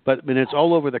out. But I mean, it's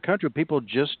all over the country. People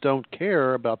just don't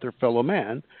care about their fellow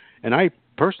man. And I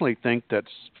personally think that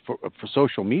for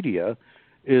social media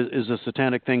is a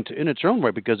satanic thing in its own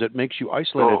way, because it makes you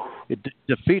isolated. Oh. It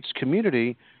defeats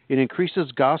community. It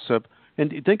increases gossip.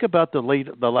 And think about the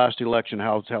last election,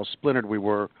 how splintered we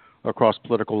were across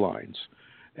political lines.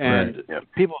 And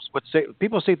people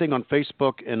say things on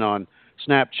Facebook and on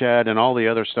Snapchat and all the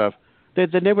other stuff. They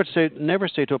never say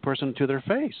to a person to their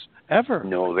face, ever.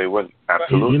 No, they wouldn't.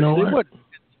 Absolutely, they would.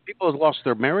 People have lost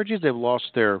their marriages. They've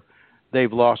lost their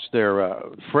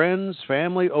friends,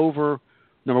 family over,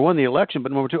 number one, the election,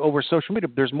 but number two, over social media.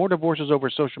 There's more divorces over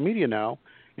social media now,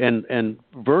 and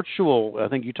virtual. I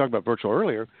think you talked about virtual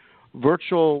earlier.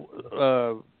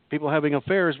 Virtual people having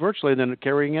affairs virtually, and then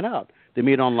carrying it out. They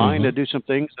meet online to do some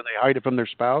things, and they hide it from their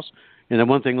spouse, and then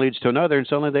one thing leads to another, and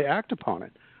suddenly they act upon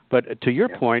it. But to your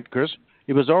point, Chris,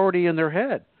 it was already in their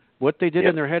head. What they did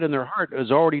in their head and their heart is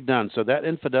already done. So that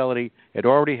infidelity had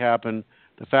already happened.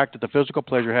 The fact that the physical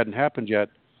pleasure hadn't happened yet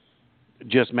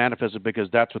just manifested because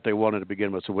that's what they wanted to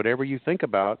begin with. So whatever you think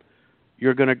about,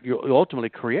 you'll ultimately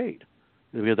create.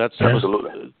 That's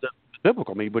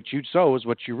biblical. I mean, what you sow is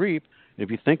what you reap. If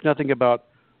you think nothing about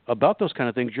those kind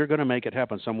of things, you're going to make it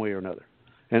happen some way or another.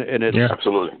 And it's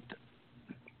absolutely.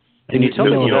 And you tell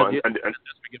people that it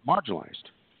doesn't get marginalized.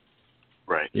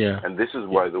 Right. Yeah. And this is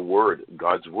why the Word,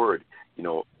 God's Word,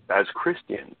 as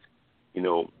Christians,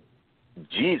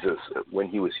 Jesus, when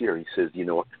he was here, he says,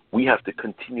 we have to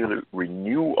continually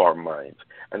renew our minds.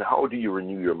 And how do you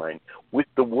renew your mind? With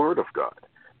the Word of God.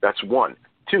 That's one.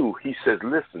 Two, he says,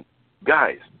 listen,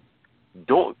 guys,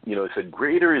 don't, he said,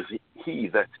 greater is he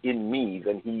that's in me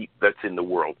than he that's in the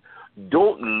world.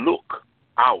 Don't look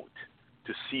out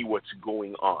to see what's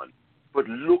going on, but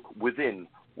look within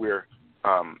where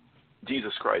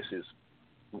Jesus Christ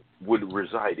would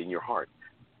reside in your heart.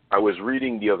 I was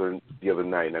reading the other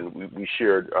night, and we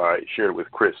shared it with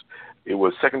Chris. It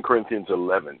was 2 Corinthians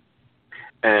 11,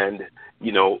 and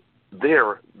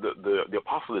there the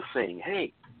apostle is saying,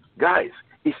 "Hey, guys,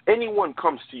 if anyone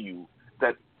comes to you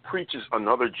that preaches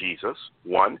another Jesus,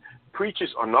 one,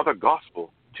 preaches another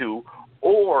gospel, two,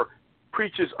 or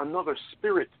preaches another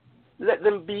spirit, let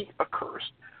them be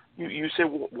accursed." You say,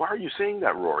 well, why are you saying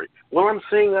that, Rory? Well, I'm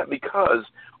saying that because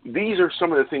these are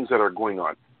some of the things that are going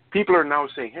on. People are now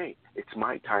saying, hey, it's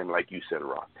my time, like you said,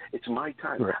 Ross. It's my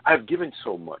time. Right. I've given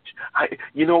so much.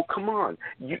 Come on.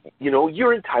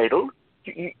 You're entitled.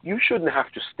 You shouldn't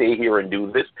have to stay here and do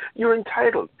this. You're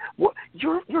entitled. What?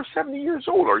 You're 70 years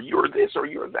old, or you're this, or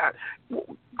you're that.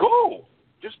 Go.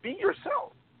 Just be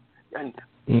yourself. And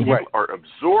people are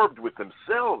absorbed with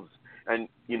themselves. And,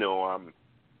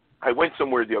 I went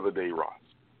somewhere the other day, Ross,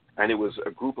 and it was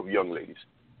a group of young ladies,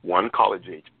 one college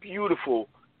age, beautiful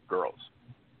girls.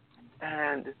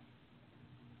 And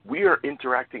we are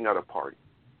interacting at a party.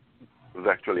 It was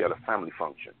actually at a family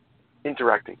function,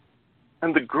 interacting.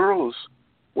 And the girls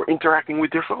were interacting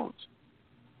with their phones,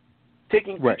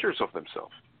 taking pictures of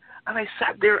themselves. And I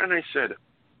sat there and I said,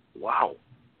 wow,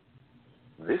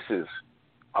 this is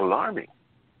alarming.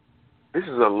 This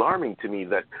is alarming to me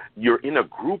that you're in a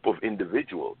group of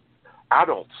individuals,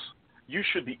 adults. You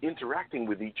should be interacting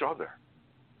with each other.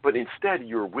 But instead,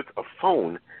 you're with a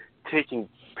phone taking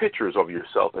pictures of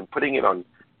yourself and putting it on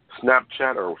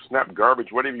Snapchat or Snap Garbage,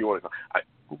 whatever you want to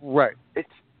call it.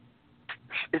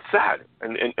 It's sad,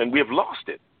 and we have lost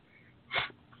it.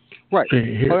 Right.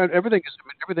 Well,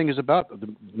 everything is about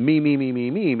the me. I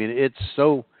mean,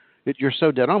 you're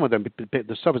so dead on with them.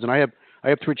 The stuff is, and I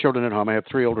have 3 children at home. I have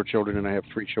 3 older children, and I have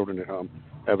 3 children at home.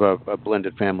 I have a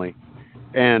blended family,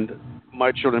 and my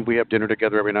children, we have dinner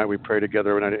together every night. We pray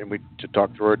together every night, and we to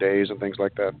talk through our days and things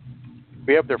like that.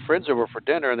 We have their friends over for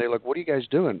dinner, and they're like, "What are you guys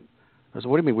doing?" I said,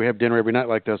 "What do you mean? We have dinner every night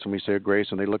like this, and we say a grace."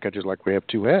 And they look at you like we have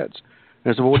 2 heads.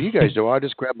 And I said, "Well, what do you guys do?" "I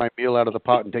just grab my meal out of the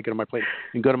pot and take it on my plate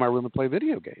and go to my room and play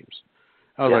video games."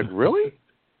 I was like, "Really?"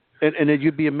 And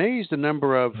you'd be amazed the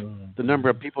number of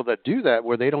people that do that,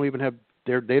 where they don't even have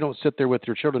they don't sit there with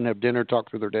their children, have dinner, talk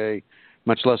through their day,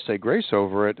 much less say grace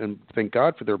over it and thank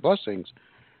God for their blessings.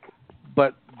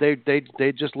 But they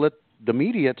just let the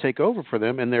media take over for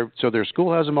them, and their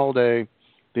school has them all day.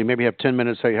 They maybe have 10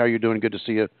 minutes. Hey, how you doing? Good to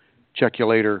see you. Check you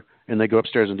later. And they go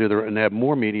upstairs and and they have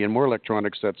more media and more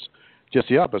electronics. That's just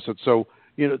the opposite. So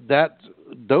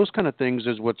those kind of things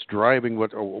is what's driving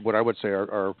what I would say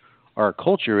our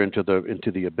culture into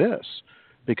the abyss,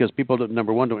 because people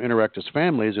number one don't interact as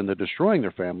families and they're destroying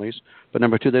their families. But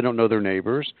number 2, they don't know their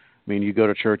neighbors. I mean, you go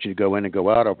to church, you go in and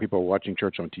go out, or people are watching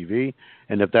church on TV.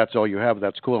 And if that's all you have,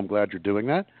 that's cool. I'm glad you're doing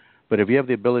that. But if you have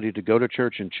the ability to go to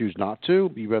church and choose not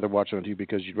to, you'd rather watch it on TV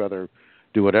because you'd rather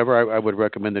do whatever, I would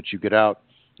recommend that you get out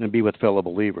and be with fellow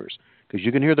believers. Because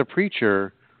you can hear the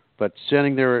preacher, but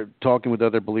sitting there talking with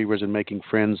other believers and making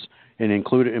friends and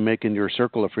making your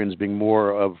circle of friends being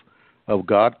more of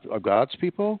God's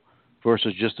people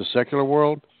versus just the secular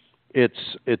world, it's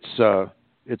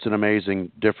an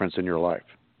amazing difference in your life.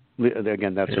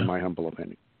 Again, that's in my humble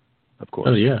opinion, of course.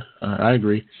 Oh, yeah, I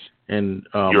agree. And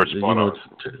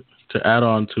to add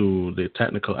on to the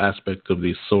technical aspect of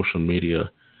the social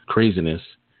media craziness,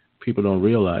 people don't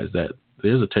realize that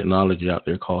there's a technology out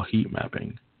there called heat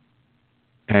mapping,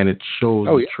 and it shows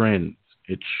the trends.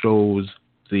 It shows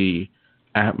the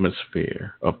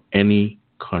atmosphere of any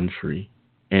country,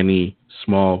 any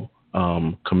small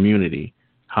community,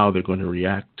 how they're going to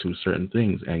react to certain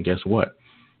things. And guess what?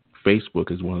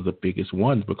 Facebook is one of the biggest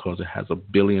ones because it has 1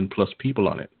 billion plus people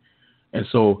on it. And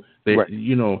so,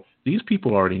 these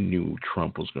people already knew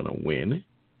Trump was going to win.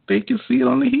 They can see it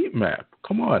on the heat map.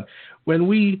 Come on. When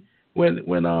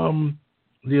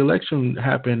the election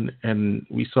happened and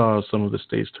we saw some of the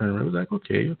states turn around, it was like,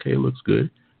 okay, it looks good.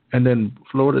 And then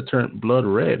Florida turned blood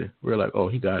red. We're like, oh,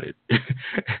 he got it.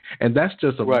 And that's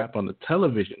just a map on the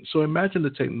television. So imagine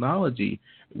the technology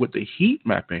with the heat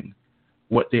mapping,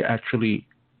 what they actually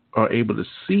are able to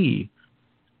see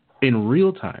in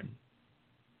real time.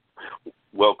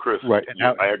 Well, Chris,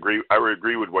 I agree. I would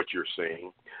agree with what you're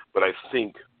saying, but I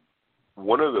think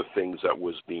one of the things that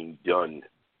was being done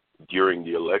during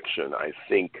the election, I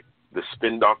think the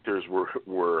spin doctors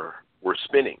were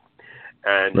spinning,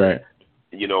 and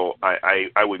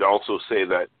I would also say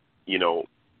that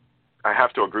I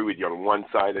have to agree with you on one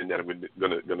side, and then I'm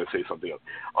going to say something else.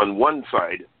 On one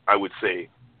side, I would say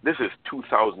this is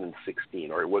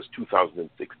 2016, or it was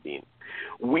 2016.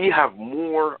 We have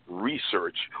more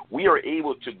research. We are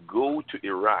able to go to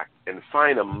Iraq and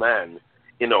find a man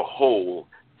in a hole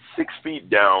 6 feet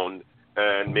down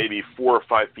and maybe 4 or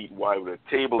 5 feet wide with a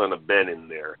table and a bed in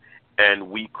there, and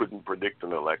we couldn't predict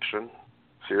an election?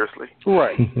 Seriously?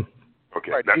 Right.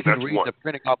 Okay, right. That's you can read one. the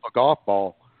printing off a golf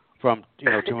ball from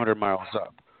 200 miles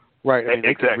up. Right. I mean,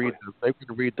 exactly. they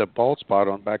can read the bald spot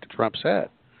on back of Trump's head.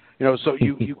 So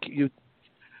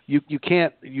you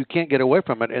can't get away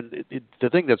from it. And the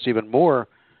thing that's even more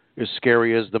is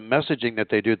scary is the messaging that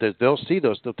they do. That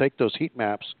they'll take those heat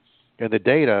maps and the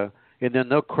data, and then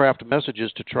they'll craft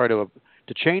messages to try to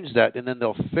change that, and then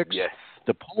they'll fix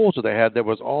the polls that they had that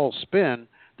was all spin,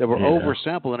 that were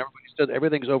oversampled, and everybody said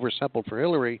everything's oversampled for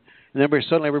Hillary, and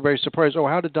everybody's surprised. Oh,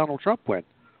 how did Donald Trump win?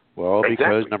 Well,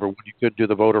 because number one, you couldn't do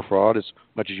the voter fraud as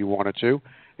much as you wanted to,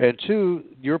 and 2,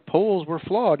 your polls were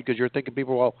flawed because you're thinking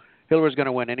people, well, Hillary's going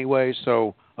to win anyway,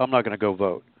 so I'm not going to go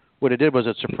vote. What it did was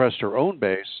it suppressed her own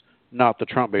base, not the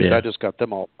Trump base. That just got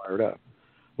them all fired up,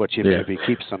 which maybe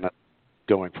keeps them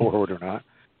going forward or not.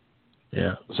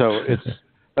 Yeah. So it's,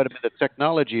 but I mean, the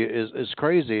technology is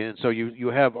crazy, and so you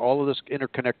have all of this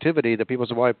interconnectivity that people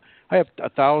say, "Well, I have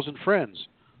 1,000 friends."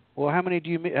 Well, how many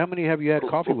have you had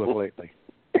coffee with lately,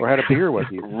 or had a beer with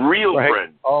you? Real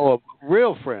friends. Oh,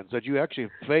 real friends that you actually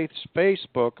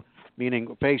Facebook,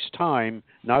 meaning FaceTime,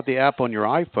 not the app on your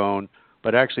iPhone,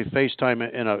 but actually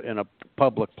FaceTime in a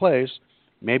public place,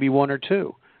 maybe one or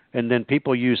two, and then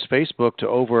people use Facebook to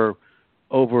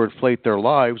overinflate their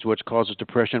lives, which causes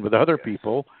depression with other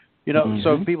people.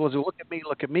 So people say,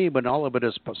 look at me, but all of it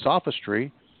is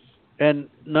sophistry, and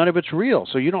none of it's real.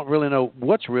 So you don't really know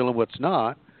what's real and what's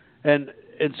not, and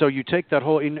so you take that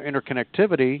whole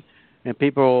interconnectivity, and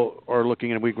people are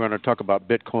looking, and we're going to talk about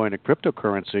Bitcoin and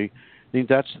cryptocurrency. I think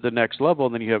that's the next level,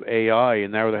 and then you have AI,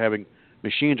 and now they're having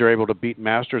machines are able to beat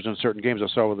masters in certain games. I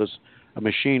saw with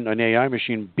an AI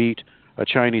machine beat a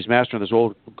Chinese master in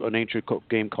an ancient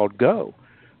game called Go.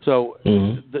 So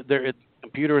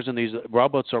computers and these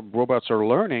robots are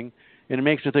learning, and it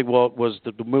makes me think, well, was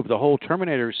the move the whole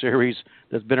Terminator series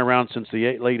that's been around since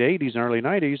the late 80s and early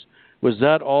 90s, was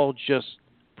that all just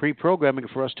pre-programming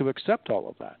for us to accept all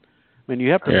of that? I mean,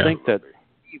 you have to think that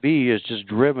TV is just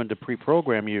driven to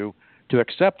pre-program you to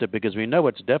accept it, because we know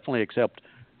it's definitely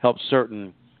helps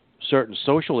certain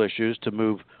social issues to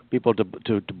move people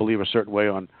to believe a certain way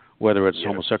on whether it's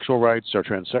homosexual rights or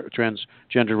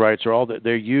transgender rights, or all that.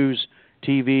 They use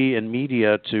TV and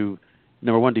media to,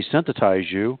 number one,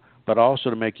 desensitize you, but also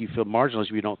to make you feel marginalized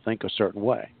if you don't think a certain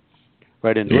way,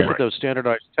 right? And look at those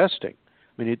standardized testing.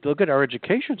 I mean, you look at our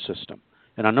education system,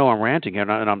 and I know I'm ranting here,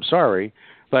 and I'm sorry,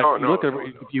 but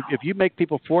if you make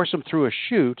people force them through a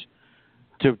chute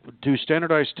to do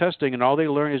standardized testing, and all they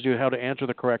learn is how to answer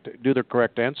the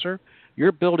correct answer,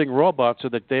 you're building robots so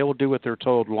that they will do what they're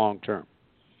told long term.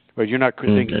 Right? You're not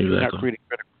creating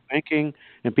critical thinking,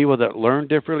 and people that learn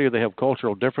differently or they have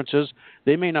cultural differences,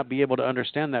 they may not be able to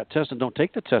understand that test and don't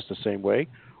take the test the same way,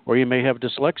 or you may have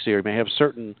dyslexia, or you may have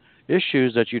certain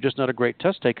issues that you're just not a great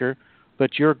test taker,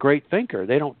 but you're a great thinker.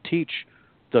 They don't teach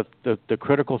the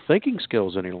critical thinking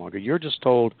skills any longer. You're just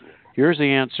told, here's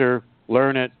the answer,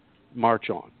 learn it, march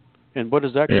on. And what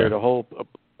does that create? A whole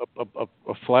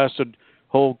a flaccid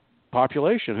whole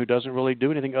population who doesn't really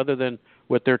do anything other than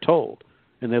what they're told,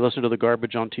 and they listen to the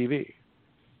garbage on TV.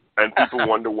 And people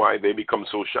wonder why they become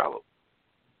so shallow.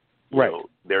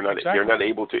 They're not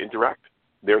able to interact.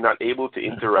 They're not able to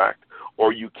interact,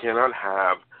 or you cannot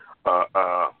have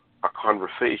a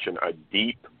conversation, a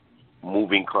deep,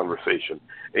 moving conversation.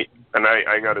 And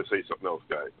I got to say something else,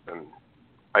 guys. And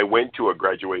I went to a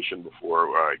graduation before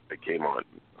I came on,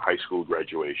 high school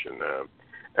graduation,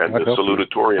 and the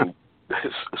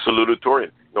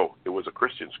salutatorian. No, it was a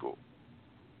Christian school.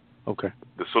 Okay.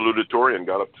 The salutatorian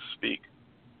got up to speak.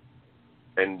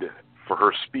 And for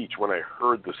her speech, when I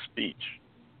heard the speech,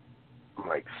 I'm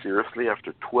like, seriously,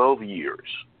 after 12 years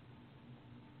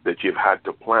that you've had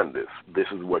to plan this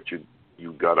is what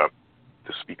you got up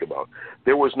to speak about.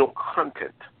 There was no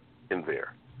content in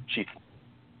there. She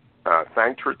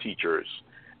thanked her teachers,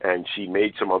 and she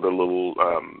made some other little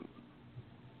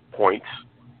points,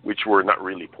 which were not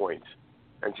really points.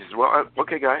 And she said, well,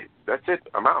 okay, guys, that's it.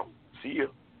 I'm out. See you.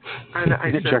 And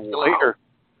I said, wow. Later.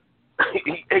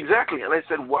 Exactly. And I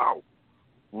said, wow,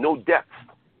 no depth.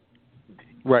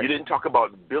 Right. You didn't talk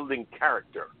about building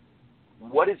character.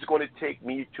 What is going to take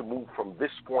me to move from this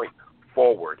point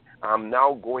forward? I'm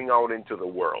now going out into the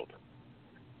world.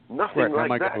 Nothing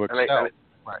like that.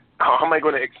 How am I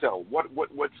going to excel?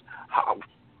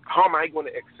 How am I going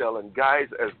to excel? And guys,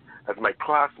 as my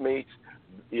classmates,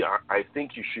 I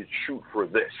think you should shoot for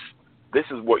this. This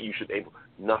is what you should aim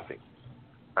for. Nothing.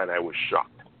 And I was shocked.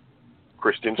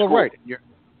 Christian school. Right.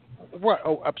 Right.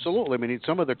 Oh, absolutely. I mean,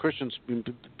 some of the Christians,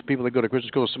 people that go to Christian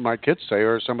schools, some of my kids say,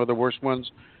 are some of the worst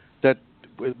ones that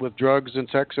with drugs and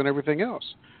sex and everything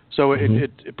else. So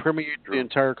it permeates the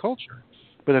entire culture.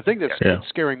 But the thing that's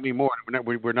scaring me more,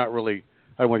 we're not really,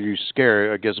 I don't want to use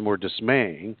scare, I guess more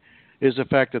dismaying, is the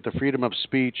fact that the freedom of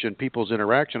speech and people's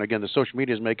interaction, again, the social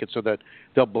medias make it so that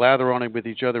they'll blather on it with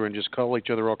each other and just call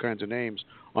each other all kinds of names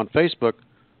on Facebook.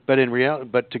 But in reality,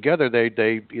 together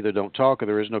they either don't talk or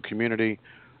there is no community.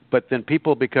 But then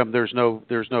people become there's no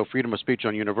freedom of speech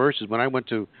on universities. When I went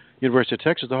to University of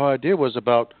Texas, the whole idea was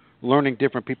about learning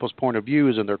different people's point of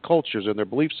views and their cultures and their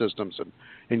belief systems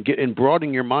and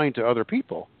broadening your mind to other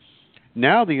people.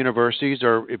 Now the universities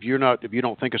are if you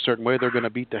don't think a certain way, they're going to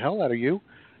beat the hell out of you.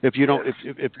 If you don't if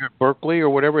you're at Berkeley or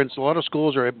whatever, and so a lot of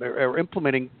schools are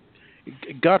implementing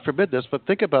God forbid this, but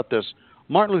think about this.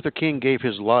 Martin Luther King gave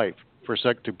his life for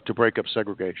to break up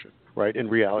segregation, right? In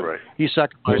reality, he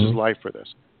sacrificed his life for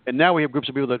this. And now we have groups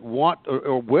of people that want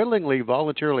or willingly,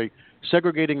 voluntarily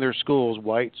segregating their schools,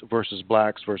 whites versus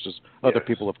blacks versus other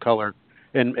people of color,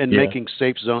 and making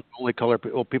safe zones only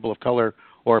people of color,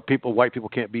 or white people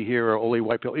can't be here, or only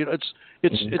white people. It's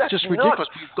just ridiculous.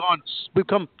 We've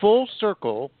come full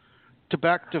circle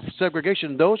back to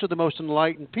segregation. Those are the most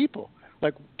enlightened people.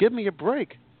 Like, give me a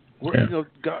break.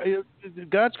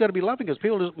 God's got to be loving us.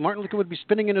 Martin Luther would be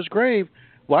spinning in his grave.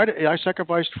 Why did I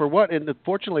sacrificed for what? And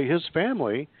unfortunately, his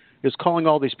family is calling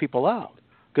all these people out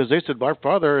because they said, "Our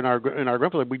father and our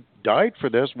grandfather, we died for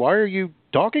this. Why are you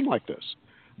talking like this?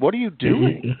 What are you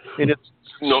doing?" And it's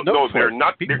no, they're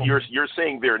not. You're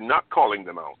saying they're not calling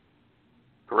them out,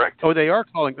 correct? Oh, they are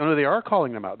calling. No, they are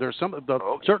calling them out. There's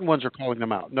certain ones are calling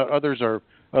them out. No, others are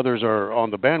on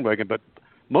the bandwagon, but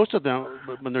most of them,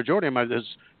 the majority of them,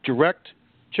 is direct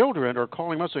children are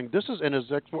calling him out, saying this is, and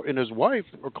his wife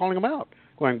are calling him out,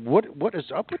 going, what is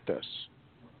up with this?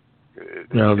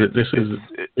 No, this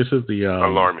is the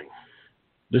alarming.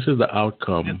 This is the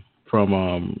outcome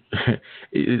from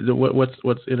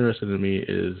what's interesting to me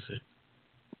is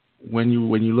when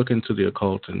you look into the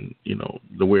occult and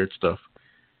the weird stuff.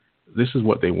 This is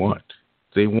what they want.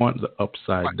 They want the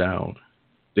upside down.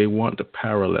 They want the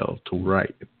parallel to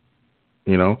right.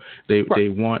 They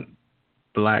want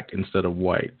black instead of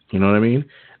white. You know what I mean?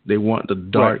 They want the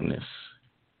darkness,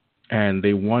 and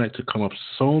they want it to come up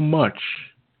so much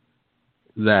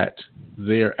that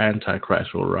their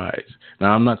antichrist will rise.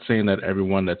 Now, I'm not saying that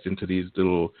everyone that's into these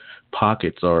little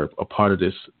pockets are a part of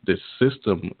this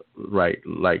system, right?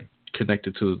 Like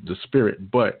connected to the spirit,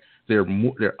 but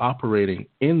they're operating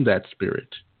in that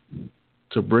spirit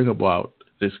to bring about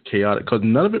this chaotic, because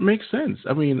none of it makes sense.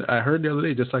 I mean, I heard the other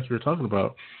day, just like you were talking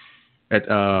about, at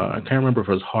I can't remember if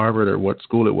it was Harvard or what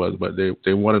school it was, but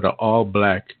they wanted an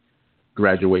all-black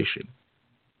graduation.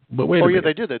 But wait a minute.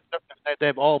 They did. They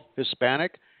have all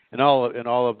Hispanic and all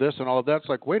of this and all of that. It's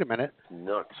like, wait a minute.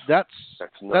 Nuts. That's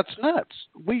nuts.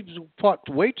 We fought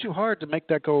way too hard to make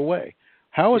that go away.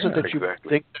 How is it that you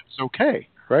think that's okay,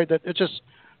 right? That it just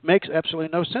makes absolutely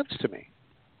no sense to me.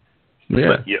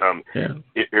 Yeah. But,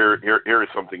 here is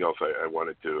something else I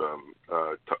wanted to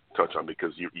touch on,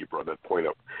 because you brought that point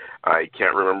up. I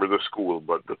can't remember the school,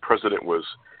 but the president was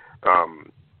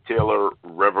Taylor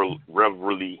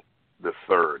Reverly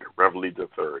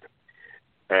III,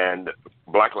 and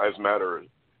Black Lives Matter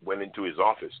went into his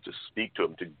office to speak to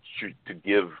him to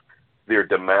give their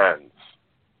demands.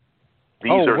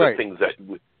 These are the things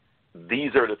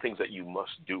that you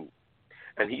must do.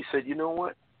 And he said, you know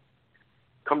what?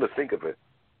 Come to think of it,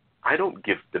 I don't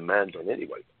give demands on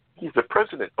anybody. He's the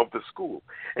president of the school.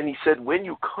 And he said, when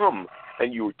you come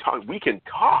and you talk, we can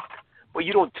talk, but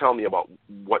you don't tell me about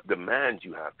what demands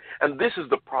you have. And this is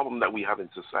the problem that we have in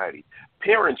society.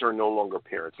 Parents are no longer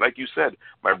parents. Like you said,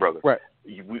 my brother,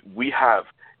 we have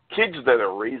kids that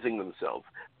are raising themselves,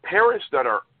 parents that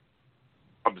are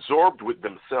absorbed with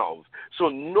themselves. So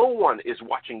no one is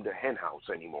watching the hen house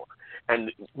anymore.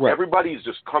 And everybody's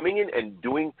just coming in and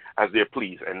doing as they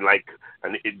please. And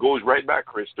it goes right back,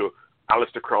 Chris, to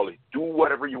Aleister Crowley. Do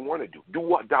whatever you want to do. Do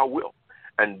what thou wilt.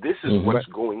 And this is what's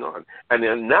going on. And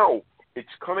then now it's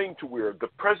coming to where the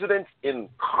presidents in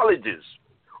colleges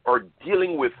are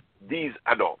dealing with these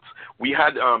adults. We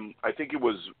had, I think it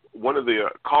was one of the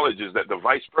colleges that the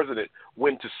vice president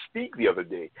went to speak the other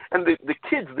day. And the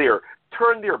kids there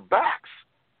turned their backs.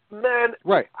 Man,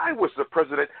 if I was the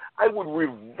president, I would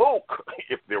revoke,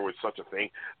 if there was such a thing,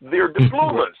 their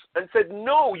diplomas and said,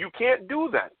 no, you can't do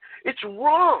that. It's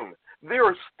wrong. There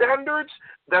are standards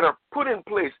that are put in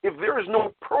place. If there is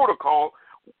no protocol,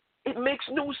 it makes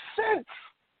no sense.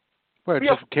 Right,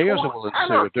 it's just chaos will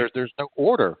ensue. There's no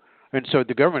order. And so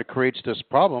the government creates this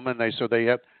problem, and they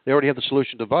already have the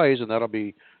solution devised, and that'll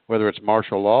be whether it's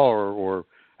martial law or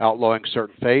outlawing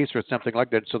certain faiths or something like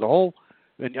that. So the whole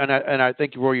and I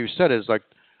think what you said is like,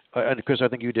 and Chris, I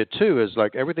think you did too, is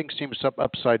like everything seems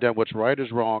upside down. What's right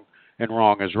is wrong, and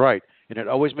wrong is right. And it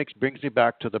always brings me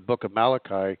back to the book of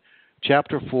Malachi,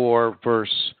 chapter 4,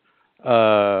 verse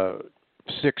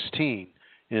 16.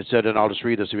 And it said, and I'll just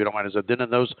read this if you don't mind. It said, then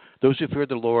those who feared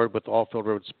the Lord with all filled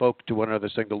reverence spoke to one another,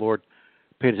 saying, the Lord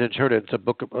paid attention to it. It's a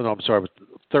book of,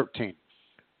 13.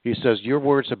 He says, your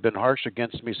words have been harsh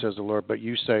against me, says the Lord, but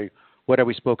you say, what have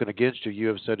we spoken against you? You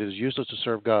have said it is useless to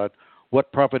serve God.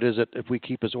 What profit is it if we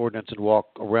keep his ordinance and walk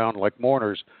around like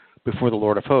mourners before the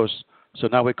Lord of hosts? So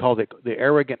now we call the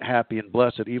arrogant happy and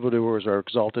blessed. Evildoers are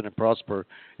exalted and prosper,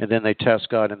 and then they test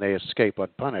God and they escape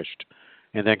unpunished.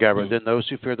 And then then those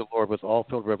who fear the Lord with all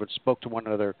filled reverence spoke to one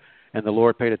another and the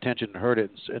Lord paid attention and heard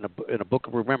it, in a book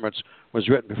of remembrance was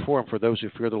written before him for those who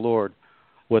fear the Lord.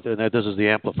 And this is the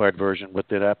Amplified Version, with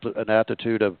an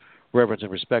attitude of reverence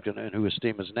and respect, and who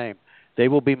esteem his name. They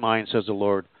will be mine, says the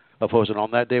Lord of hosts, and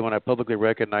on that day when I publicly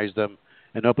recognize them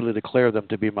and openly declare them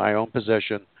to be my own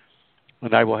possession,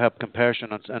 and I will have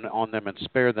compassion on them and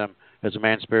spare them as a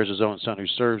man spares his own son who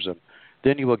serves him.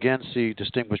 Then you will again see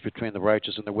distinguish between the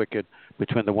righteous and the wicked,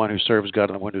 between the one who serves God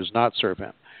and the one who does not serve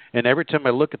him. And every time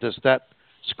I look at this, that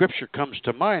scripture comes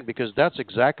to mind, because that's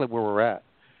exactly where we're at.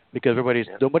 Because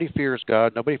nobody fears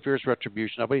God, nobody fears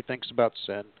retribution, nobody thinks about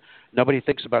sin, nobody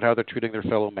thinks about how they're treating their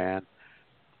fellow man.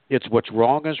 It's what's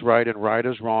wrong is right and right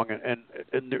is wrong, and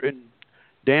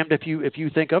damned if you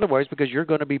think otherwise, because you're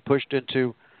going to be pushed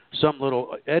into some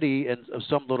little eddy and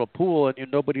some little pool, and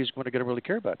nobody's going to really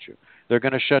care about you. They're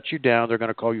going to shut you down. They're going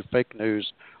to call you fake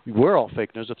news. We're all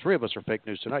fake news. The three of us are fake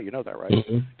news tonight. You know that, right?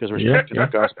 Because we're spreading the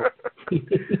gospel.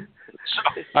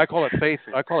 I call it faith.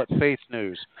 I call it faith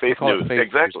news. Faith news,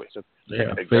 exactly.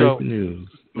 Faith news.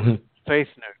 Faith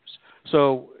news.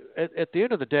 So at the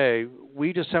end of the day,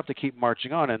 we just have to keep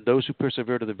marching on, and those who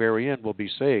persevere to the very end will be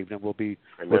saved, and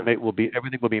everything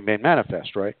will be made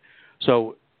manifest, right?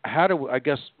 So how do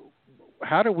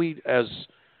we as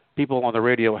people on the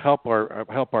radio help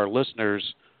our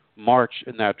listeners march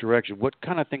in that direction? What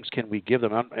kind of things can we give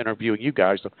them? I'm interviewing you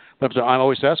guys, but I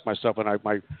always ask myself, and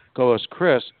my co-host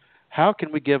Chris, how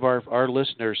can we give our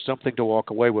listeners something to walk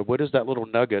away with? What is that little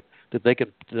nugget that they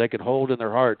can hold in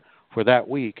their heart for that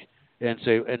week and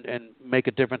say and make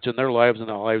a difference in their lives and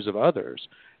the lives of others?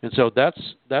 And so that's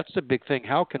the big thing.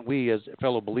 How can we as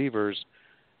fellow believers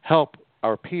help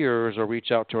our peers or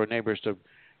reach out to our neighbors to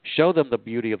show them the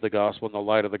beauty of the gospel and the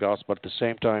light of the gospel, but at the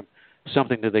same time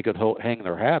something that they could hang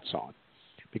their hats on?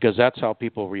 Because that's how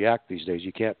people react these days.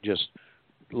 You can't just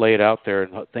lay it out there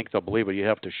and think they'll believe it. You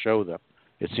have to show them.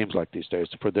 It seems like these days,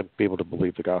 for them to be able to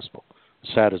believe the gospel.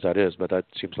 Sad as that is, but that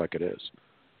seems like it is,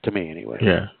 to me anyway.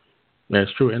 Yeah,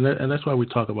 that's true. And that's why we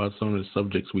talk about some of the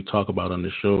subjects we talk about on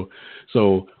the show.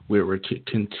 So we're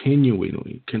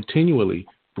continually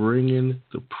bringing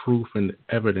the proof and the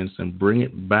evidence and bring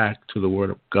it back to the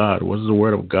Word of God. What does the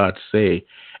Word of God say?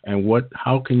 And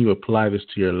how can you apply this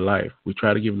to your life? We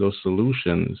try to give those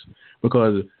solutions,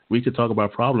 because we could talk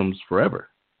about problems forever.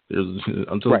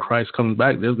 Until Christ comes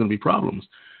back, there's going to be problems.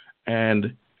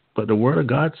 But the Word of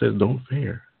God says, don't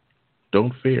fear.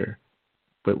 Don't fear.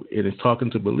 But it is talking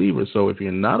to believers. So if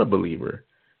you're not a believer,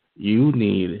 you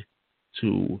need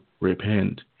to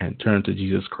repent and turn to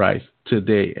Jesus Christ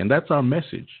today. And that's our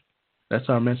message. That's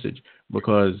our message.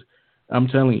 Because I'm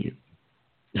telling you,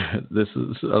 this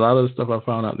is a lot of the stuff I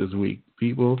found out this week.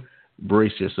 People,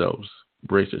 brace yourselves.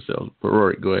 Brace yourselves. But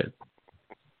Rory, go ahead.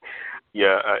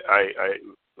 Yeah, I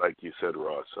like you said,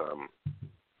 Ross,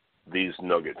 these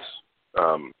nuggets,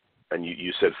 and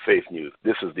you said faith news.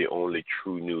 This is the only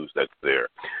true news that's there.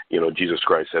 Jesus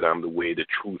Christ said, I'm the way, the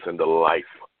truth, and the life.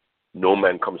 No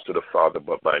man comes to the Father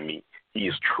but by me. He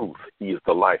is truth. He is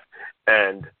the life.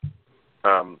 And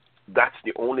that's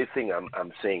the only thing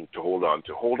I'm saying to hold on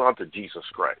to. Hold on to Jesus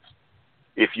Christ.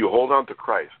 If you hold on to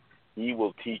Christ, he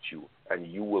will teach you, and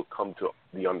you will come to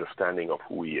the understanding of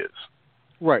who he is.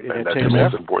 Right, and that's the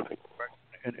most important thing.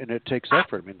 And it takes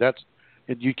effort. I mean,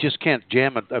 you just can't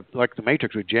jam it like the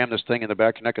Matrix. We jam this thing in the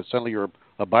back of your neck, and suddenly you're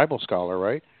a Bible scholar,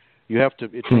 right? You have to.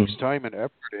 It takes time and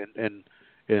effort and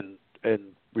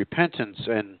repentance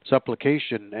and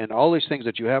supplication and all these things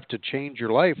that you have to change your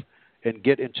life and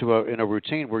get into a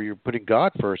routine where you're putting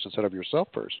God first instead of yourself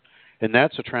first. And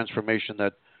that's a transformation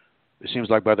that it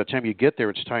seems like by the time you get there,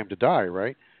 it's time to die,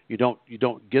 right? You don't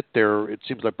get there. It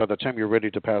seems like by the time you're ready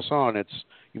to pass on,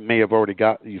 you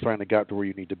finally got to where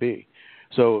you need to be.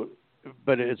 So,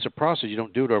 but it's a process. You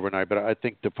don't do it overnight. But I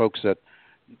think the folks that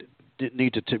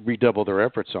need to redouble their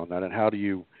efforts on that. And how do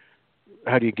you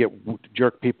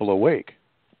jerk people awake?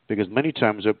 Because many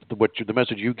times the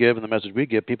message you give and the message we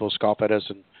give, people scoff at us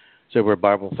and say we're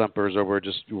Bible thumpers or we're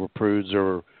prudes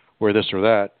or we're this or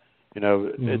that. And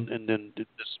then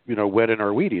just wet in our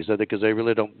Wheaties, I think, because they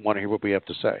really don't want to hear what we have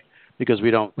to say, because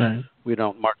we don't march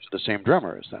to the same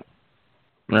drummer as them.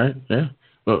 Right. Yeah.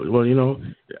 Well,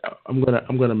 I'm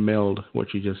gonna meld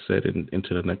what you just said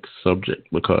into the next subject,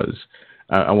 because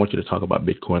I want you to talk about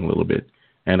Bitcoin a little bit,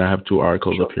 and I have 2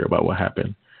 articles up here about what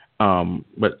happened.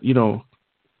 But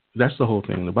that's the whole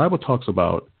thing. The Bible talks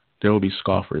about there will be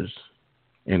scoffers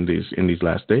in these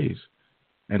last days.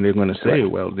 And they're going to say,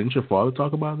 well, didn't your father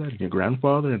talk about that? And your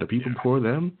grandfather and the people before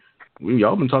them?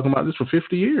 Y'all been talking about this for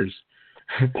 50 years.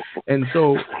 And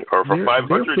so or for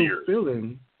 500 years.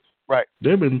 Right.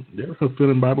 They're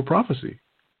fulfilling Bible prophecy.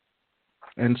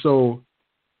 And so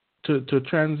to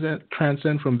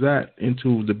transcend from that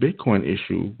into the Bitcoin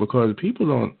issue, because people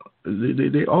don't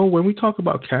they when we talk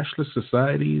about cashless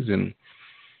societies and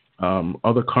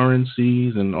other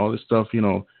currencies and all this stuff,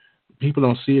 people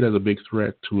don't see it as a big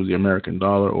threat to the American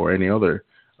dollar or any other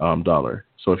dollar.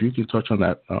 So if you could touch on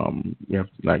that, we have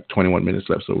like 21 minutes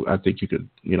left, so I think you could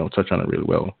touch on it really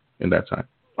well in that time.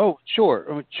 Oh,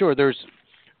 sure.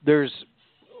 There's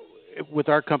with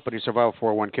our company, Survival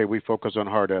 401k, we focus on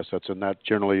hard assets, and that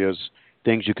generally is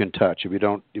things you can touch. If you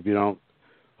don't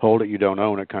hold it, you don't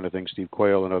own it, kind of thing. Steve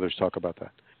Quayle and others talk about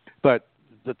that. But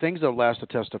the things that last the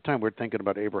test of time, we're thinking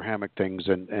about Abrahamic things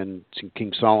and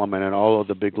King Solomon and all of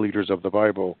the big leaders of the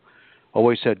Bible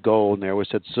always had gold, and they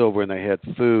always had silver, and they had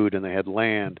food, and they had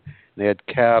land, and they had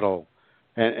cattle,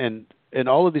 and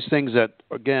all of these things that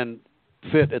again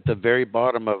fit at the very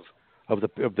bottom of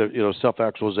the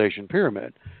self-actualization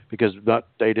pyramid, because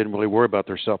they didn't really worry about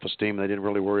their self-esteem. They didn't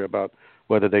really worry about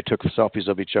whether they took selfies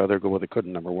of each other, well, they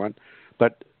couldn't, number one.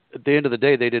 But at the end of the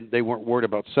day, they weren't worried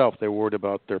about self. They were worried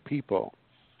about their people.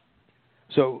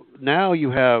 So now you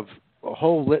have a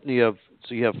whole litany so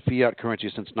you have fiat currency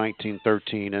since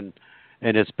 1913, and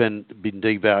it's been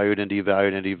devalued and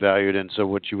devalued and devalued. And so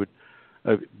what you would,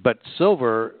 but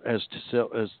silver has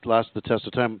lasted the test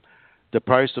of time. The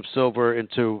price of silver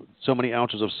into so many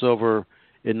ounces of silver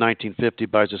in 1950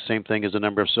 buys the same thing as the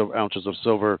number of ounces of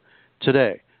silver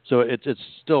today. So it's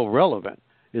still relevant.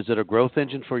 Is it a growth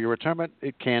engine for your retirement?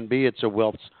 It can be. It's a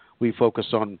wealth. We focus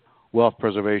on wealth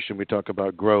preservation. We talk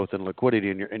about growth and liquidity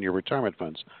in your retirement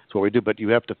funds. That's what we do. But you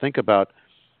have to think about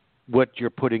what you're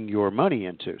putting your money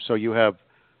into. So you have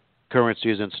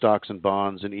currencies and stocks and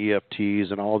bonds and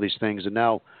EFTs and all these things. And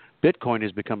now Bitcoin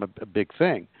has become a big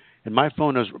thing. And my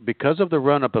phone is, because of the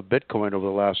run-up of Bitcoin over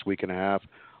the last week and a half,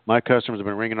 my customers have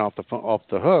been ringing my phone off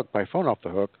the hook.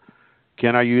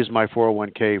 Can I use my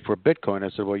 401k for Bitcoin?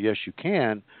 I said, well, yes, you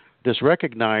can. Just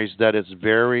recognize that it's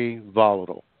very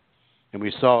volatile. And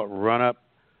we saw it run up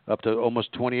to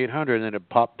almost 2,800, and then it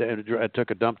popped down. It took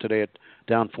a dump today at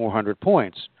down 400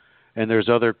 points. And there's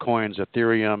other coins,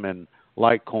 Ethereum and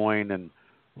Litecoin, and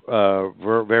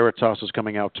Veritas is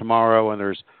coming out tomorrow, and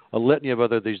there's a litany of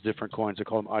these different coins. They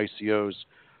call them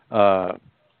ICOs,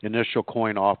 initial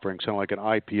coin offerings, kind of like an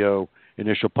IPO,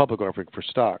 initial public offering for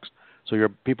stocks. So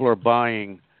people are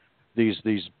buying these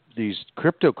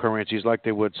cryptocurrencies like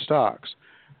they would stocks,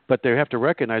 but they have to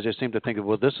recognize, they seem to think,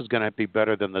 well, this is going to be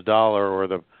better than the dollar or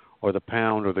the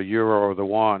pound or the euro or the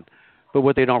yuan. But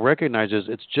what they don't recognize is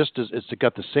it's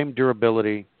got the same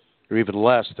durability or even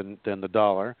less than the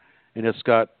dollar, and it's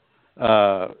got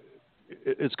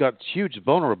huge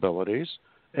vulnerabilities,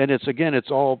 and it's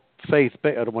all faith.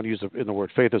 I don't want to use the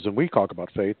word faith as in we talk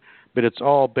about faith, but it's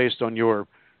all based on your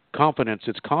confidence.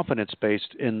 It's confidence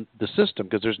based in the system,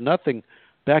 because there's nothing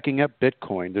backing up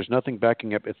Bitcoin. There's nothing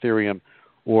backing up Ethereum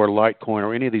or Litecoin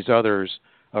or any of these others,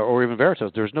 or even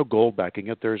Veritas. There's no gold backing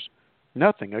it. There's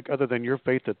nothing other than your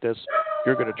faith that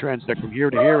you're going to transact from here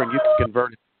to here, and you can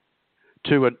convert it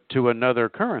to another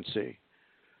currency.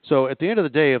 So at the end of the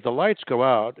day, if the lights go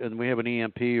out and we have an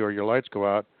EMP or your lights go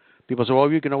out, people say,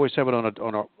 well, you can always have it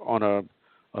on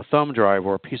a thumb drive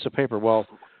or a piece of paper. Well,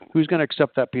 who's going to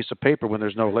accept that piece of paper when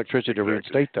there's no electricity to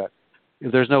reinstate that?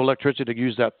 If there's no electricity to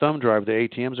use that thumb drive, the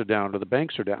ATMs are down or the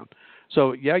banks are down.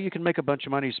 So yeah, you can make a bunch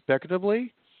of money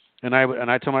speculatively, and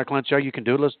I tell my clients, yeah, you can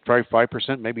do it. Let's try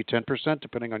 5%, maybe 10%,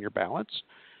 depending on your balance,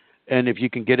 and if you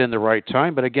can get in the right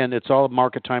time. But again, it's all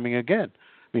market timing again.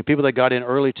 I mean, people that got in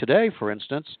early today, for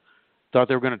instance, thought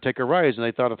they were going to take a rise, and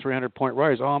they thought a 300-point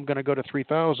rise. Oh, I'm going to go to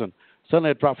 3,000.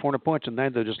 Suddenly it dropped 400 points, and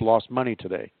then they just lost money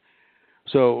today.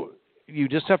 So you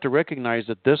just have to recognize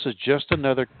that this is just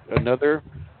another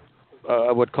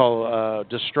I would call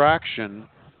distraction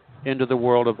into the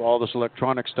world of all this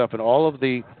electronic stuff, and all of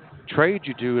the trades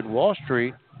you do in Wall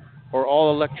Street are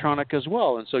all electronic as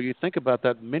well. And so you think about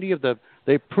that.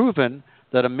 They've proven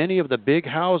that many of the big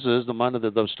houses,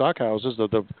 those stock houses,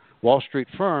 the Wall Street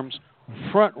firms,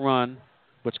 front run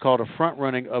what's called a front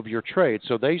running of your trade.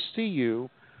 So they see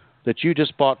that you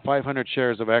just bought 500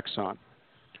 shares of Exxon,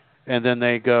 and then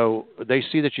they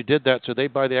see that you did that, so they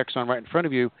buy the Exxon right in front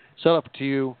of you, sell it to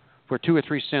you for 2 or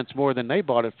 3 cents more than they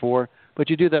bought it for. But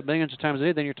you do that millions of times a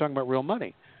day, then you're talking about real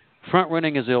money. Front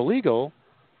running is illegal,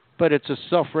 but it's a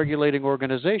self-regulating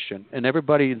organization, and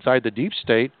everybody inside the deep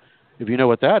state, if you know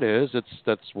what that is,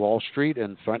 that's Wall Street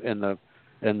and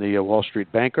the Wall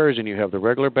Street bankers, and you have the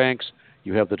regular banks,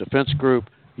 you have the defense group,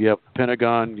 you have the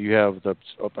Pentagon, you have the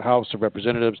House of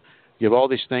Representatives, you have all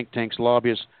these think tanks,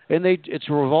 lobbyists, and it's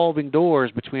revolving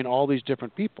doors between all these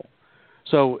different people.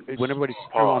 So when everybody's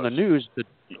on the news,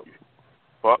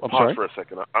 pause for a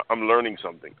second. I'm learning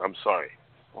something. I'm sorry.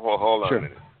 hold on a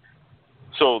minute.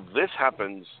 So this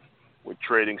happens with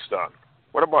trading stock.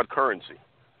 What about currency?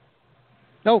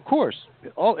 No, of course.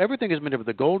 Everything is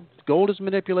manipulated. The gold is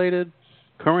manipulated.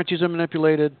 Currencies are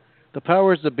manipulated. The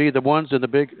powers that be, the ones in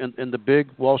the big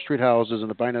Wall Street houses and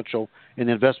the financial and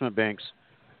the investment banks,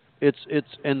 it's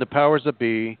and the powers that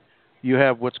be. You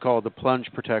have what's called the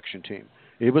plunge protection team.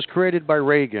 It was created by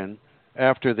Reagan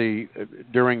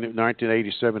during the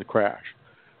 1987 crash.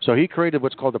 So he created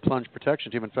what's called the plunge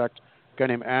protection team. In fact, a guy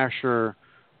named Asher,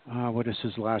 what is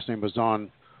his last name, was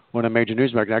on one of the major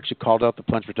news magazines, actually called out the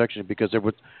plunge protection because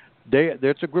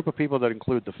it's a group of people that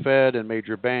include the Fed and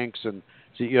major banks and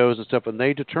CEOs and stuff, and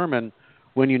they determine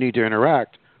when you need to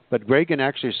interact. But Reagan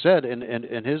actually said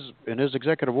in his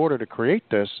executive order to create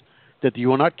this that you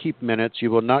will not keep minutes, you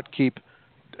will not keep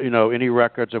any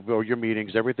records of your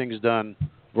meetings. Everything's done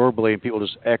verbally, and people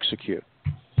just execute.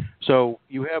 So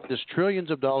you have this trillions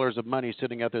of dollars of money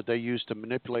sitting out there that they use to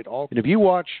manipulate all. And if you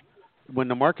watch when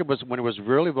it was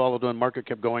really volatile and the market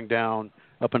kept going down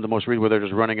up into the most recent where they're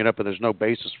just running it up and there's no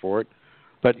basis for it.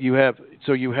 But you have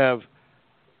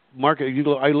market.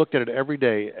 I looked at it every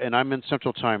day, and I'm in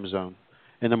Central Time Zone,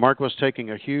 and the market was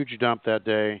taking a huge dump that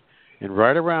day. And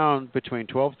right around between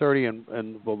 12:30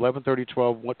 and 11:30,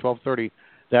 12:30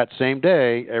 that same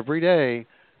day, every day,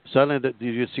 suddenly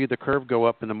you see the curve go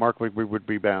up and the market would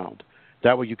rebound.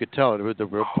 That way you could tell it.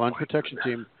 The plunge protection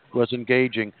team was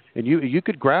engaging, and you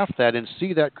could graph that and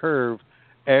see that curve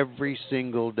every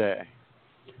single day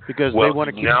because they want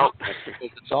to keep it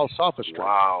because it's all sophistry.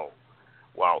 Wow.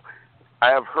 I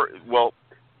have heard. Well,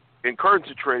 in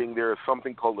currency trading, there is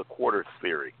something called the quarters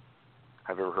theory.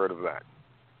 Have you ever heard of that?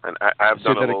 And I've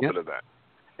done a little bit of that.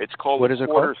 It's called the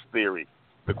quarters theory.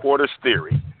 The quarters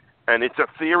theory. And it's a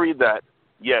theory that,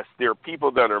 yes, there are people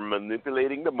that are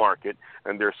manipulating the market,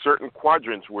 and there are certain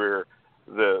quadrants where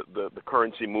the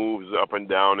currency moves up and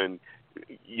down. And,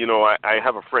 I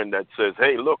have a friend that says,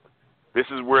 hey, look, this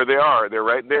is where they are. They're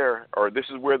right there. Or this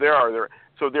is where they are.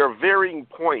 So there are varying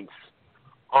points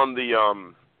on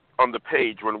the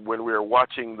page when we are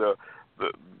watching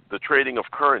the trading of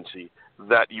currency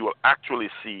that you will actually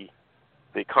see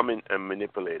they come in and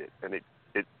manipulate it. And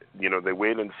they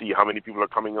wait and see how many people are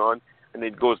coming on, and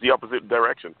it goes the opposite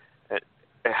direction. And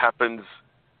it happens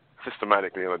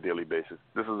systematically on a daily basis.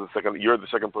 You're the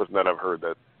second person that I've heard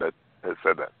that has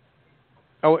said that.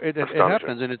 Oh, it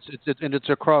happens, and it's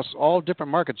across all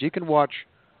different markets. You can watch.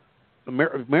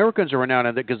 Americans are renowned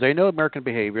in that because they know American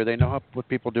behavior. They know what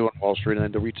people do on Wall Street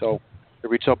and the retail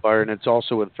buyer, and it's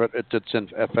also in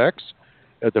FX.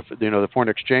 The foreign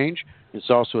exchange.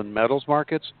 It's also in metals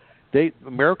markets.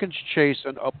 Americans chase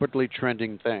an upwardly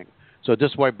trending thing. So this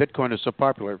is why Bitcoin is so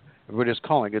popular. Everybody's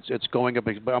calling. It's going up.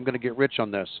 But I'm going to get rich on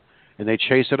this, and they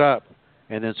chase it up.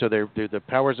 And then so the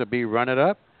powers that be run it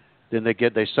up. Then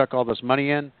they suck all this money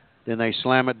in. Then they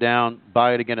slam it down,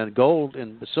 buy it again. And gold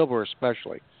and silver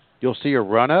especially, you'll see a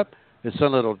run up. And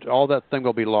suddenly all that thing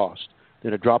will be lost.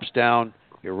 Then it drops down.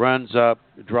 It runs up.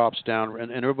 It drops down,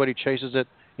 and everybody chases it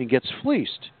and gets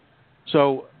fleeced.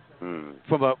 So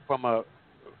from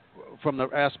the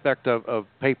aspect of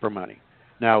paper money.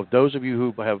 Now, those of you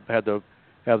who have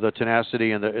the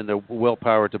tenacity and the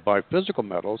willpower to buy physical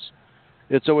metals,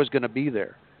 it's always going to be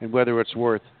there. And whether it's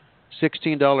worth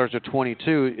 $16 or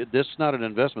 $22, this is not an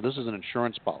investment. This is an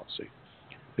insurance policy.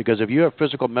 Because if you have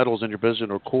physical metals in your possession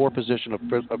or core position of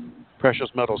precious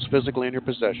metals physically in your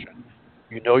possession,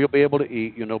 you'll be able to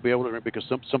eat. You'll be able to drink because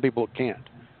some people can't.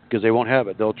 Because they won't have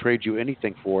it. They'll trade you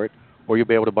anything for it, or you'll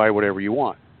be able to buy whatever you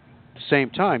want. At the same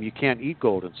time, you can't eat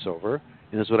gold and silver,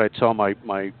 and that's what I tell my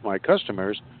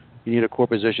customers. You need a core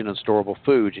position in storable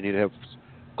foods. You need to have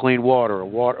clean water, a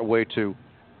way to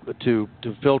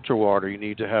filter water. You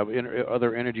need to have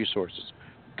other energy sources.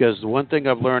 Because the one thing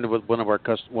I've learned with one of our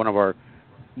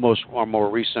more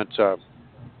recent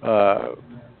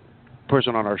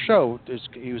person on our show,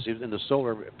 he was in the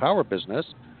solar power business,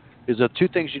 is that two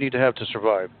things you need to have to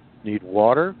survive. You need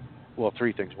water,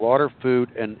 three things: water, food,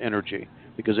 and energy.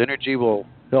 Because energy will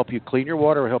help you clean your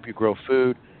water, will help you grow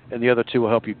food, and the other two will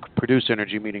help you produce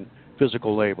energy, meaning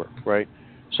physical labor, right?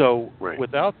 So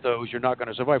without those, you're not going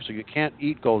to survive. So you can't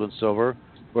eat gold and silver,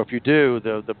 or if you do,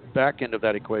 the back end of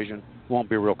that equation won't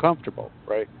be real comfortable,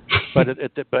 right? But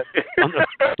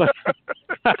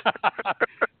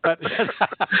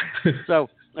so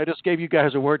I just gave you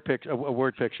guys a word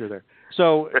picture there.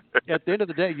 So at the end of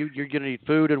the day, you're going to need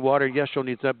food and water. Yes, you'll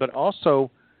need that, but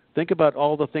also think about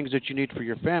all the things that you need for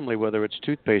your family, whether it's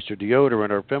toothpaste or deodorant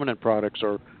or feminine products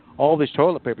or all these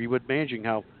toilet paper. You would imagine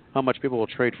how much people will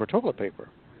trade for toilet paper.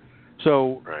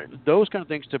 So those kind of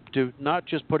things to not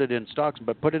just put it in stocks,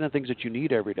 but put it in things that you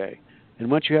need every day. And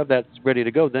once you have that ready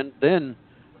to go, then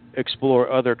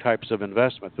explore other types of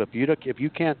investments. But if you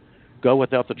can't go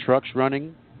without the trucks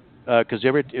running, because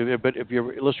if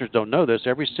your listeners don't know this,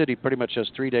 every city pretty much has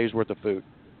 3 days worth of food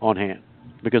on hand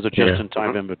because of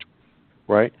just-in-time inventory,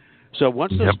 right? So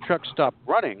once those trucks stop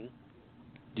running,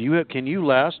 can you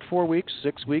last 4 weeks,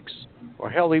 6 weeks,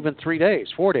 or hell, even 3 days,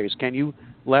 4 days? Can you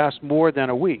last more than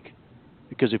a week?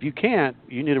 Because if you can't,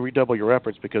 you need to redouble your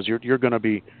efforts because you're going to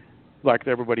be like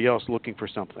everybody else looking for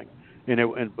something. And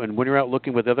when you're out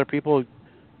looking with other people,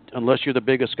 unless you're the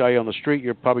biggest guy on the street,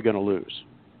 you're probably going to lose.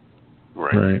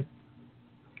 Right.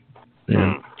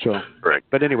 Yeah. So,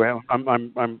 but anyway,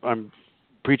 I'm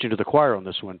preaching to the choir on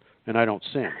this one, and I don't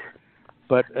sing.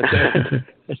 But at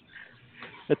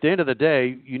the end of the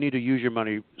day, you need to use your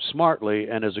money smartly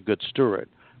and as a good steward.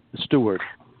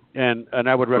 And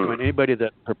I would recommend anybody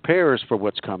that prepares for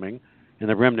what's coming, and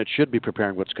the remnant should be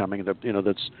preparing what's coming.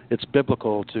 It's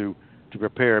biblical to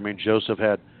prepare. I mean, Joseph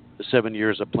had the 7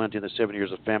 years of plenty and the 7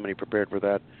 years of famine. He prepared for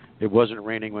that. It wasn't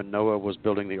raining when Noah was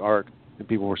building the ark, and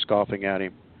people were scoffing at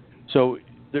him. So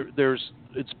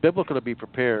it's biblical to be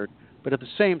prepared, but at the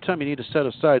same time, you need to set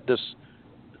aside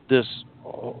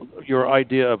your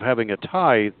idea of having a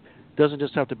tithe. Doesn't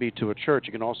just have to be to a church.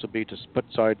 It can also be to put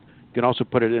aside. You can also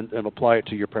put it in and apply it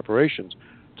to your preparations.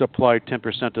 To apply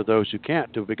 10% to those who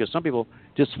can't do it, because some people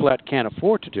just flat can't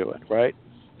afford to do it, right?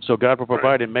 So God will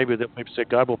provide, and maybe say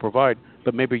God will provide,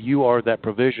 but maybe you are that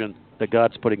provision that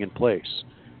God's putting in place.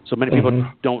 So many people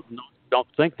don't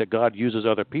think that God uses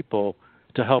other people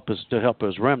to help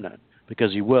his remnant,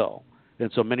 because He will. And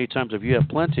so many times, if you have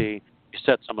plenty, you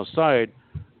set some aside.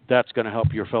 That's going to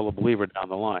help your fellow believer down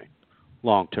the line,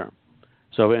 long term.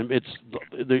 So, and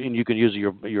you can use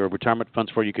your retirement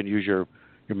funds for it. You can use your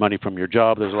money from your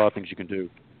job. There's a lot of things you can do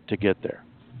to get there.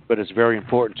 But it's very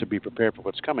important to be prepared for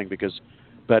what's coming,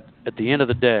 but at the end of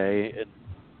the day,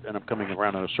 and I'm coming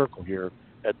around in a circle here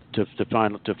to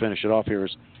finish it off here,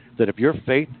 is that if your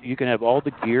faith, you can have all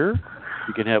the gear,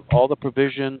 you can have all the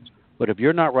provisions, but if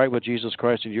you're not right with Jesus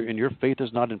Christ and your faith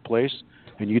is not in place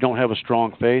and you don't have a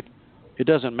strong faith, it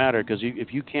doesn't matter, because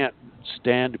if you can't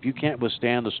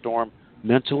withstand the storm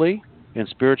mentally and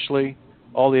spiritually,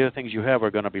 all the other things you have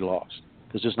are going to be lost.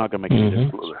 It's just not going to make any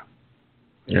difference.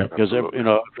 Yeah, because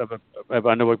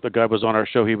I know the guy was on our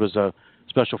show. He was a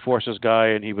special forces guy,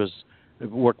 and he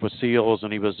worked with SEALs,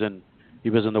 and he was in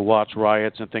the Watts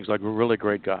riots and things like. A really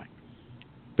great guy.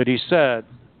 But he said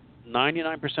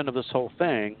 99% of this whole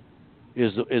thing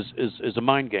is a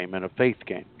mind game and a faith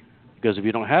game, because if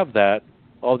you don't have that,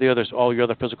 all your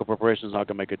other physical preparation is not going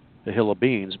to make it a hill of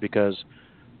beans, because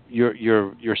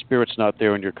your spirit's not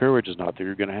there and your courage is not there.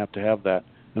 You're going to have that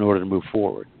in order to move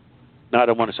forward. Now, I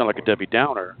don't want to sound like a Debbie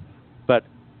Downer, but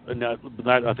I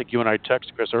think you and I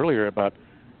texted Chris earlier about,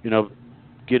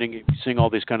 seeing all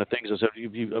these kind of things, as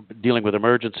you dealing with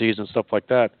emergencies and stuff like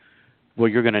that. Well,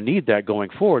 you're going to need that going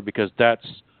forward, because that's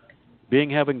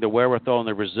having the wherewithal and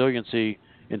the resiliency,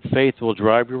 and faith will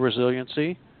drive your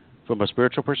resiliency from a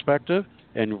spiritual perspective,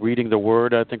 and reading the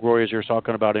Word. I think, Roy, as you're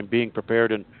talking about, and being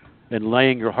prepared and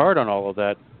laying your heart on all of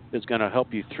that is going to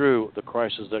help you through the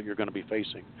crisis that you're going to be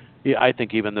facing. Yeah, I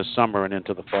think even this summer and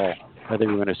into the fall, I think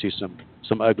we're going to see some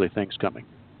ugly things coming.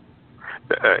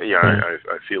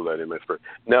 I feel that in my spirit.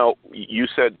 Now, you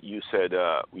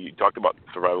talked about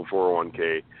Survival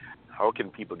 401k. How can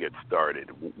people get started?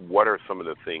 What are some of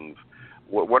the things?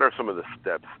 What are some of the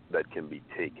steps that can be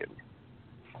taken?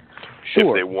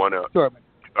 Sure. If they want to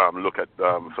look at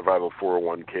Survival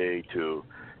 401k to,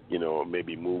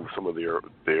 maybe move some of their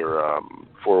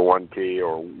 401k,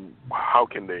 or how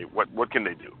can they? What can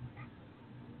they do?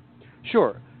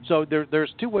 Sure. So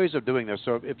there's two ways of doing this.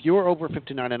 So if you're over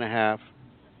 59 and a half,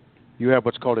 you have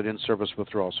what's called an in-service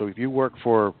withdrawal. So if you work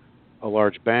for a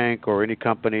large bank or any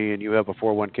company and you have a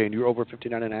 401k and you're over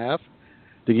 59 and a half,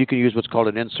 then you can use what's called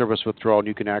an in-service withdrawal, and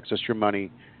you can access your money.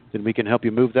 Then we can help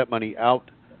you move that money out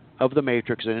of the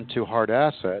matrix and into hard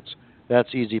assets.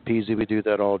 That's easy peasy. We do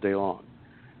that all day long.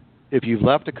 If you've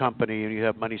left a company and you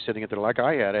have money sitting there, like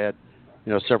I had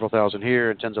several thousand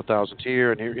here and tens of thousands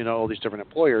here, and here, all these different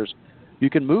employers, you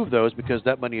can move those, because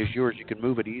that money is yours. You can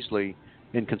move it easily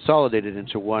and consolidate it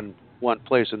into one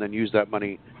place, and then use that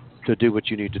money to do what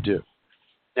you need to do.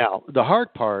 Now, the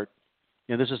hard part,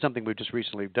 and this is something we've just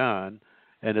recently done,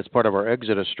 and it's part of our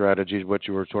exodus strategy, which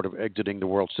we're sort of exiting the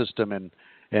world system and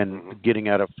getting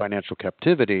out of financial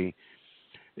captivity,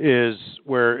 is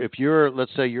where if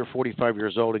let's say you're 45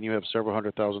 years old and you have several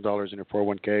 $100,000 in your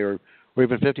 401k or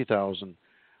even $50,000,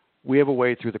 we have a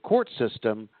way through the court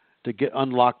system to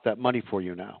unlock that money for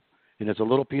you now. And it's a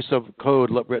little piece of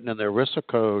code written in the ERISA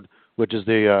code, which is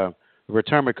the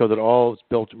retirement code that all is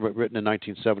written in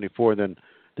 1974, then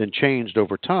changed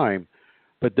over time.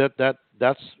 But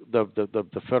that's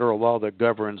the federal law that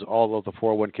governs all of the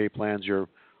 401k plans, your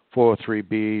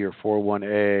 403b, your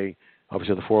 401a,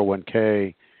 obviously the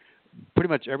 401k, pretty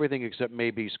much everything except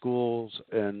maybe schools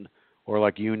or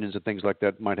like unions and things like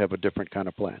that might have a different kind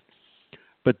of plan.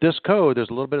 But this code, there's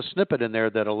a little bit of snippet in there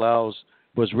that was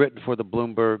written for the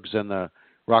Bloombergs and the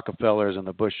Rockefellers and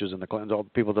the Bushes and the Clintons, all the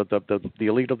people, the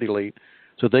elite of the elite,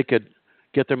 so they could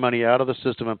get their money out of the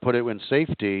system and put it in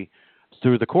safety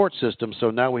through the court system.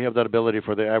 So now we have that ability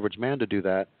for the average man to do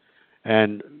that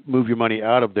and move your money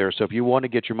out of there. So if you want to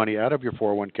get your money out of your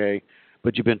 401k,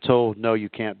 but you've been told, no, you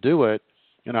can't do it,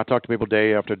 and I talk to people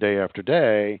day after day after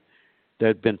day that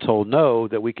have been told no,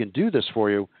 that we can do this for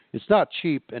you. It's not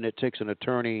cheap, and it takes an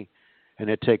attorney, and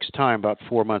it takes time, about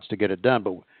 4 months to get it done.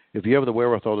 But if you have the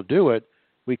wherewithal to do it,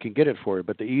 we can get it for you.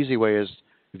 But the easy way is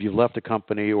if you've left the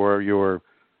company or you're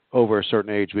over a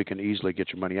certain age, we can easily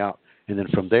get your money out. And then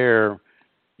from there,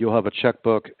 you'll have a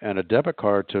checkbook and a debit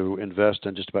card to invest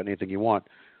in just about anything you want,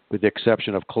 with the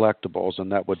exception of collectibles.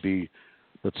 And that would be,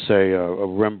 let's say, a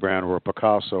Rembrandt or a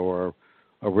Picasso or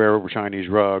a rare Chinese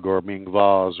rug or a Ming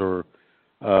vase or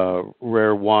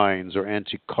rare wines or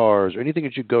antique cars or anything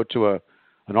that you go to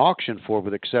an auction for,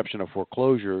 with the exception of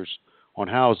foreclosures on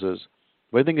houses.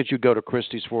 But anything that you go to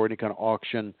Christie's for, any kind of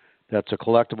auction that's a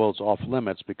collectible, is off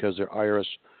limits because their IRS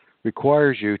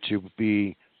requires you to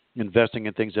be investing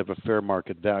in things that have a fair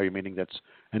market value, meaning that's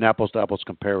an apples-to-apples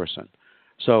comparison.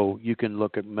 So you can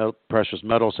look at precious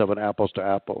metals, have an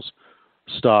apples-to-apples.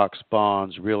 Stocks,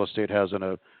 bonds, real estate has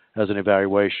an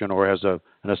evaluation or has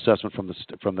an assessment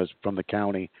from the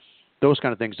county. Those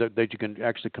kind of things that you can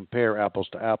actually compare apples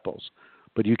to apples.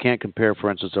 But you can't compare, for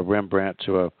instance, a Rembrandt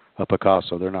to a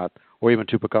Picasso. They're not, or even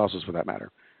two Picassos for that matter.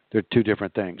 They're two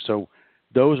different things. So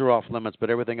those are off limits, but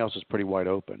everything else is pretty wide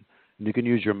open. And you can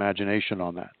use your imagination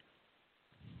on that.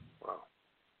 Wow.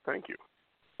 Thank you.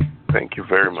 Thank you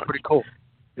very much. It's pretty cool.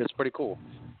 It's pretty cool.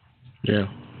 Yeah.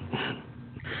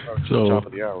 So, top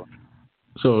of the hour.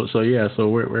 So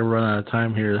we're running out of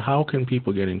time here. How can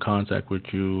people get in contact with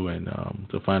you and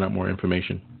to find out more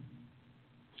information?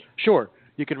 Sure.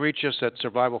 You can reach us at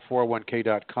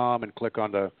survival401k.com and click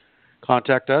on the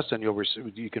contact us, and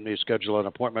you can schedule an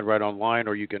appointment right online,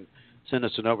 or you can send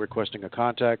us a note requesting a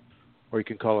contact, or you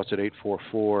can call us at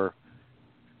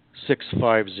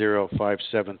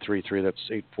 844-650-5733. That's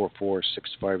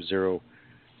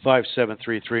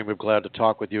 844-650-5733, and we're glad to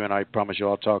talk with you, and I promise you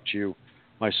I'll talk to you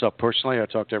myself personally. I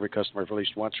talk to every customer at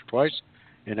least once or twice,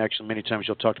 and actually many times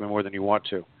you'll talk to me more than you want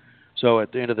to. So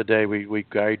at the end of the day, we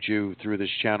guide you through these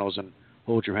channels and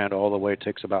hold your hand all the way. It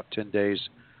takes about 10 days.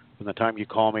 From the time you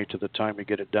call me to the time you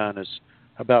get it done is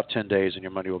about 10 days, and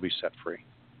your money will be set free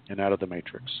and out of the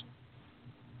matrix.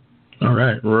 All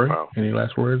right, Rory, wow. Any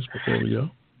last words before we go?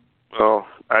 Well,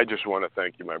 I just want to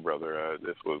thank you, my brother.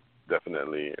 This was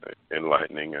definitely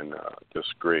enlightening and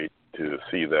just great to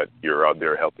see that you're out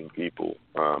there helping people.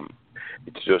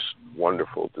 It's just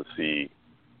wonderful to see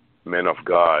men of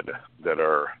God that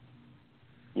are,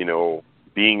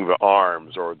 being the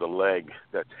arms or the leg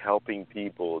that's helping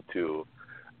people to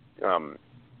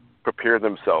prepare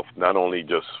themselves, not only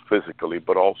just physically,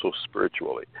 but also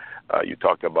spiritually. You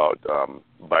talked about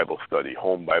Bible study,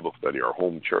 home Bible study, or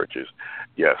home churches.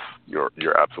 Yes,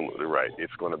 you're absolutely right.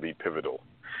 It's going to be pivotal.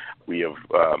 We have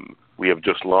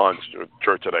just launched, a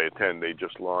church that I attend, they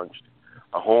just launched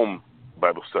a home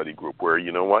Bible study group where, we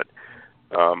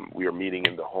are meeting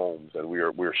in the homes and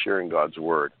we're sharing God's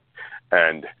word,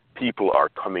 and people are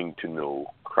coming to know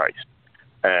Christ.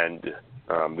 And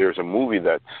there's a movie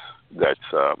that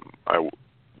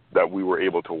we were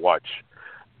able to watch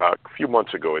a few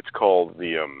months ago. It's called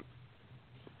I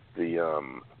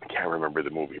can't remember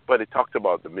the movie, but it talked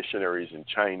about the missionaries in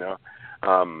China.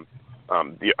 I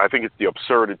think it's The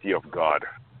Absurdity of God.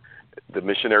 The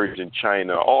missionaries in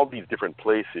China, all these different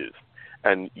places.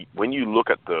 And when you look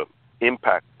at the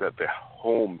impact that the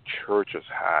home churches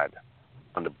had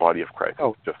on the body of Christ,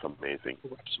 it's just amazing.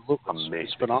 Absolutely. Amazing.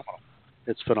 It's phenomenal.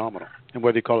 It's phenomenal. And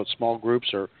whether you call it small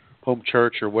groups or home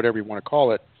church or whatever you want to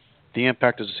call it, the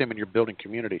impact is the same in your building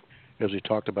community, as we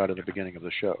talked about at the beginning of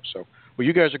the show. So, well,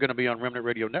 you guys are going to be on Remnant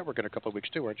Radio Network in a couple of weeks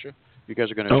too, aren't you? You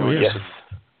guys are going to join us and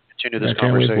continue this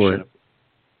conversation.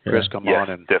 Chris, come on,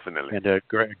 and definitely, and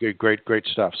great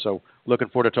stuff. So, looking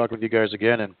forward to talking with you guys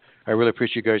again, and I really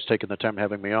appreciate you guys taking the time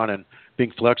having me on and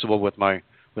being flexible with my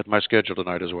schedule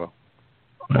tonight as well.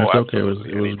 That's okay. It was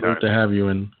great to have you,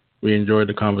 and we enjoyed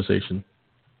the conversation.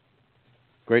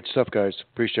 Great stuff, guys.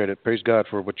 Appreciate it. Praise God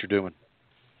for what you're doing.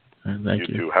 Thank you.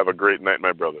 You too. Have a great night,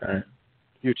 my brother. All right.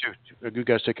 You too. You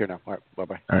guys take care now. All right.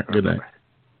 Bye-bye. All right. Good night.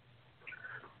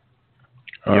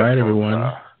 Bye-bye. All right,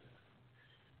 everyone.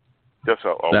 Just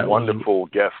a wonderful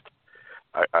guest.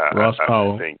 Ross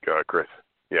Powell. I think, Chris.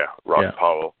 Yeah, Ross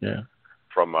Powell. Yeah.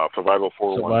 From Survival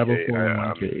 401k. Survival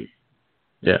 401k.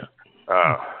 Yeah.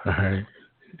 All right.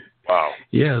 Wow.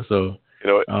 Yeah, so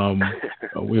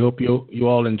we hope you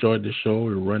all enjoyed the show.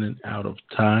 We're running out of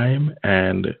time,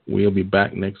 and we'll be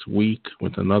back next week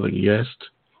with another guest,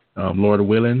 Lord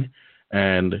willing,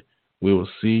 and we will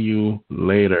see you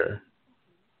later.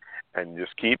 And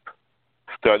just keep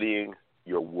studying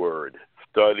your word.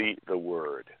 Study the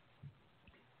word.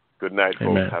 Good night,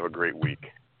 Amen. folks. Have a great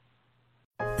week.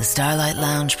 The Starlight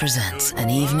Lounge presents An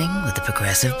Evening with the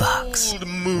Progressive Box. Old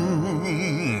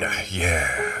moon, yeah.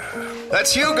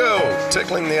 That's Hugo,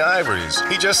 tickling the ivories.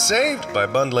 He just saved by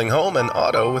bundling home and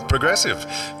auto with Progressive.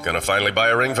 Gonna finally buy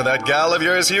a ring for that gal of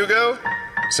yours, Hugo?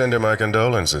 Send her my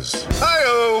condolences.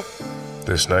 Hi-oh!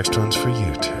 This next one's for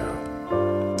you,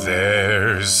 too.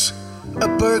 There's a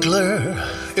burglar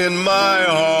in my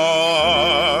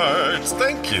heart.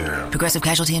 Thank you. Progressive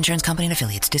Casualty Insurance Company and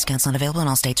Affiliates. Discounts not available in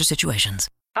all states or situations.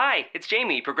 Hi, it's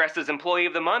Jamie, Progressive's Employee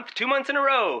of the Month, 2 months in a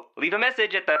row. Leave a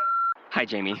message at the... Hi,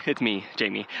 Jamie. It's me,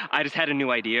 Jamie. I just had a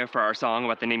new idea for our song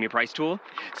about the Name Your Price tool.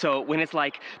 So when it's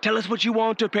like, tell us what you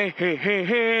want to pay, hey, hey,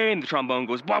 hey, and the trombone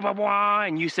goes, blah, blah, blah,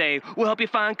 and you say, we'll help you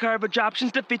find coverage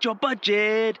options to fit your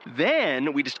budget.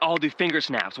 Then we just all do finger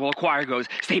snaps while a choir goes,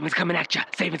 savings coming at ya,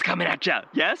 savings coming at ya.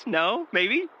 Yes? No?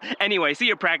 Maybe? Anyway, see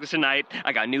you at practice tonight.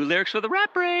 I got new lyrics for the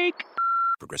rap break.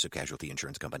 Progressive Casualty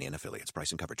Insurance Company and Affiliates.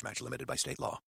 Price and coverage match limited by state law.